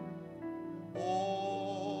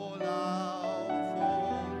all our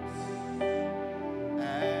faults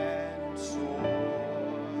and saw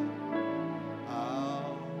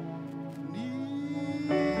our need.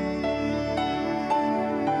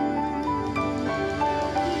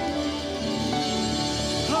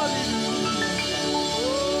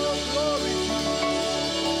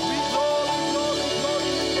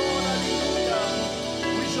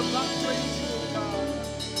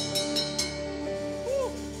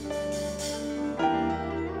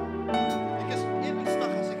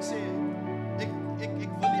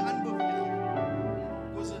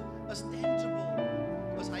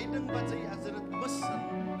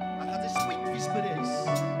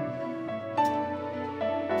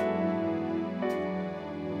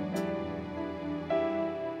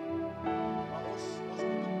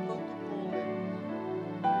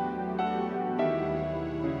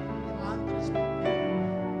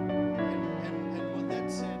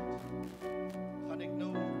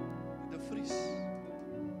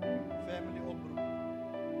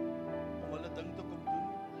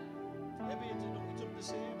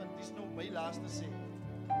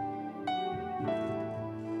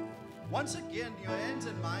 Once again, your hands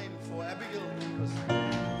and mine for Abigail.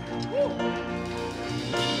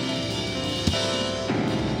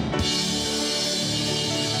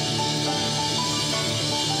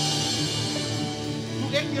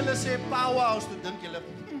 Toe ek julle sê powerhouse, toe dink julle.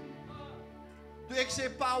 Toe ek sê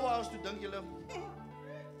powerhouse, toe dink julle.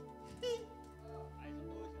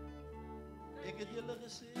 Ek het julle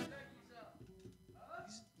gesê.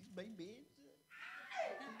 Dis my mense.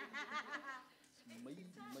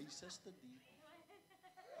 My sister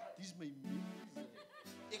dis my mense.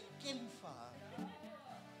 Ek ken vir haar.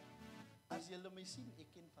 As julle my sien, ek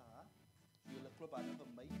ken vir haar. Julle klop aan vir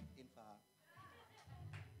my en vir haar.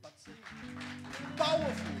 But see,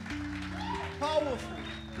 powerful. Powerful.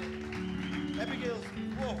 Abigail,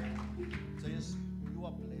 whoa. Says, you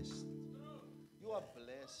are blessed. You are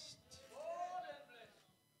blessed.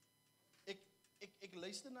 Ek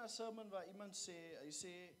luister na 'n sermon waar iemand sê, hy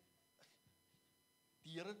sê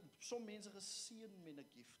die Here het some mense geseën met 'n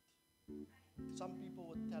gift. Some people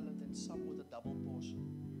with talent and some with a double portion.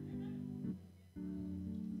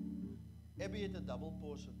 Abby het 'n double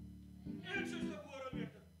portion. En sy is gebore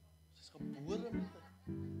met dit. Sy's gebore met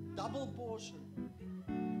dit. Double portion.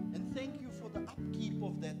 And thank you for the upkeep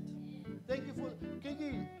of that. Thank you for kyk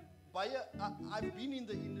I've been in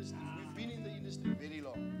the industry. We've been in the industry very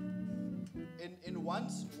long. En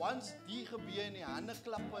once die gebeur in die hande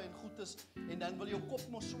klappe en goed is en dan wil jou kop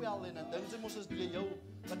mos swel en dan dink sy mos is die jou.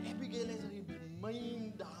 But Abigail has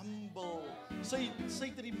remained humble. Sy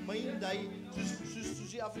het remained hy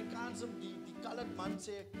soos die Afrikaanse die colored man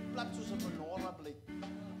sê plat soos 'n menorah bly.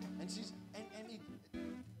 And she's and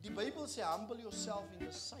die Bybel sê humble yourself in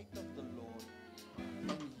the sight of the Lord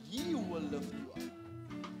and he will lift you up.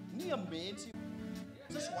 Nie 'n mens.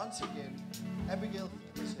 Just once again, Abigail,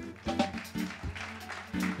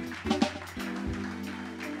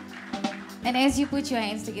 And as you put your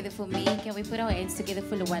hands together for me, can we put our hands together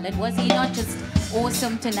for Llewellyn? Was he not just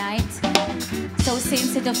awesome tonight? So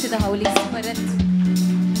sensitive to the Holy Spirit.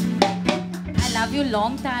 I love you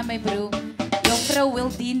long time, my bro. Your vrou wil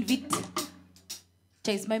dien wit.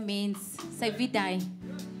 Sy's my mens. Sy wit hy.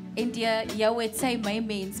 En jou het sy my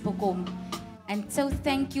mens bekom. And so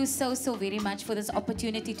thank you so very much for this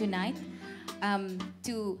opportunity tonight.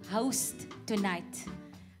 to host tonight.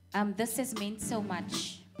 This has meant so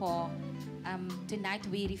much, Paul. Tonight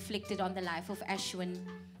we reflected on the life of Ashwin.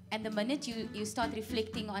 And the minute you start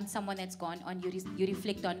reflecting on someone that's gone on, you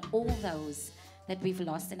reflect on all those that we've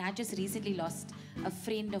lost. And I just recently lost a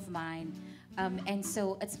friend of mine. And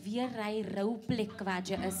so it's weer ry rou plek waar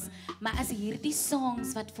jy is. Maar as hierdie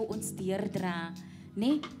songs wat vir ons deurdra,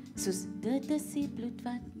 nee, soos dit is die bloed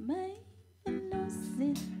wat my verlos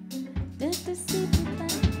het. Dit is die bloed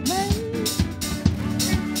wat my.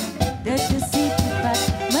 Dit is die bloed wat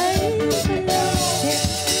my verlos het.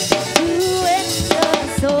 Toe ek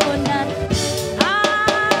so nat.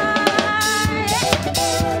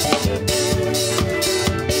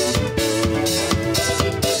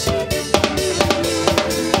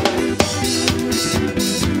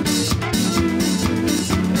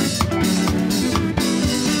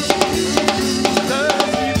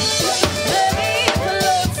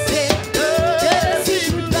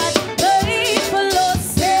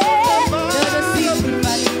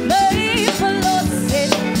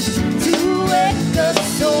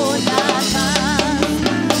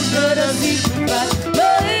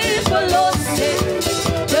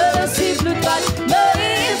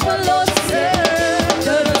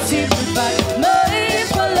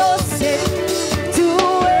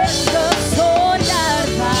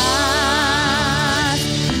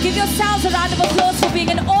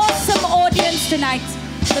 Tonight,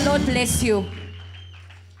 the Lord bless you.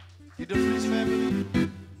 Die De Vries family,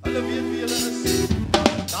 hulle weet wie hulle is.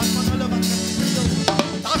 Daar's van hulle wat kan speel,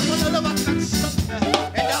 daar's van hulle wat kan sing,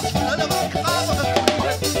 en daar's van hulle wat gawe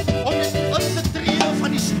gekry het om dit in te tree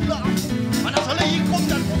van die stoel af. Want as hulle hier kom,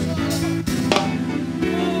 dan ons hulle.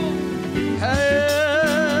 Hey,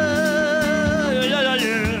 yeah.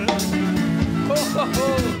 Ho, ho, ho.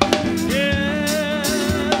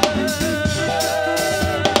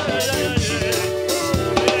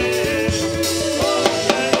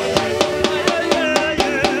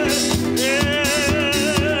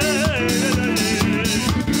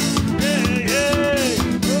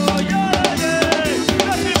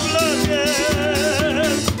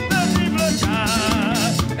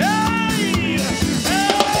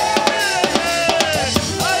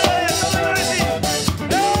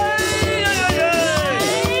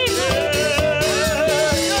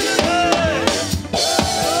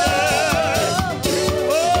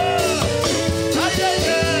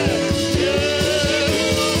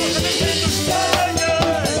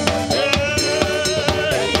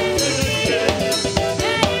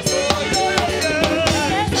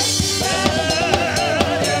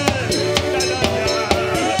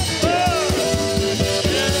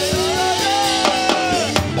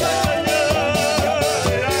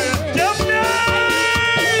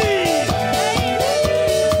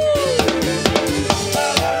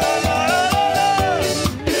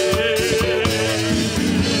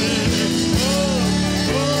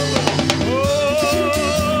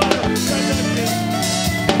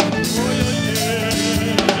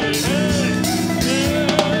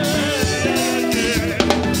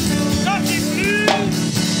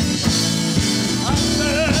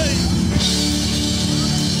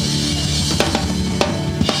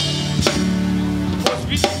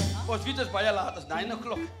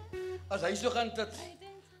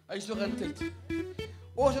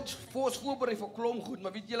 Ons het voorberei vir klomp goed,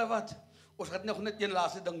 maar weet julle wat? Ons gaan nog net een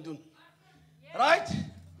laaste ding doen. Right?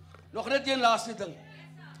 Nog net een laaste ding.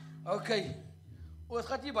 Okay. Ons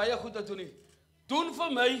gaan nie baie goed doen nie. Doen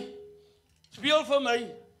vir my, speel vir my,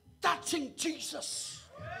 Touching Jesus.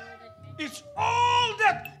 It's all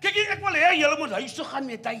that. Kyk, ek wil hê julle moet huis toe gaan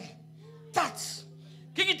met hy. That's.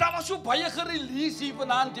 Kyk, daar was so baie gerelease hier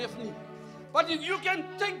vanaand, Daphne. But if you can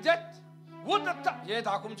take that, what the... Ja,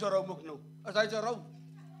 daar kom Jerome ook nou. Is hy Jerome?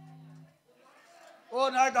 Oh,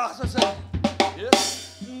 nee, daar is hy.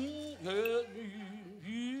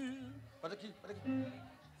 Wat ek?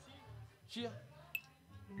 Zie je?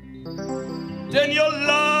 Then your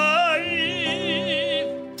life,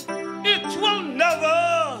 it will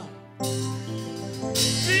never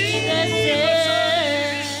be the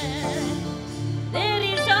same. There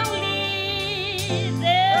is only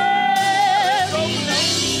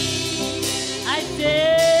I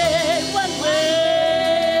said one word.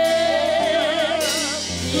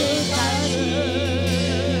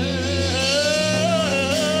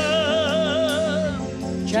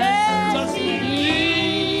 Trust me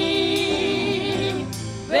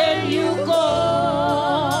when you go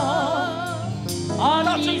on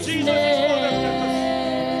His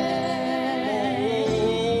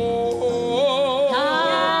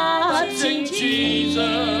touching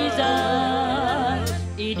Jesus,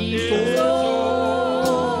 it is so.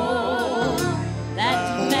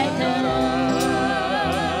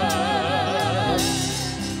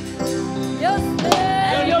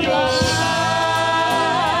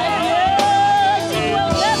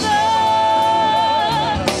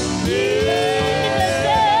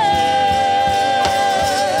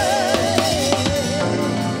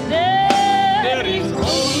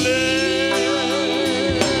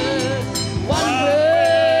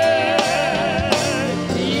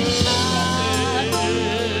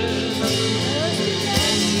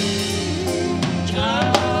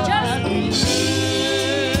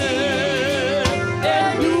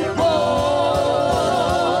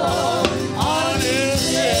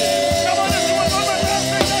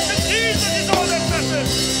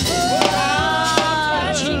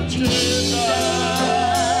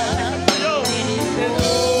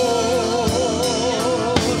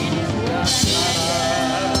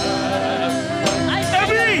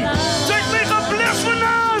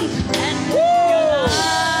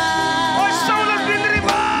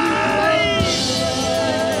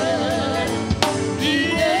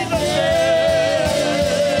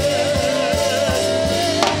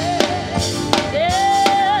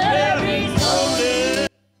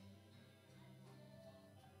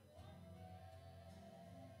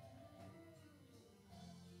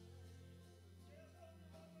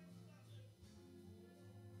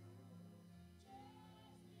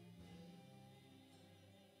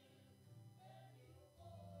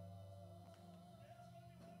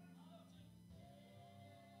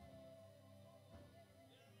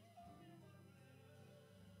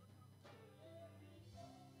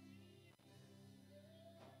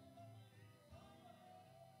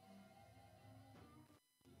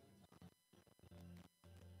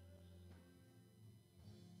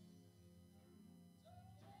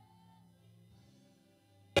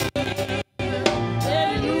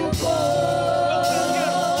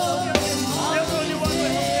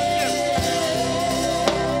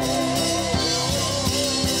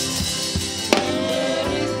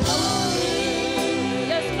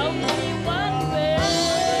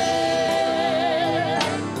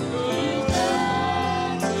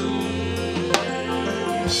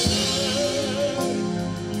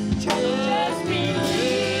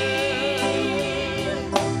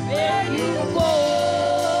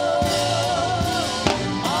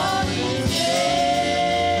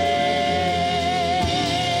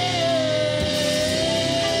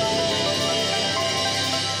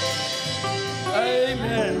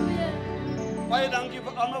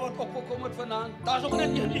 name wat opgekom het vanaand. Daar's ook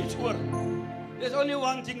net iets hoor. There's only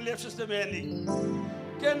one thing left, Sister Mandy.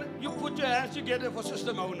 Can you put your hands together for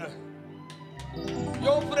Sister Mona?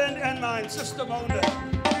 Your friend and mine, Sister Mona.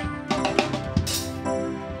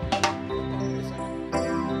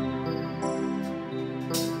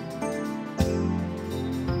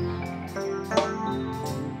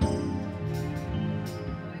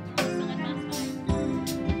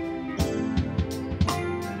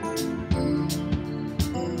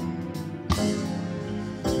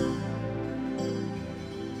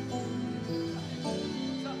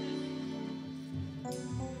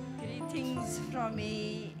 Greetings from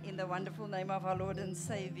me in the wonderful name of our Lord and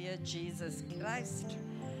Savior Jesus Christ.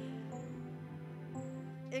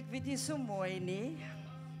 Ek weet nie so mooi nie.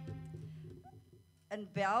 In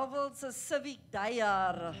Bellville se civic dae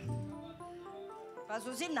was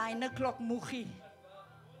ons 9 o'clock moegie.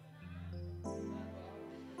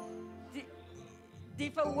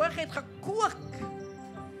 Die verhoog het gekook.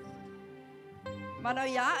 Maar nou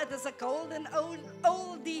ja, het is 'n golden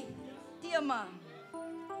oldie tema.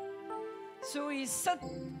 So he sit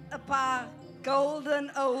 'n paar golden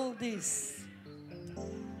oldies.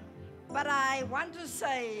 But I want to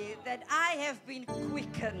say that I have been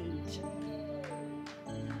quickened.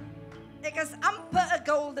 Ek is amper 'n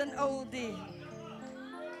golden oldie.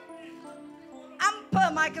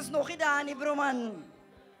 Amper, maar ek is nog nie daar nie, broman.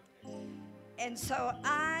 And so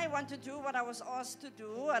I want to do what I was asked to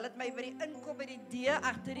do. Hulle het my by die inkom by die deur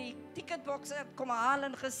agter die ticketbox kom haal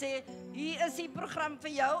en gesê, hier is die program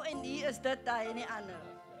vir jou en hier is dit daai en die ander.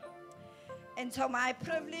 And so my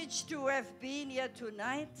privilege to have been here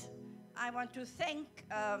tonight. I want to thank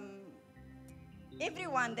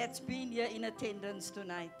everyone that's been here in attendance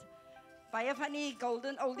tonight. Baie van die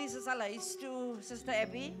golden oldies is al huis toe, Sister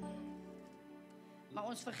Abby. Maar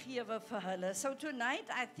ons vergewe vir hulle. So tonight,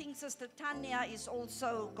 I think Sister Tanya is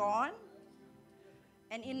also gone.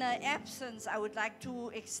 And in her absence, I would like to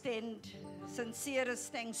extend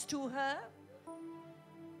sincerest thanks to her.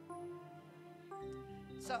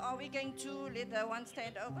 So are we going to let her one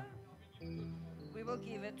stand over? We will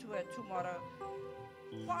give it to her tomorrow.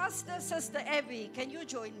 Pastor Sister Abby, can you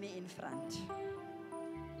join me in front?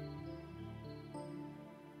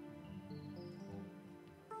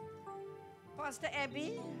 Pastor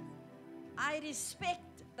Abby, I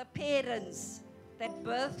respect the parents that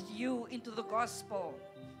birthed you into the gospel.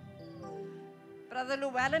 Brother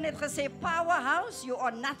Llewellyn het gesê, powerhouse, you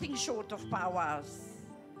are nothing short of powerhouse.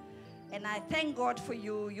 And I thank God for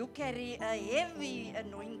you. You carry a heavy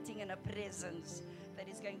anointing and a presence that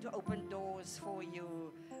is going to open doors for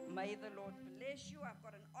you. May the Lord bless you. I've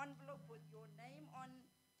got an envelope with your name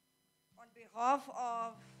on behalf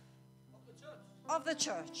of the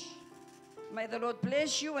church. May the Lord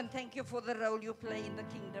bless you and thank you for the role you play in the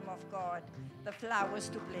kingdom of God. The flowers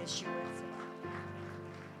to bless you as well.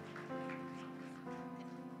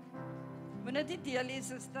 Wanneer dit deel is,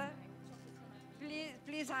 sister,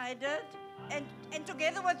 please hide it. And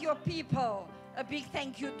together with your people, a big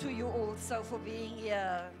thank you to you also for being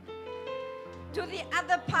here. To the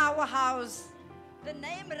other powerhouse, the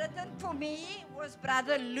name written for me was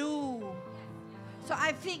Brother Lou. So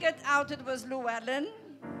I figured out it was Llewellyn.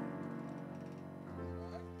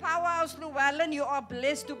 Powerhouse Llewellyn, you are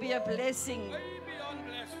blessed to be a blessing. Way beyond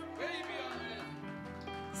blessed. Way beyond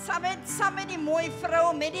blessed. Saam met die mooi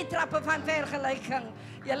vrou met die trappe van vergelyking.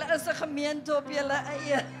 Julle is 'n gemeente op julle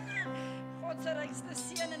eie. God se rykste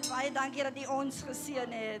seën en baie dankie dat U ons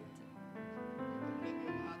geseën het.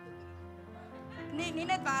 Nie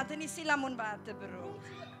net water, nie silamonwater bro.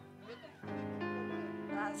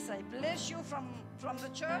 I say bless you from the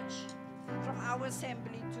church, from our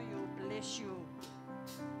assembly to you. Bless you.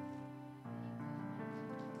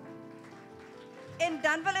 En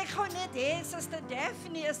dan wil ek gou net hê, Sister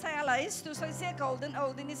Daphne, is sy al huis toe, sy sê golden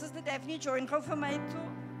oldie, nie Sister Daphne, join gou vir my toe.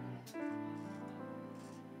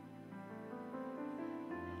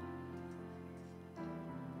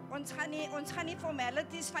 Ons gaan nie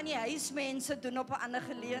formalities van die huismense doen op 'n ander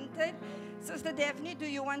geleentheid. Sister Daphne, do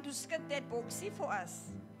you want to skit that boxie for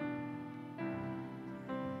us?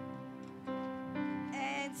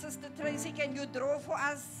 And Sister Tracy, can you draw for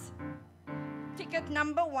us ticket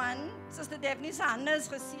number 1? Sister Daphne se hande is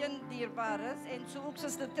geseën dierbares en so ook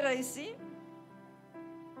Sister Tracy.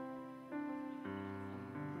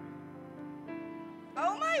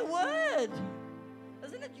 Oh my word!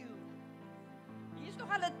 Isn't it you? Hier's nog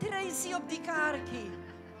al 'n Tracy op die kaartjie.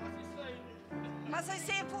 Maar sy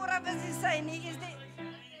sê vooraf is die sy nie, is die...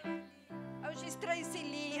 Oh, she's Tracy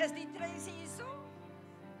Lee. Is die Tracy hierso?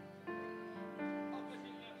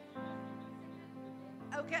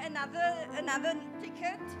 Okay, another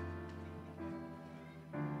ticket.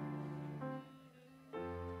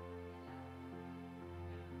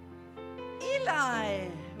 Eli?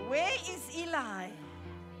 Where is Eli?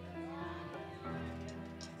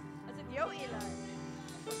 Is it your Eli?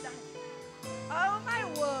 Oh my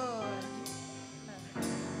word.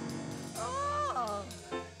 Oh.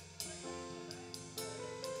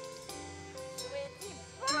 Sweetie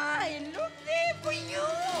pie, look there for you.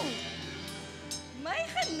 My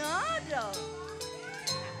genade.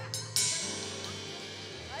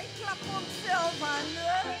 Hy klap homself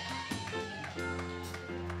hande.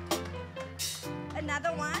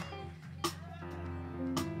 Another one.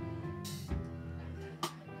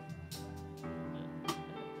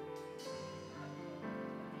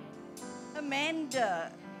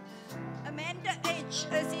 Amanda. Amanda H.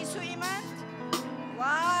 Is hier so iemand?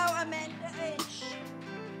 Wow, Amanda H.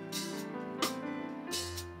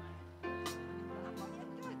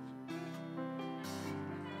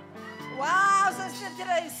 Wow, Sister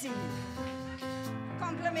Tracy.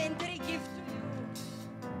 Complimentary gift to you.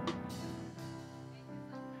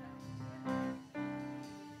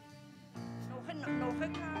 Nog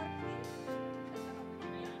een kaartje.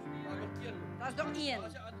 Dat is nog één.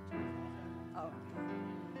 Oh.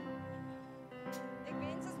 Ik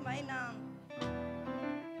wens het mijn naam.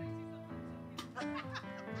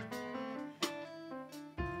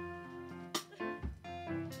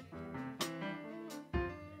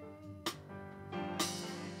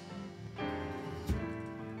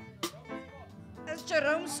 Is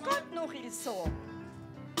Jerome Scott nog hier zo?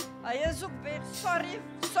 Hij is ook weg.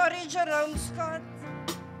 Sorry Jerome Scott.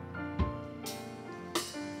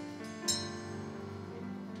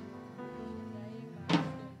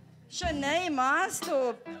 Shanae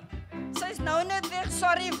Maastop. Sy is nou net weg,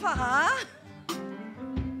 sorry vir haar.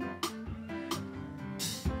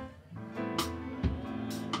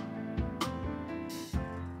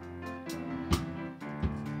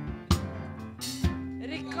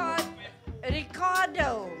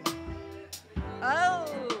 Ricardo. Oh.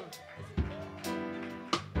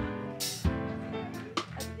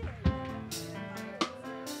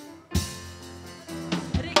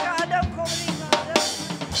 Ricardo, kom Ricardo.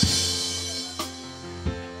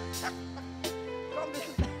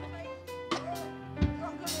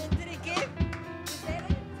 Complimentary gift. Is that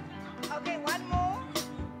it? Okay, one more.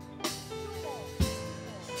 Two more.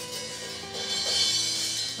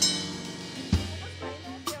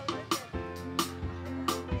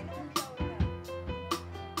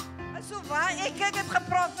 So waar ek het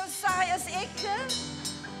geprofesie is ek.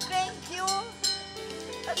 Thank you.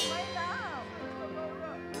 That's my naam.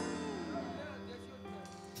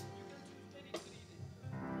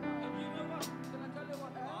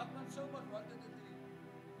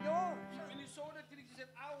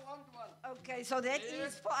 Okay, so that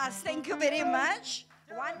is for us. Thank you very much.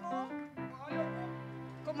 One more.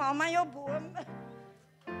 Kom aan, my boom.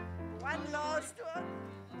 One last one.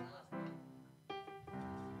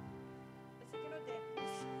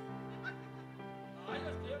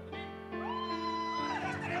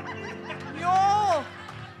 Jo!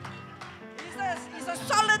 Is a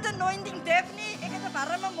solid anointing, Daphne. Ek het 'n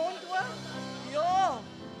warme mond hoor. Jo!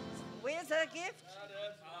 Where's her gift?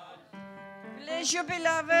 Bless you,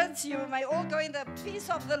 beloveds. You may all go in the peace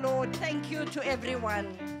of the Lord. Thank you to everyone.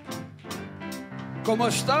 Kom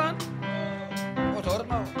ons staan. Ons hoor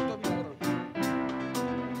maar tot môre.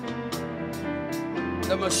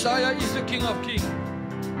 The Messiah is the King of Kings.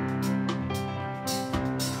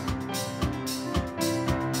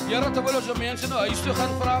 Here terwyl ons mense na huis toe gaan,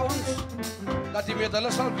 vra ons dat jy met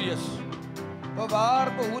hulle sal wees.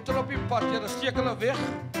 Bewaar, behoed hulle op die pad, Here, steek hulle weg.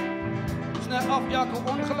 Sny af elke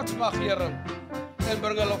ongeluksmag, Here, en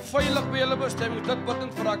bring hulle veilig by hulle bestemming. Dit bid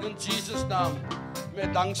en vra ek in Jesus naam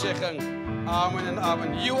met danksegging. Amen en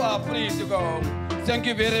amen. You are free to go home. Thank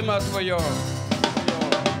you very much for your